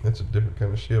ride. that's a different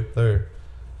kind of ship there.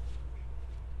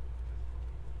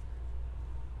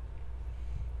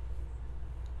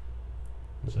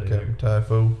 So Captain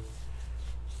Typho.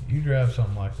 you drive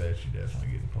something like that, you definitely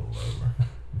getting pulled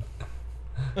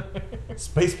over.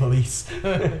 space police.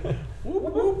 Whoop,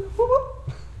 whoop,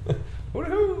 whoop.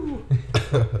 Woo-hoo.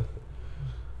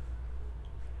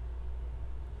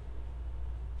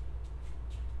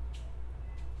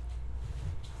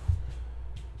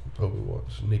 Obi-Wan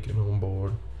sneaking on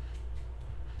board.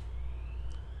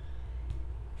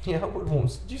 Yeah, I would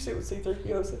want. Did you see what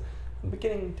C-3PO said? I'm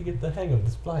beginning to get the hang of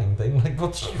this flying thing. Like,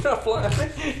 well, you're not flying.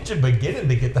 You're beginning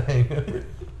to get the hang of it.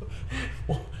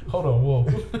 Hold on,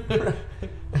 whoa.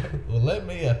 Well, let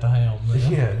me at the helm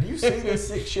then. Yeah, do you see this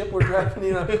sick ship we're driving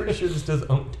in? I'm pretty sure this does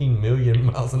 18 million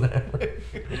miles an hour.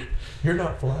 You're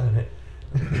not flying it.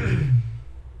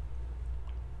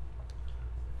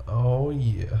 Oh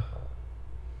yeah.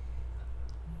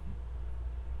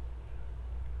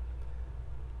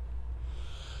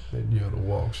 Then Yoda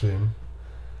walks in.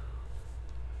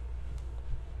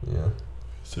 Yeah.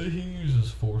 So he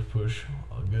uses force push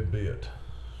a good bit,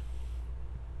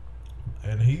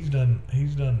 and he's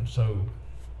done so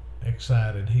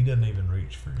excited he doesn't even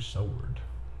reach for his sword.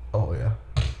 Oh yeah.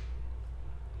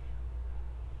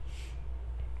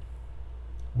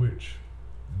 Which,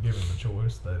 given the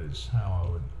choice, that is how I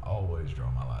would always draw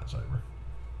my lightsaber.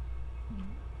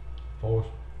 Force.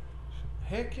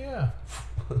 Heck yeah,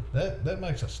 that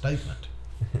makes a statement.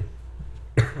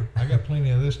 I got plenty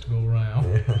of this to go around.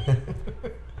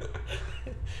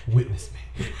 Witness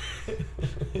me.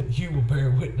 You will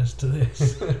bear witness to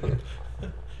this.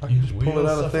 I can just pull it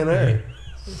out of thin air.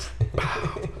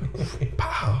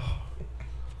 Pow.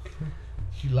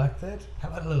 You like that? How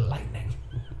about a little lightning?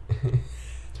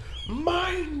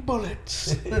 Mind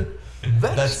bullets. That's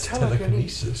That's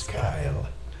telekinesis, Kyle.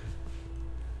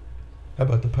 How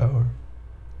about the power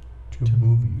to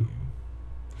move you?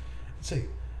 See,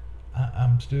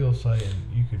 I'm still saying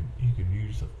you could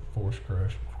use the force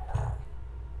crush.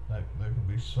 That could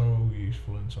be so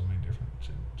useful in so many different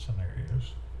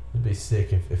scenarios. It'd be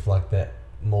sick if like that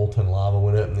molten lava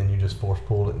went up and then you just force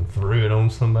pulled it and threw it on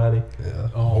somebody. Yeah.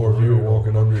 Oh, or if you were real.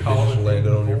 walking under it, Call it just it landed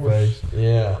in on your force. face.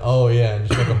 Yeah. Oh yeah, and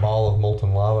just like a ball of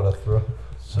molten lava to throw.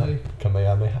 See,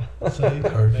 Kamehameha. see,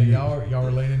 Or if now you- y'all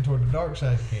are leaning toward the dark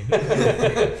side. You can't do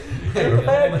that. You're a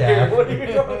bad guy. What are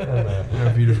you talking about? Or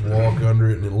if you just walk under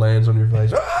it and it lands on your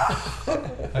face.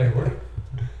 Hey,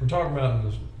 we're talking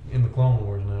about in the Clone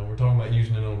Wars now. We're talking about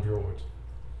using it on droids.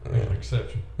 There's an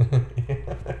exception.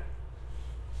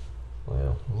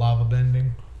 Well, Lava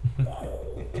bending.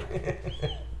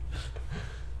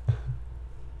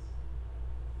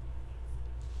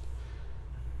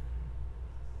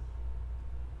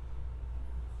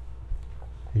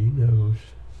 He knows.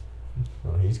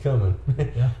 oh, he's coming.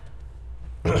 Yeah,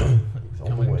 He's on the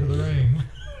coming way. to the ring.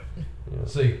 Yeah.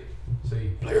 See,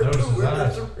 Player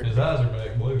notice two, his eyes are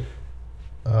back blue.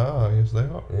 Ah, yes, they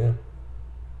are. Yeah.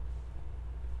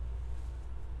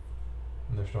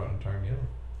 And they're starting to turn yellow.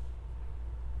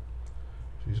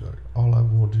 She's like, all I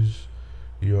want is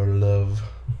your love.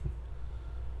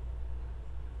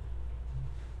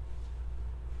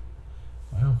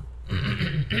 Well,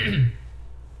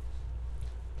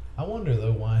 I wonder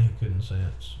though why he couldn't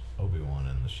sense Obi-Wan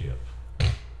in the ship.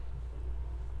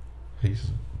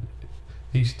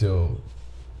 He's still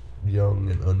young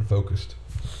and unfocused.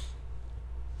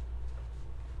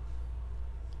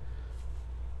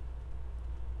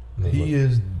 He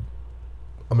is.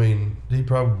 I mean, he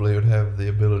probably would have the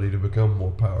ability to become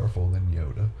more powerful than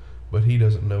Yoda, but he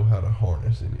doesn't know how to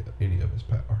harness any of his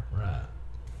power. Right.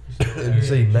 And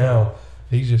see, now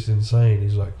he's just insane.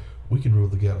 He's like, we can rule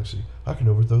the galaxy. I can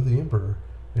overthrow the Emperor.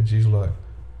 And she's like,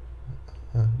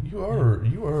 you are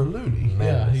a loony. Yeah,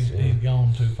 Madness, he's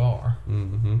gone too far.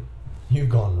 Mm-hmm. You've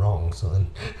gone wrong,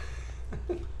 son.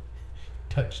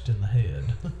 Touched in the head.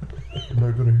 I'm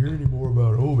not going to hear any more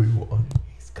about Obi-Wan.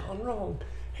 He's gone wrong.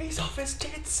 He's off his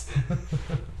tits.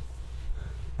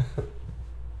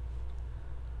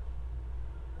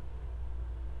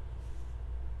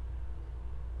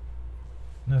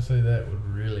 Now, see, that would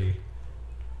really,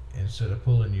 instead of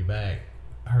pulling you back,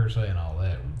 her saying all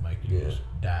that would make you Yeah. just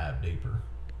dive deeper.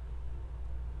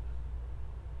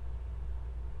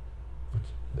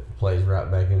 That plays right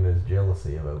back into his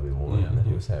jealousy of Obi-Wan Yeah. that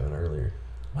he was having earlier.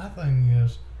 My thing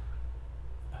is,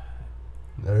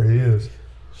 There he is,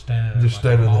 standing there Just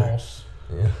like standing a there. boss.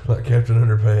 Yeah. like Captain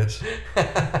Underpants.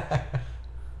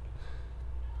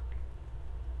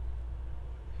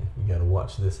 You gotta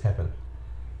watch this happen.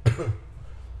 And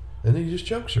then he just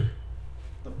chokes her.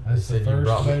 That's He the said, "You first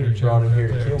brought me- Vader you brought him joke here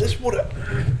right to there. kill me."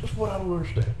 That's what I don't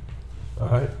understand. All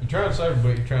right. You're trying to save her,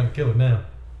 but you're trying to kill her now.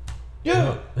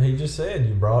 Yeah. He just said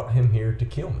you brought him here to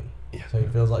kill me. Yeah. So he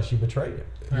feels like she betrayed him.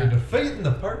 You're defeating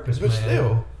the purpose, But man.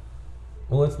 still,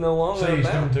 Well, it's no longer See, he's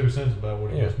about. coming to his senses about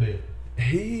what he Yeah. just did.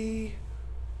 he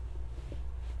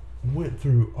went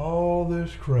through all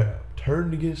this crap,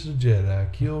 turned against the Jedi,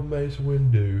 killed Mace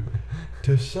Windu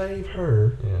to save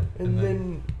her, Yeah. and And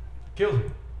then Kills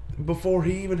him. before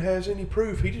he even has any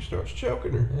proof, he just starts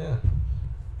choking her. Yeah.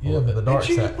 Yeah, Well, but the dark And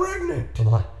she's side. pregnant The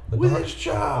with dark, his the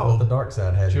child. dark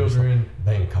side has him. Children.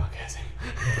 Bangkok has him.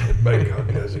 Bangkok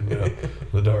has it now.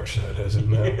 The dark side has it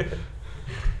now.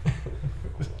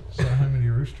 So how many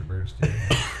rooster birds do you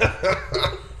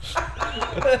have?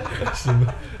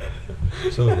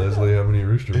 So, Leslie, how many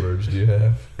rooster birds do you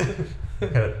have?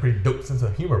 Got a pretty dope sense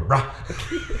of humor, brah.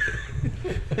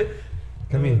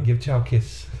 Come here, give Chow a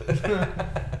kiss.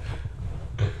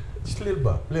 Just a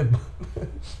little bit.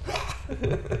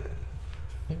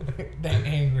 Dang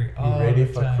angry You all ready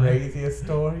the for time. craziest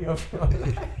story of your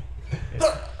life?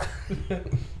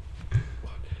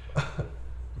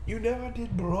 You never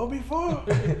did bro before.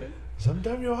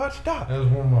 Sometimes your heart stops. That was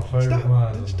one of my favorite Stop.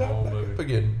 lines Then in the stop whole back movie. up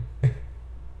again.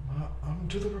 I'm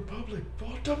to the Republic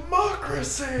for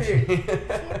democracy.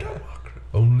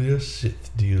 Only a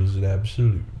Sith deals in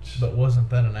absolutes. But wasn't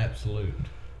that an absolute?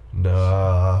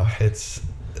 Nah, it's.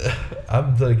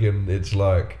 I'm thinking it's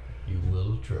like. You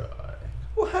will try.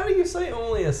 Well, how do you say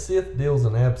only a Sith deals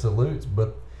in absolutes,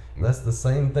 but that's the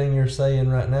same thing you're saying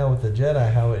right now with the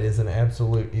Jedi, how it is an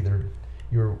absolute, either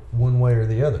you're one way or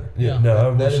the other. Yeah. No, I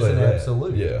will That is say an that.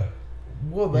 absolute. Yeah.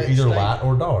 Well, You're either light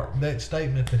or dark. that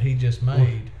statement that he just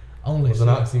made, only It was an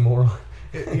Sith, oxymoron.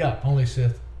 yeah, only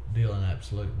Sith deal in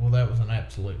absolute. Well, that was an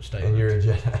absolute statement. And you're a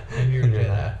Jedi. And you're a You're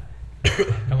Jedi. not.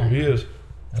 Come on. Here he is.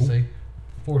 I see.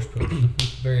 Force push.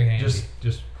 Very handy.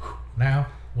 just Now,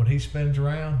 when he spins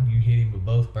around, you hit him with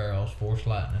both barrels, force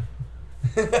lightning.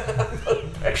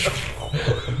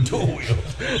 Dual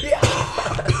wheels.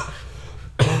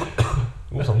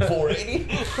 Was on 480.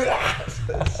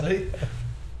 See?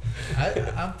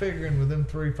 I'm figuring with them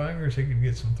 3 fingers, he could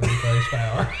get some 3-phase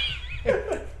power.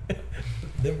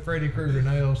 Them Freddy Krueger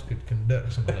nails could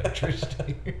conduct some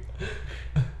electricity.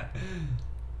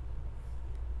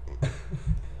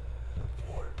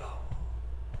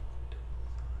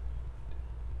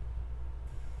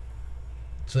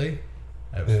 See?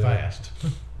 That was Yeah. fast.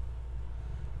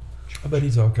 I bet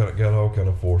he's got all kind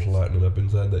of force lightning up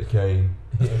inside that cane.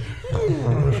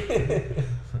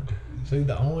 See,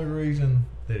 the only reason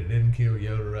that it didn't kill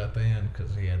Yoda right then,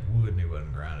 because he had wood and he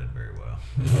wasn't grinded very well.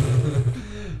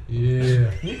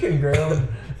 yeah. You can ground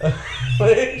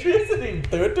electricity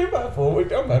through a 2x4. We're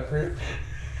talking about, Chris.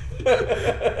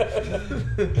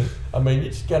 I mean, you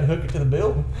just gotta hook it to the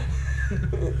building.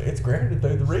 It's grounded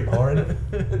through the rebar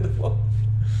in the floor.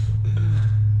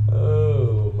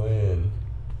 Oh man.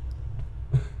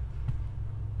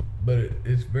 But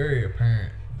it's very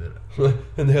apparent that,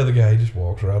 And the other guy, he just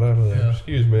walks right out of there. Yeah.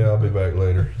 Excuse me, I'll be back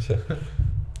later.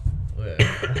 well,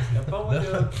 Have fun with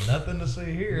you. nothing to see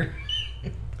here.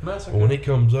 Massacre. When he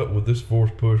comes up with this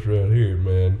force push right here,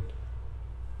 man,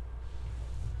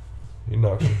 he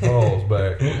knocks his balls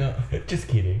back. Yeah. Just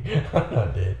kidding. I'm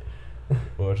not dead.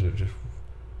 Watch it just.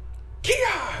 Ki!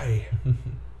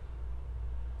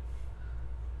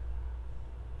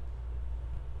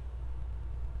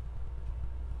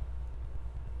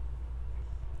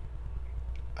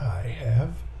 I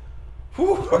have.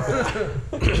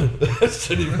 That's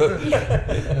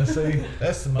Now, see,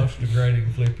 that's the most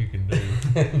degrading flip you can do.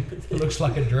 It looks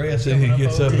like a dress. So he coming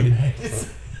gets over up you. and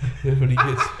And when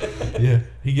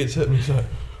he gets up and he's like,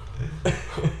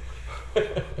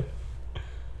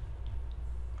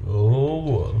 oh,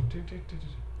 well.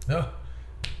 No,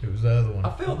 it was the other one.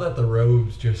 I feel that the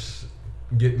robes just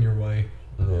get in your way,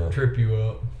 Yeah. trip you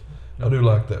up. I do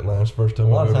like that line. It's the first A time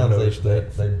lot I've of ever times noticed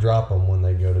that. they drop them when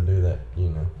they go to do that,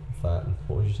 fighting.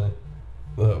 What was you saying?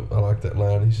 I like that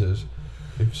line. He says,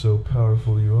 if so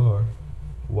powerful you are,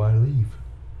 why leave?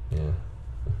 Yeah.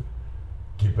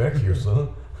 Get back here, son.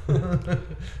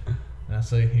 And I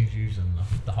see he's using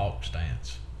the hawk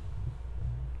stance.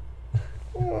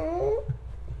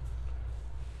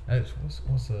 That's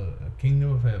what's a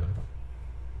Kingdom of Heaven.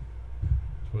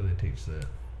 That's where they teach that.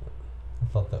 I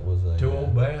thought that was a Two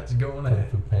old bats going Kung at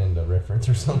Fu it. Panda reference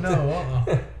or something. No,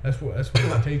 that's what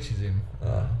it teaches him.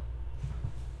 I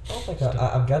don't think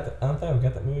I've got that. I don't think I've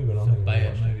got that movie, but I don't It's a think I've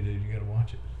bad watched movie, dude. You gotta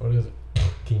watch it. What is it? it.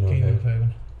 Kingdom of Kingdom of Heaven.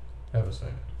 Heaven. Haven't seen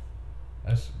it.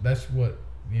 That's what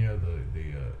the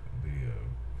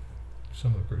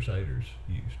some of the Crusaders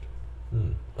used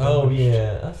Mm. Oh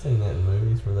yeah, I've seen that in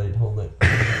movies where they'd hold that.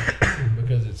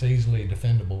 because it's easily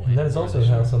defendable. And that is also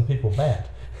how some people bat.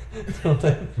 Don't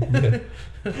they?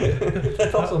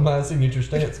 That's also my signature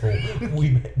stance for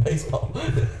we bat baseball.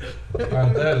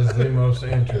 Alright, that is the most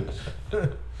epic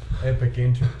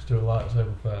entrance to a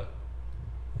lightsaber fight.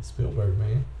 Spielberg,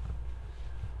 man.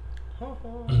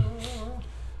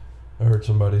 I heard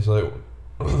somebody say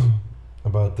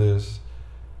about this.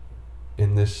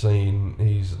 In this scene,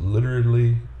 he's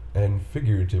literally and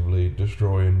figuratively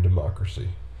destroying democracy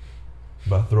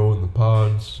by throwing the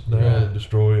pods down Right. and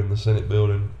destroying the Senate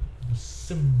building.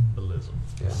 Symbolism.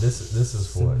 Yeah, this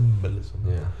is what. Symbolism.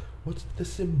 Yeah. What's the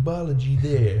symbology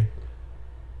there?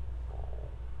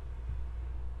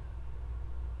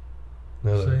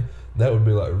 No, See? that would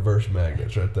be like reverse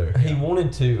magnets right there. He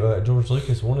wanted to. George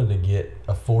Lucas wanted to get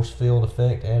a force field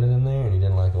effect added in there, and he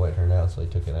didn't like the way it turned out, so he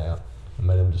took it out and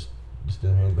made him just do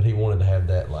it. But he wanted to have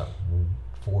that like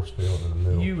force field in the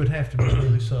middle. You would have to be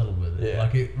really subtle with it. Yeah.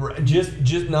 Like it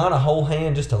just not a whole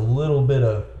hand, just a little bit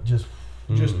of just.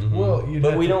 Mhm. well, you'd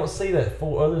But have we to- don't see that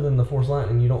other than the Force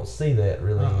Lightning. You don't see that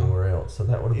really anywhere else. So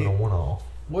that would have been a one-off.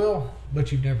 Well,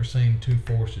 but you've never seen two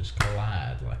forces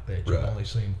collide like that. You've Right. only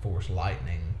seen force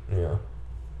lightning Yeah.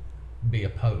 be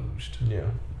opposed. Yeah.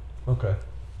 Okay.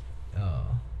 Uh,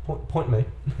 Point me.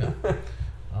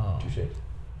 uh,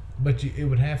 but it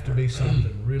would have to be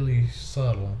something really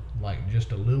subtle, like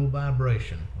just a little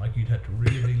vibration. Like you'd have to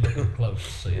really be looking close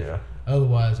to see it. Yeah.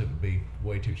 Otherwise, it would be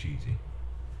way too cheesy.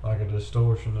 Like a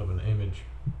distortion of an image.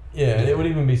 Yeah, and it would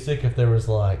even be sick if there was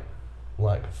like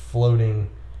floating,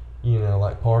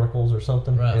 like particles or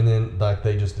something, Right. and then like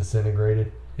they just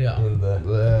disintegrated Yeah. in the.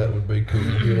 That would be cool.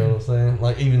 You know what I'm saying?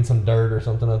 Like even some dirt or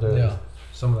something out there. that Yeah.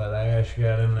 Some of that ash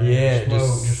got in there. Yeah, it Smoke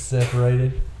just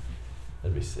separated.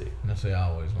 That'd be sick. And that's I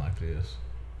always like this.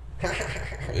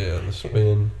 Yeah, the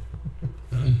spin.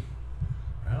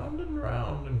 round and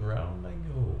round and round they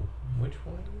go. Which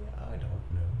way? I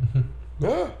don't know.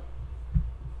 Ah,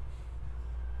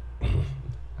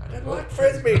 I didn't like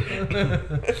frisbee.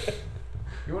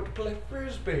 You want to play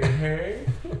frisbee, hey?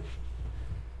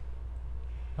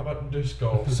 How about disc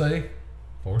golf? See?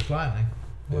 Force lightning.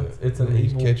 Well, it's an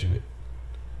he's evil. catching it.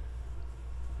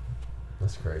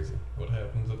 That's crazy. What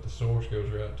happens if the source goes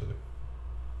right to the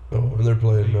Oh, and they're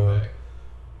playing feedback?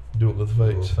 Do It With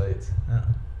Little Fates. fates. Yeah.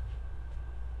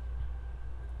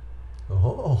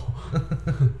 Oh.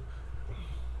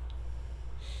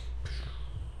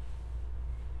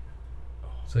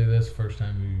 See, that's the first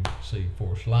time you see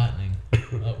force lightning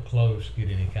up close get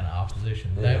any kind of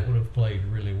opposition. Yeah. That would have played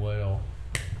really well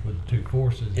with the two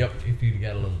forces Yep. if you'd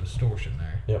got a little distortion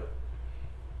there. Yep.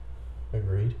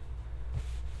 Agreed.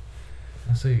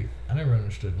 I see. I never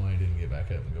understood why he didn't get back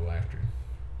up and go after him.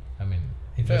 I mean,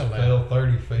 he Just fell fell down.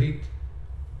 30 feet.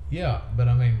 Yeah, but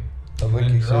I mean, I think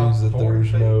And he drop sees that 40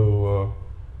 there's feet.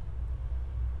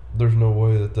 there's no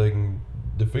way that they can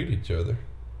defeat each other.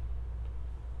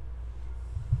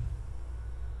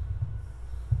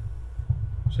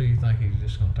 so you think he's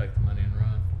just going to take the money and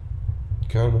run?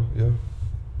 Kinda, yeah.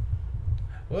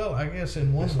 Well, I guess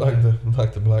in one It's way,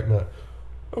 like the Black Knight.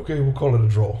 Okay, we'll call it a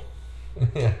draw.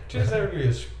 Yeah. Just only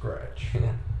a scratch.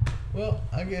 well,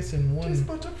 I guess in Just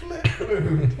one but a flat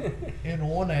wound. in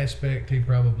one aspect, he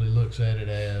probably looks at it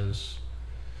as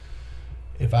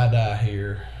if I die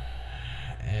here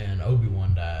and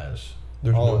Obi-Wan dies,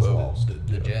 There's All no is other- lost. the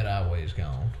Jedi way's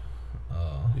gone.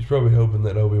 He's probably hoping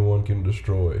that Obi-Wan can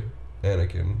destroy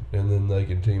Anakin, and then they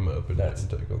can team up and That's-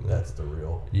 take on that. That's the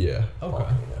real Yeah. Okay.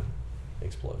 volcano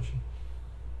explosion.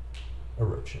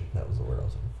 Eruption. That was the word I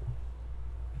was looking for.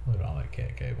 Look at all that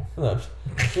cat cable. No,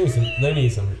 they need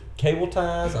some cable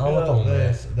ties all up on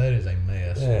that. That is a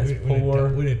mess. That's poor.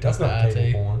 We didn't That's talk not about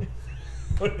cable IT.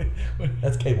 porn.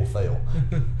 That's cable fail.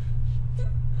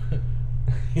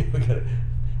 we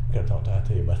gotta talk to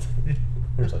IT about that.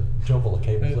 There's a jumble of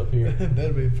cables up here.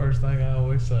 That'd be the first thing I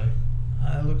always say.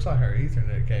 It looks like our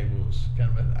Ethernet cable's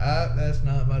kind of. That's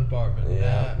not my department.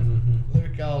 Yeah. Let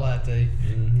me call IT.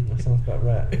 That sounds about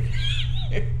right.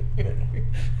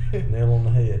 Nail on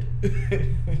the head.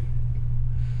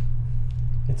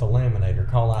 It's a laminator.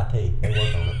 Call IT. They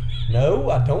work on it. No,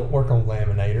 I don't work on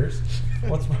laminators.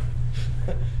 What's wrong?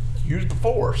 Use the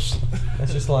force.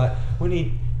 That's just like, we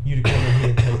need you to come in here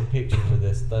and take pictures of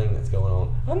this thing that's going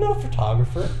on. I'm not a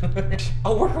photographer.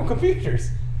 I work on computers.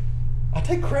 I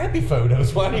take crappy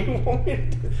photos. Why do you want me to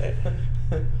do that?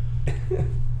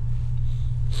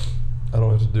 I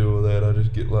don't have to deal with that. I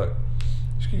just get like,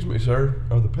 excuse me, sir,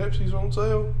 are the Pepsis on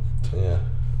sale? Yeah.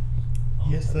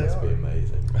 Yes, That they must be are.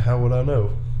 amazing. How would I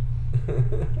know?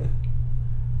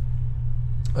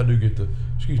 I do get the,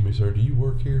 excuse me, sir, do you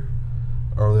work here?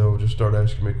 Or they'll just start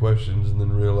asking me questions and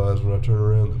then realize when I turn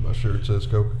around that my shirt says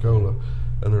Coca-Cola.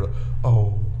 And they're like,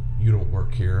 oh, you don't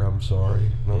work here, I'm sorry.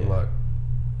 And I'm Yeah. like,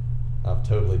 I've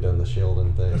totally done the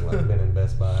Sheldon thing, like been in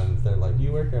Best Buy and they're like, do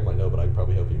you work here? I'm like, no, but I can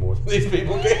probably help you more than these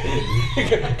people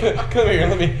can. Come here,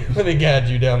 let me guide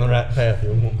you down the right path.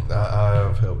 I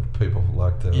have helped people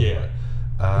like that. I'm Yeah. like,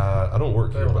 I don't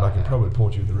work here, They're but I like can that. probably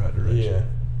point you in the right direction. Yeah.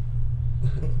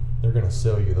 They're gonna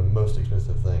sell you the most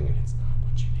expensive thing and it's not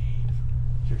what you need.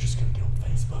 You're just gonna get on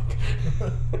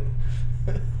Facebook.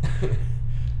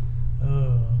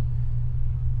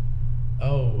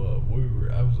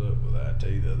 I was up with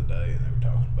IT the other day, and they were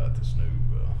talking about this new.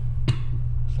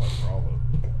 It's like where all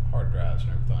the hard drives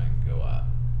and everything go out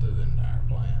through the entire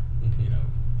plant. Mhm. You know,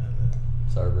 and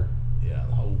Server. yeah,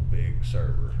 the whole big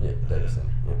server. Yeah, data And-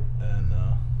 center. Yeah. And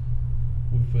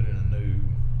we put in a new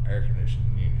air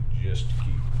conditioning unit just to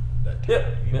keep that tight.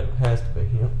 Yep. You know? Yep. Has to be.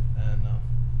 Yep. And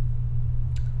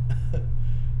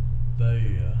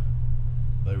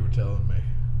they were telling me,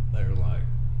 they were like,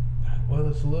 well,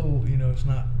 it's a little, you know, it's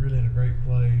not really in a great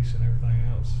place and everything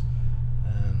else.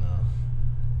 And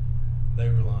they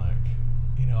were like,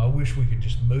 you know, I wish we could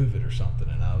just move it or something.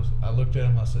 And I looked at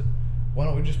them, I said, why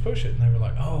don't we just push it? And they were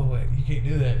like, oh, wait, you can't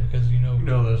do that because, you know, You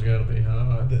know there's got to be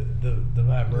high. the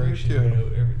vibration,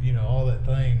 Yeah. you know, all that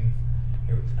thing.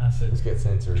 I said, It's got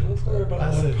sensors and Don't worry stuff. about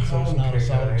I said, so it's not a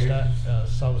solid Okay, state,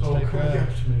 solid So state come drive?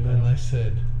 get to me And now. they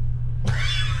said,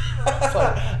 it's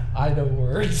like, I know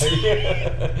words.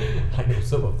 I know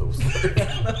some of those words.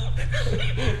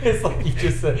 It's like you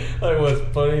just said. Like what's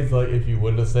funny is like if you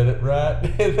wouldn't have said it right,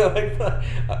 and they're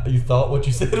like you thought what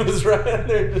you said was right, and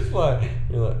they're just like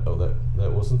you're like, oh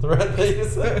that wasn't the right thing to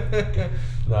say.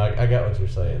 No, I got what you're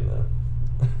saying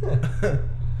though.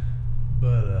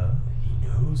 But He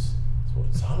knows it's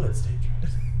what solid state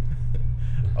drives.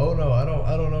 oh no, I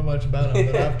don't know much about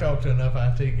it, but I've talked to enough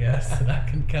IT guys that I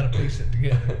can kind of piece it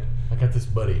together. I got this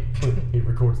buddy. He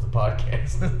records the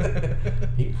podcast.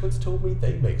 He once told me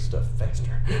they make stuff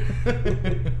faster.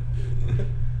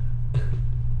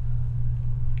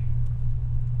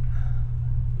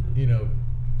 You know,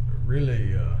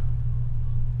 really,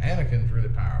 Anakin's really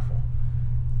powerful,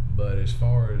 but as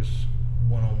far as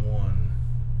one-on-one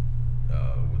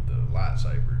with the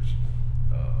lightsabers,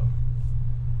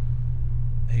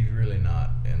 he's really not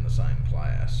in the same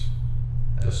class.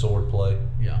 The sword play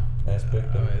Yeah.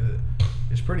 aspect I of it. mean,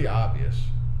 it's pretty obvious.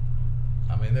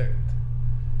 I mean,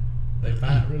 they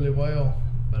fight really well,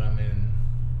 but I mean,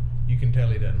 you can tell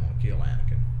he doesn't want to kill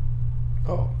Anakin.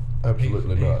 Oh,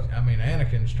 absolutely He's- not. I mean,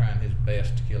 Anakin's trying his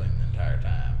best to kill him the entire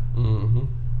time, Mm-hmm.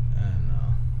 and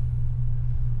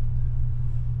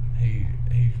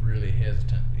he's really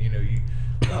hesitant. You know,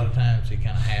 a lot of times he kind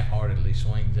of half-heartedly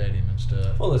swings at him and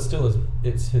stuff. Well,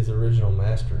 it's his original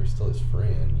master. He's still his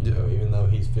friend. You know, Yeah. even though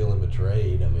he's feeling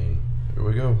betrayed. I mean, Here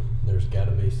we go. there's got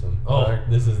to be some. Alright.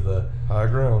 This is the. High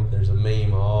ground. There's a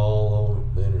meme all over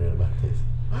the internet about this.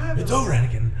 I have It's a- over,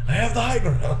 Anakin. I have the high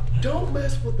ground. Don't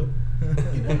mess with the.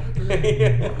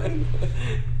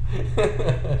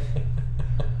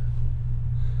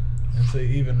 And see,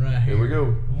 even right here, Here we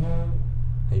go.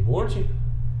 He warned you.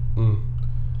 Mm.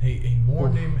 He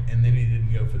warned him, and then he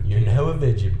didn't go for the You're kill. now a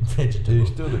vegetable. He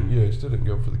still didn't. Yeah, he still didn't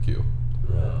go for the kill.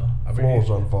 I mean, Floor's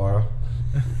on fire.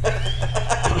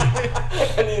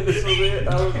 I knew this was it.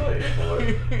 I was waiting for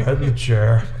it. And the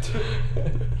chair.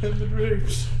 and the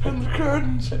drapes. And the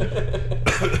curtains.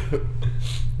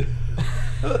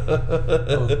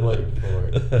 I was waiting for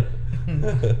it.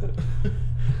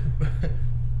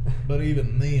 But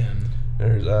even then,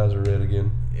 There, his eyes are red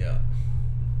again. yeah.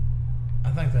 I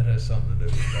I think that has something to do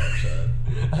with dark side.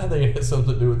 I think it has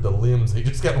something to do with the limbs. He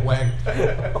just got whacked.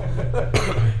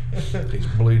 He's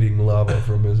bleeding lava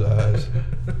from his eyes.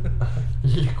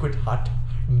 Liquid hot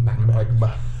magma.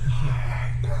 Magma.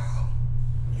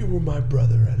 You were my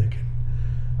brother, Anakin.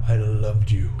 I loved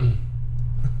you.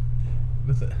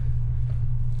 What's that?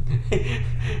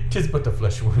 Just but the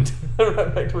flesh wound.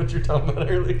 Right back to what you were talking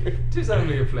about earlier. Tis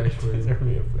only a flesh It's wound.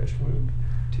 only a flesh wound.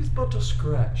 Tis but a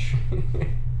scratch.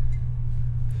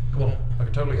 Come on, I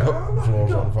can totally. Oh,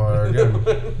 floor's on fire again.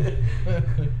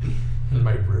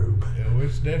 My robe. Yeah,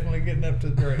 it's definitely getting up to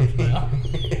the grapes now.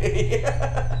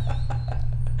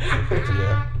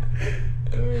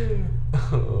 Yeah.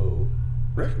 Oh.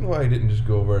 Reckon why he didn't just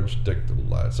go over and stick the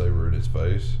lightsaber in his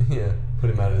face. Yeah. Put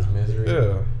him out of his misery.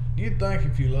 Yeah. You'd think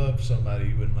if you loved somebody,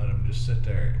 you wouldn't let them just sit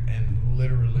there and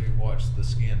literally watch the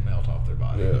skin melt off their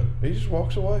body. Yeah. He just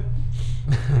walks away.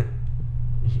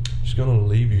 Just gonna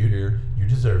leave you here. You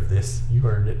deserve this. You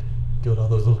earned it. Killed all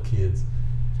those little kids.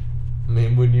 I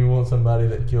mean, wouldn't you want somebody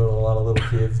that killed a lot of little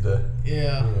kids to,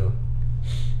 Yeah. you know?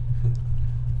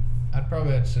 I'd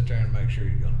probably have to sit there and make sure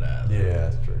you're gonna die. though. Yeah,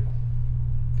 that's true.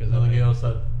 Because Nothing else.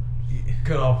 I'd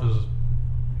cut off his.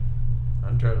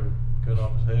 I'd try to cut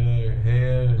off his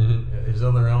head, Mhm. his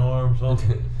other arm,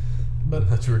 something. But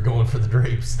That's where we're going for the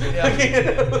drapes. Yeah.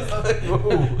 It's like,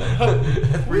 whoa.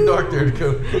 That's pretty dark there to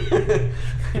go.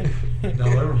 No,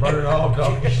 they were burning off,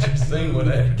 dog. You should have seen what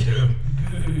that did.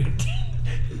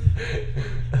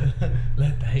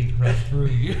 let the hate run through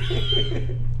you.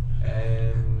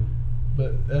 And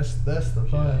But that's the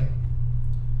thing.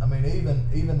 I mean, even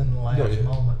in the last Yeah.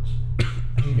 moments,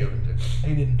 he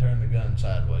didn't turn the gun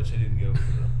sideways. He didn't go for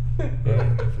the. He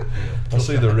didn't go for the I kill.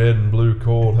 see the red and blue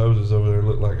coiled hoses over there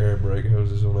look like air brake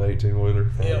hoses on an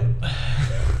 18-wheeler. Yep.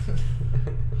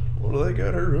 What do they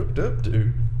got her hooked up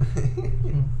to?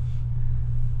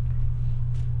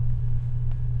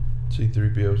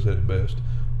 C-3PO said it best.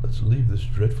 Let's leave this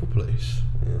dreadful place.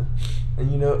 Yeah.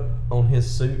 And you know, on his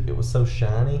suit, it was so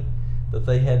shiny that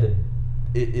they had to.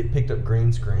 It picked up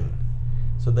green screen,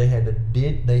 so they had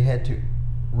to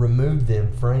remove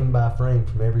them frame by frame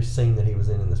from every scene that he was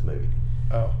in this movie.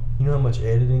 Oh. You know how much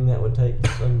editing that would take?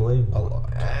 It's unbelievable. A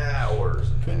lot. Hours.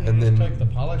 Couldn't And you just then- take the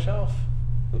polish off?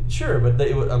 Sure, but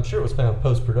I'm sure it was found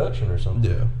post production or something.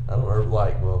 Yeah. I don't, or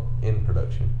like, well, in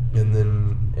production, And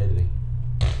then editing.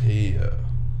 he,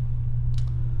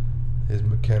 his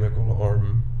mechanical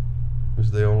arm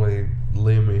is the only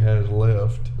limb he has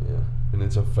left. Yeah. And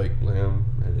it's a fake limb,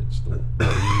 and it's the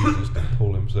what he uses to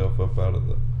pull himself up out of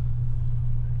the.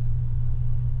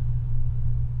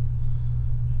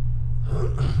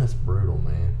 That's brutal,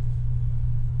 man.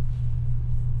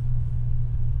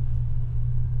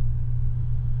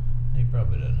 He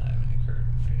probably doesn't have any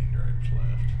drapes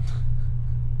left.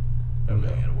 Probably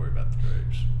No. ain't got to worry about the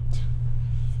drapes.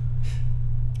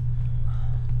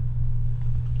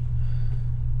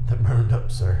 They're burned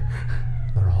up, sir.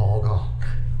 They're all gone.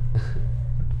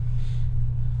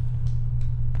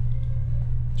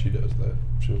 She does that.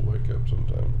 She'll wake up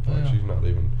sometime. Like Yeah. she's not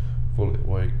even fully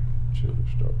awake. She'll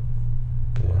just start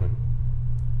whining.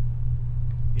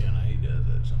 Yeah, no, he does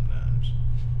that sometimes.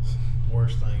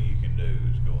 Worst thing you can do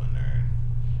is go in there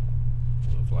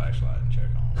and with a flashlight and check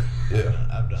on him. Yeah.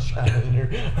 I've done Shine that. in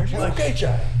there. Are you Like- okay,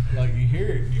 child? Like you hear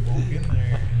it, and you walk in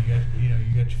there, and you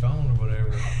got your phone or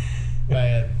whatever.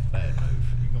 Bad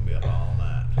move. You're gonna be up all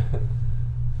night.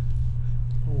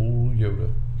 Old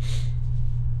Yoda.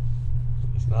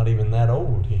 He's not even that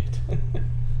old yet. I'm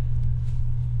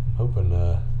hoping,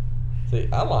 see,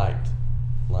 I liked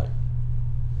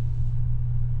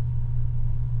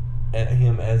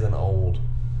him as an old,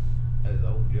 As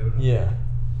old Yoda. yeah,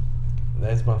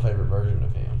 that's my favorite version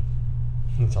of him.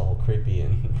 It's all creepy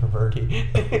and perverted. He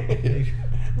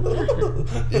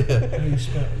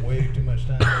spent way too much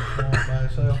time by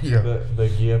himself. Yeah. The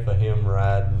gif of him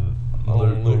riding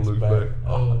on Luke's Luke's back. back.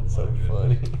 Oh, Oh, it's so my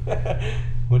funny.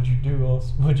 What'd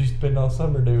you spend all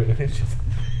summer doing? And it's just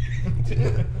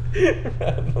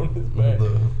riding on his back.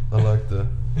 I like the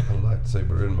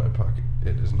lightsaber in my pocket.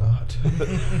 It is not.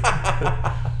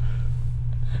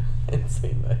 Hadn't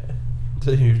seen that.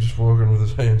 So you're just walking with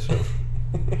his hands up.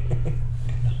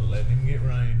 Let him get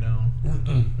rained on.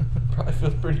 Probably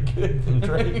feels pretty good from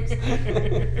drapes.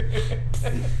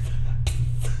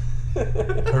 I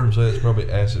heard him say it's probably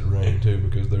acid rain too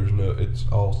because it's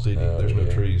all city. Oh, There's no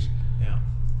yeah. trees, Yeah.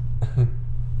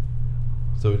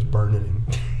 so it's burning him.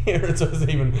 So it's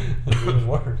even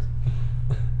worse.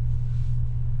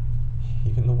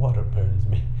 Even the water burns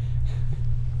me.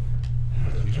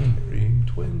 These are green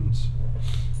twins.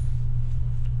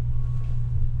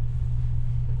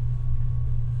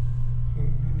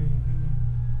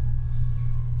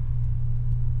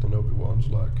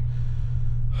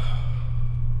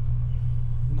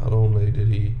 not only did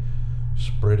he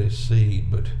spread his seed,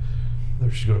 but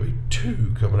there's going to be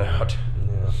 2 coming out.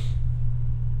 Yeah.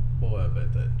 Boy, I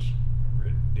bet that's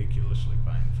ridiculously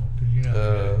painful. Because you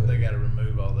know they got to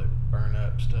remove all that burn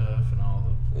up stuff and all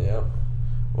the. Yep.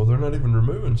 Well, they're not even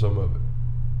removing some of it.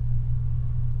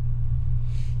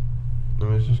 I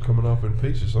mean, it's just coming off in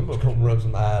pieces. Some of it. Gonna rub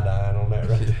some iodine on that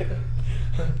right there.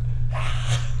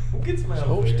 Get some Hold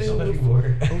aloe vera, still, don't you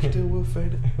worry. hold still, we'll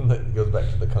fade it. It goes back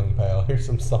to the Kung Pao. Here's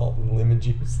some salt and lemon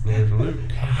juice. There's Luke.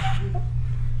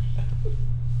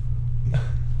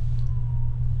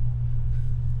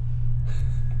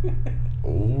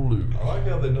 Oh, Luke. I like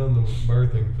how they done the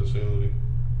birthing facility.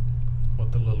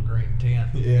 What, the little green tent?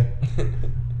 Yeah.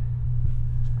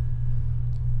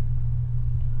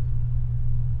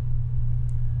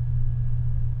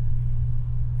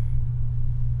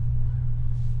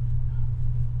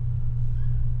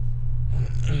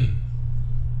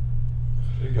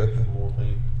 She got some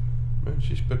morphine. Man,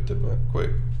 she spit them out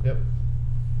quick. Yep.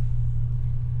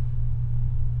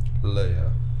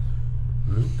 Leia.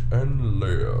 Luke and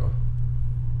Leia.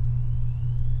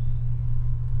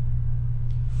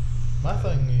 My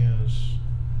thing is,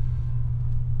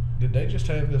 did they just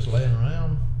have this laying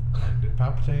around? Like, did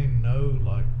Palpatine know,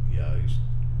 like, yeah, he's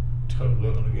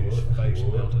totally gonna get his face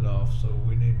melted off, so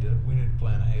we need to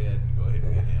plan ahead and go ahead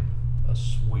and get him a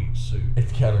sweet suit.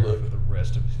 It's gotta for look- for the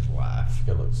rest of his life.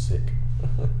 Gotta look sick.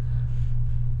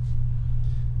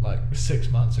 Like 6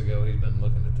 months ago, he's been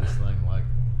looking at this thing like,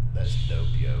 that's dope,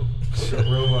 yo. Look at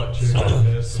Robot Chicken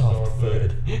Best of Soft Darth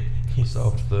thud. Vader.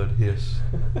 Soft thud hiss.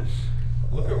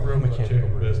 Look at Robot Mechanical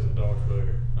Chicken brain. Best of Darth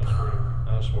Vader.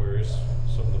 I swear, it's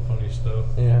some of the funny stuff.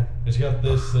 Yeah. It's got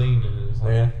this scene in it. It's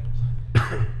like, Yeah.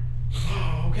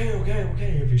 oh, okay.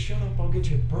 If you shut up, I'll get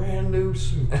you a brand new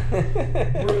suit.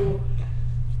 Real,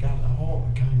 got all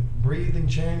kind of breathing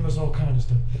chambers, all kind of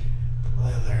stuff.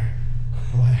 Leather,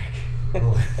 black.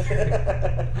 No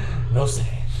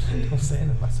sand. No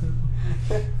sand in my suit.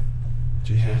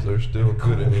 Jesus, they're still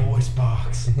Cool good in him. voice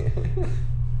box. And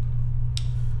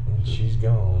she's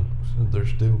gone. They're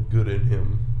still good in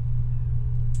him.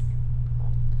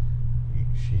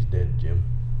 She's dead, Jim.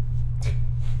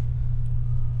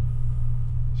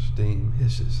 Steam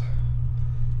hisses.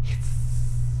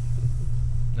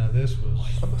 Now this was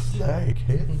I'm a snake.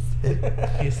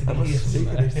 Yes, I'm a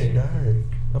sneaky snake.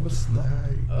 I'm a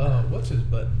snake. what's his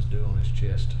buttons do on his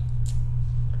chest?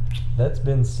 That's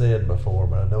been said before,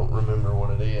 but I don't remember what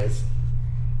it is.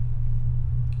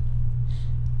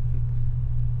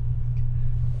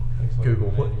 Google,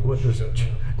 what does Darth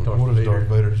What does Vader- Darth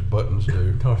Vader's buttons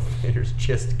do? Darth Vader's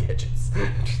chest gadgets.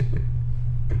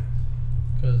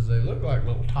 Because they look like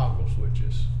little toggle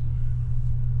switches.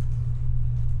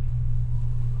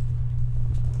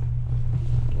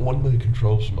 One may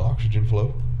control some oxygen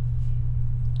flow.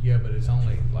 Yeah, but it's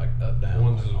only like up, down,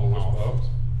 One's like his on, voice off. box.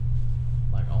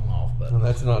 Like on, off buttons.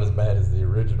 Well, that's not as bad as the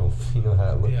original. You know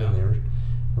how it looked Yeah. in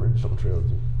the original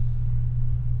trilogy.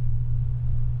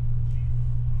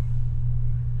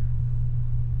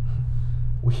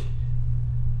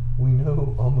 We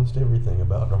know almost everything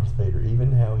about Darth Vader,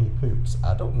 even how he poops.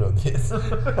 I don't know this.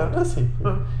 How does he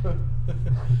poop?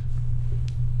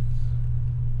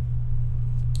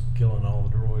 Killing all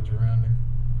the droids around him.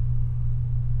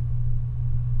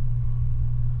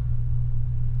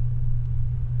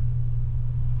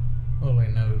 Well,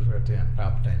 he knows right then.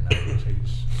 Palpatine knows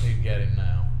he's got him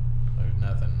now. There's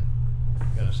nothing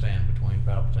gonna stand between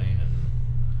Palpatine and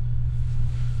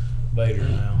Vader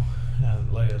now. Now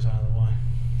that Leia's out of the way.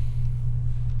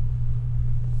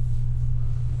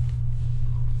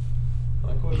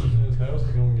 My question is, how's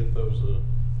he gonna get those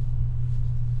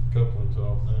couplings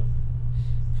off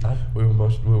now? We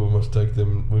must take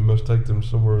them. We must take them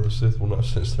somewhere the Sith will not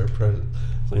sense their presence.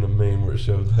 Seen a meme where it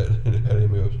shows that and it had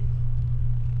him goes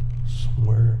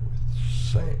somewhere with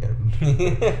sand.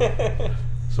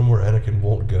 Somewhere Anakin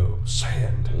won't go.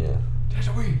 Sand. Yeah.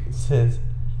 Tatooine. It says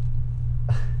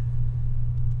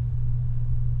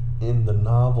in the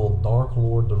novel Dark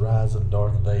Lord: The Rise of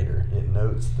Darth Vader, it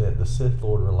notes that the Sith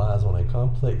Lord relies on a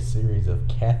complex series of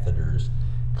catheters,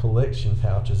 collection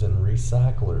pouches, and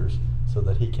recyclers so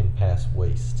that he can pass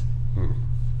waste. Hmm.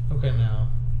 Okay, now.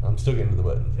 I'm still getting to the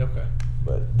buttons, Okay.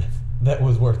 but that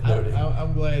was worth noting.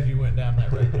 I'm glad you went down that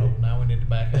rabbit hole. Now we need to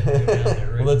back up and go down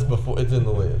that Well, that's before it's in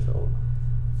the list. Hold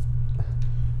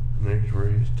on. Next where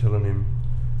he's telling him,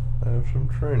 I have some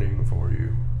training for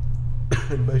you.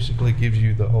 And basically gives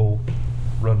you the whole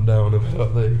rundown of how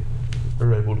they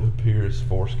are able to appear as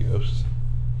Force ghosts.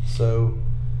 So,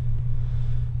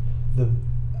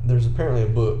 there's apparently a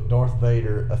book, Darth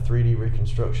Vader, a 3D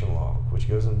reconstruction log, which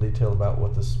goes into detail about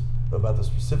what the about the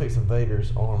specifics of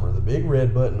Vader's armor. The big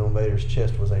red button on Vader's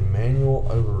chest was a manual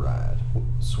override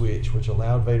switch, which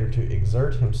allowed Vader to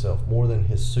exert himself more than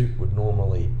his suit would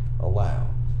normally allow,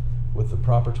 with the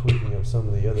proper tweaking of some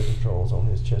of the other controls on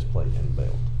his chest plate and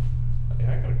belt. Hey,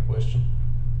 I got a question.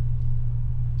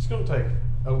 It's going to take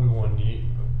Obi-Wan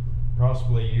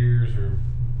possibly years or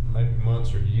maybe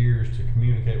months or years to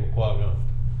communicate with Qui-Gon.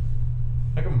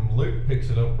 How come Luke picks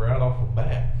it up right off the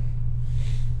bat?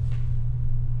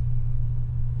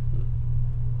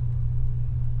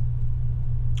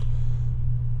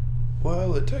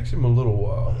 Well, it takes him a little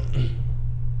while.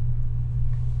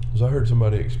 As I heard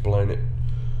somebody explain it,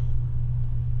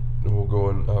 and I'll go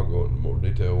into more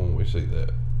detail when we see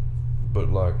that. But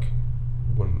like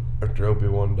when after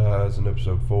Obi-Wan dies in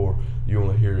Episode 4, he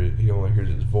only hears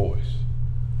his voice.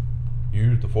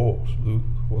 Use the Force, Luke,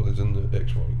 while he's in the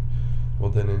X-Wing.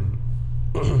 Well, then in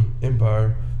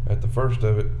Empire, at the first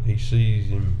of it, he sees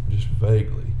him just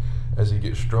vaguely. As he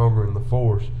gets stronger in the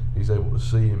Force, he's able to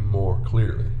see him more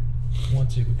clearly.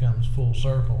 Once it becomes full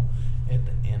circle at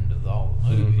the end of all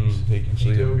the movies, He can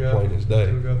see him plain as day.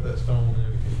 Still got that stone in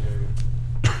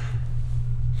it.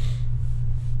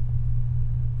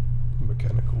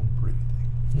 Mechanical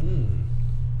breathing.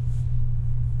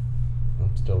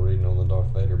 I'm still reading on the Darth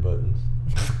Vader buttons.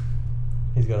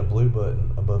 He's got a blue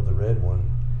button above the red one,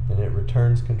 and it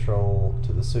returns control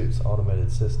to the suit's automated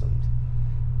systems.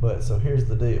 But so here's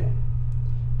the deal.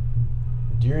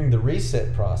 During the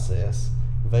reset process,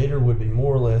 Vader would be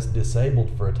more or less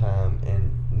disabled for a time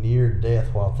and near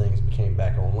death while things became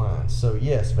back online. So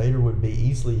yes, Vader would be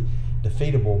easily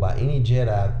defeatable by any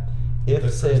Jedi if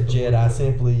said Jedi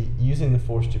simply using the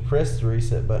Force to press the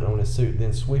reset button on his suit,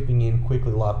 then sweeping in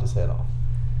quickly lopped his head off.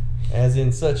 As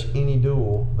in such any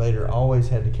duel, Vader always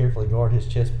had to carefully guard his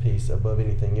chest piece above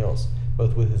anything else,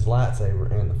 both with his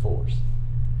lightsaber and the Force.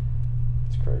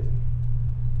 It's crazy.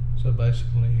 so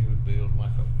basically he would build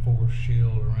like a Force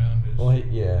shield around his. Well,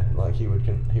 he would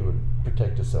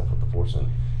protect himself with the Force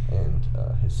and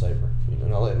his saber.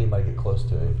 Not let anybody get close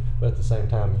to him, but at the same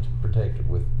time, you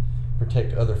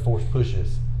protect other Force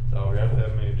pushes. Oh, you have to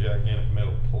have me a gigantic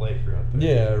metal plate right there.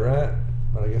 Yeah, right.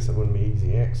 But I guess it wouldn't be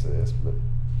easy access. But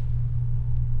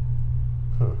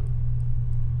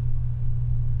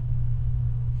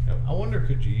I wonder,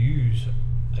 could you use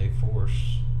a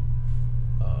Force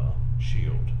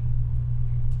shield?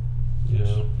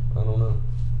 Yeah, I don't know.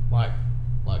 Like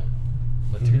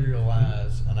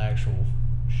materialize an actual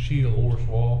shield. Force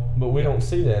wall. But we don't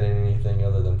see that in anything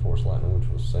other than Force lightning, which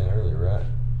was saying earlier, right?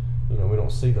 We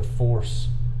don't see the Force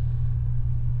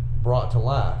brought to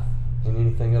life in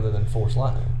anything other than Force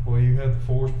lightning. Well, you have the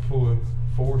Force pull,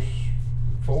 Force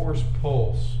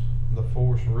pulse, the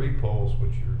Force repulse,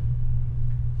 which you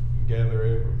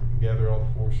gather all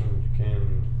the Force and you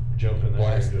can jump in there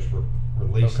Blast. and just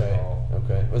release Okay. it all.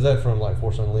 Okay. Was that from like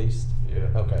Force Unleashed? Yeah.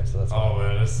 Okay, so that's Oh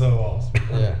man, that's so awesome.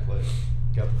 Yeah.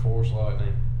 Got the Force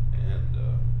lightning and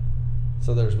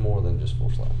So there's more than just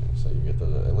Force lightning. So you get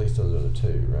at least those other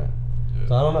two, right? yeah.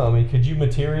 So I don't know. I mean, could you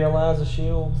materialize a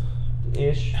shield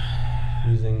ish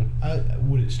using?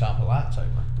 Would it stop a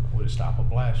lightsaber? Would it stop a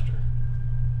blaster?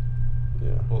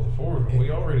 Yeah. Well, the Force, we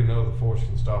already know the Force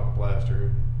can stop a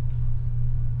blaster.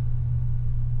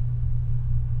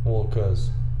 Well,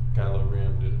 because Kylo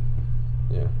Ren did it.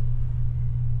 yeah.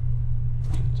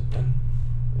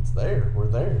 It's there. We're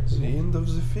there. The end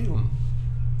of the film.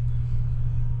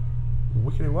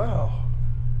 Wickedy wow.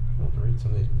 I have to read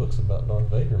some of these books about Darth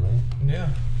Vader, man. Yeah.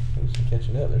 I'm just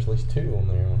catching up. There's at least 2 on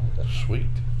there. Sweet.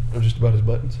 Just about his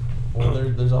buttons. Well,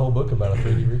 there's a whole book about a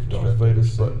 3D reconstruction. Darth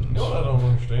Vader's You buttons. know what I don't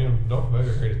understand? Darth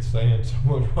Vader hated sand so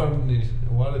much.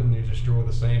 Why didn't he destroy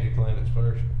the sandy planets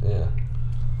first? Yeah.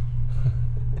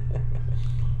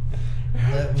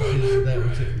 That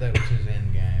was his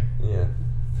end game. Yeah.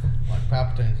 Like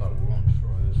Palpatine's like, we're gonna destroy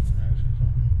this and next.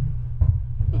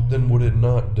 But then would it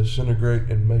not disintegrate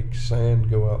and make sand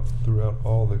go out throughout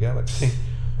all the galaxy?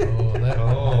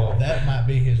 That might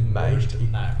be his worst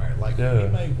Maybe. nightmare. Like Yeah. he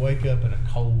may wake up in a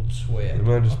cold sweat. It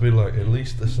might just be like, at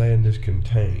least the sand is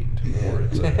contained where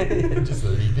it's at. Just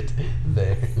leave it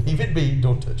there. Leave it be.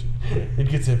 Don't touch it. It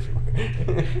gets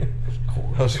everywhere.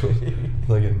 I was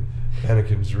thinking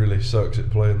Anakin's really sucks at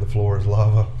playing the floor as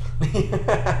lava.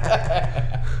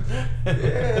 Yeah,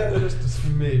 just a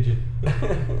smidgen.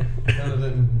 Kind of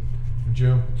didn't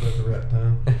jump at the right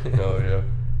time. Oh, yeah.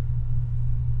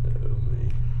 Oh, me.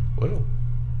 Well,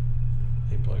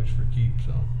 He plays for keeps,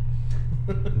 so.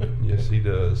 yes, he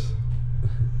does.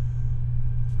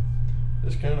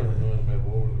 This kind of reminds me of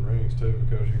Lord of the Rings too,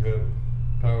 because you have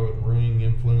power of the ring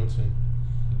influencing,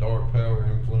 the dark power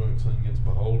influencing its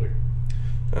beholder.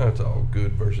 That's all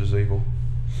good versus evil.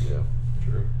 Yeah.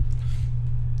 True.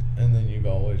 And then you've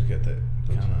always got that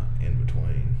kind of in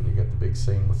between. You got the big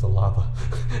scene with the lava.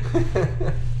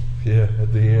 Yeah,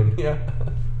 at the end. Yeah.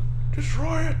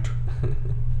 Destroy it.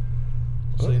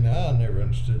 See, now I never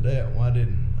understood that. Why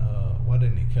didn't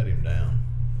he cut him down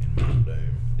in Mount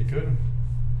Doom? He couldn't.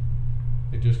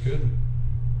 He just couldn't.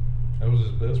 That was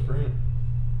his best friend.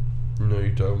 No,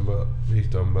 he's talking about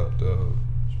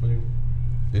Smeagol.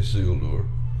 Isildur.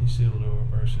 Isildur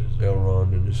versus.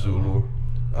 Elrond and Isildur.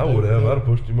 I would have. I'd have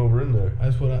pushed him over in there.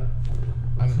 That's what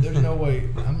I mean, there's no way.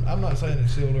 I'm not saying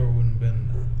Isildur wouldn't have been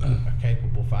a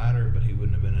capable fighter, but he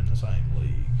wouldn't have been in the same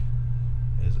league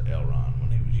as Elrond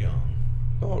when he was young.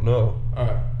 Oh no.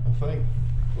 Alright, I think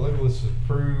Legolas has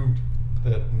proved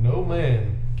that no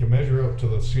man can measure up to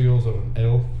the skills of an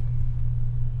elf.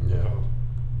 Yeah.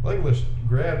 Legolas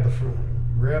grabbed the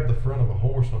front of a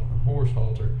horse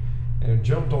halter and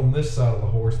jumped on this side of the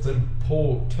horse, then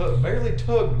barely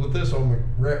tugged with this arm,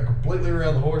 wrapped completely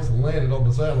around the horse and landed on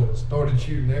the saddle and started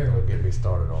shooting arrows. Don't get me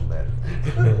started on that.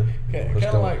 Kind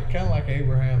of like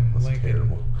Abraham Lincoln,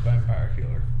 terrible. Vampire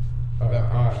Killer.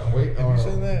 Alright, wait. Have you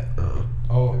seen that?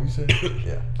 Oh, Have you seen it?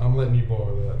 Yeah. I'm letting you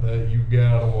borrow that. That you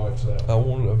gotta watch that. I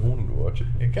wanted to watch it.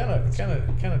 It kind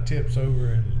of tips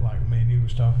over, and like me and you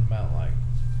was talking about, like,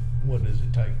 what does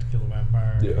it take to kill a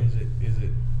vampire? Yeah.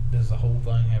 Does the whole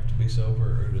thing have to be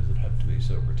sober, or does it have to be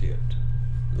sober tipped?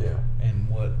 Yeah. And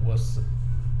what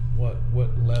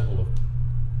level of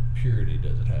purity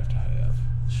does it have to have?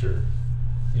 Sure.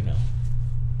 You know.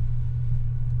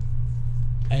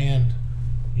 And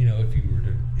you know, if you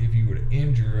were to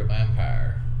injure a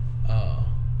vampire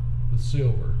with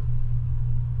silver,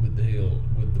 would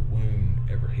the wound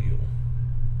ever heal?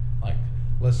 Like,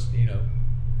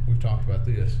 we've talked about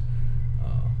this.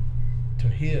 To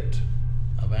hit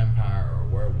a vampire or a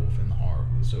werewolf in the heart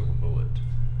with a silver bullet,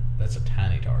 that's a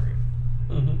tiny target.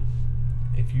 Mm-hmm.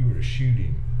 If you were to shoot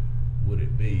him, would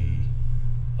it be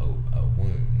a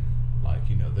wound? Like,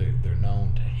 they're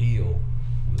known to heal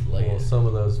with lead. Well, some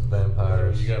of those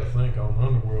vampires. You gotta think on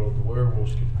Underworld, the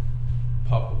werewolves can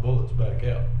pop the bullets back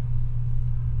out.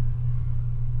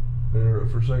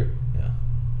 Interrupt for a second. Yeah.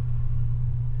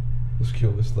 Let's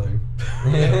kill this thing.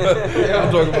 Yeah.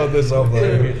 I'm talking about this off the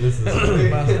air. This is.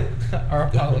 Our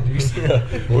apologies.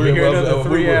 We'll be here another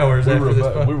 3 hours after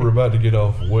this we were about to get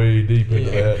off way deep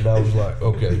into that, and I was like,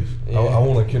 okay, Yeah. I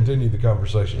want to continue the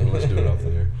conversation, and let's do it off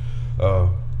the air.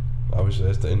 Obviously,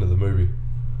 that's the end of the movie.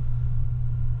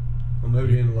 The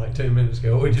movie ended like 10 minutes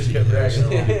ago. We just kept dragging on.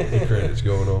 The credits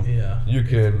going on. Yeah. You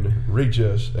can reach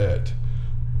us at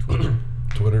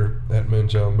Twitter at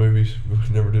Manchild Movies. We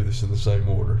never do this in the same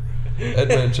order. At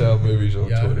Manchild Movies on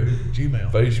Yahoo, Twitter.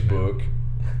 Gmail. Facebook,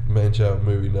 Manchild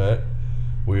Movie Night.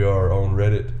 We are on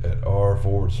Reddit at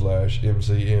r/MCMN.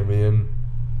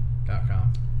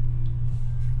 .com.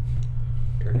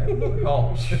 Here, have another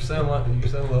call. You sound a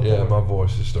little Yeah, hoarse. my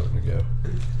voice is starting to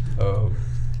go.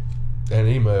 And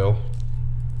email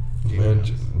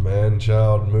movies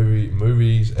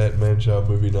at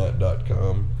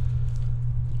manchildmovienight.com.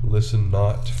 Listen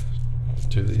not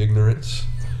to the ignorance.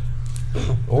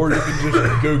 Or you can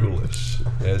just Google us,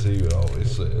 as he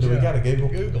always says. Do we got a Google?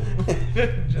 Google.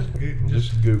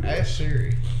 Just Google Ask us.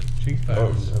 Siri. She can find Oh,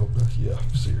 us. no, yeah,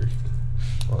 Siri.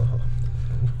 Uh-huh.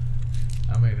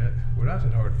 I mean, we're not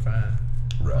that hard to find.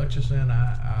 Right. Watch us in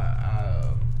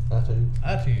iTunes.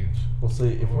 iTunes. Well,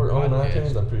 see, if we're on Podcast.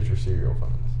 iTunes, I'm pretty sure Siri will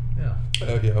find us. Yeah.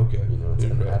 Yeah, okay. You know, it's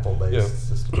an Right. Apple-based Yeah.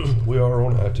 system. We are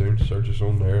on iTunes. Search us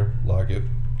on there. Like it.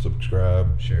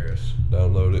 Subscribe. Share us.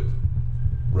 Download it.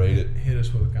 Rate it. Hit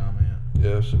us with a comment.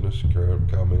 Yeah, send us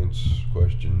comments,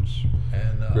 questions.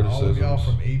 And all of y'all Criticisms.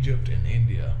 from Egypt and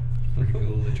India. Pretty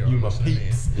cool that y'all You my listening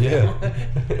peeps. in. Yeah.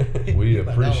 We You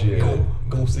my appreciate dog. it.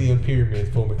 Go see them pyramids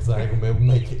for me because I ain't gonna be able to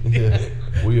make it. Yeah,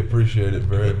 we appreciate it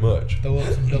very much. Throw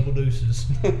up some double deuces.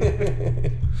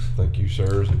 Thank you,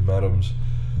 sirs and madams.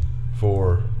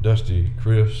 For Dusty,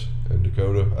 Chris, and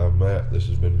Dakota, I'm Matt. This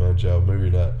has been Manchild Movie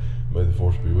Night. May the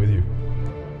force be with you.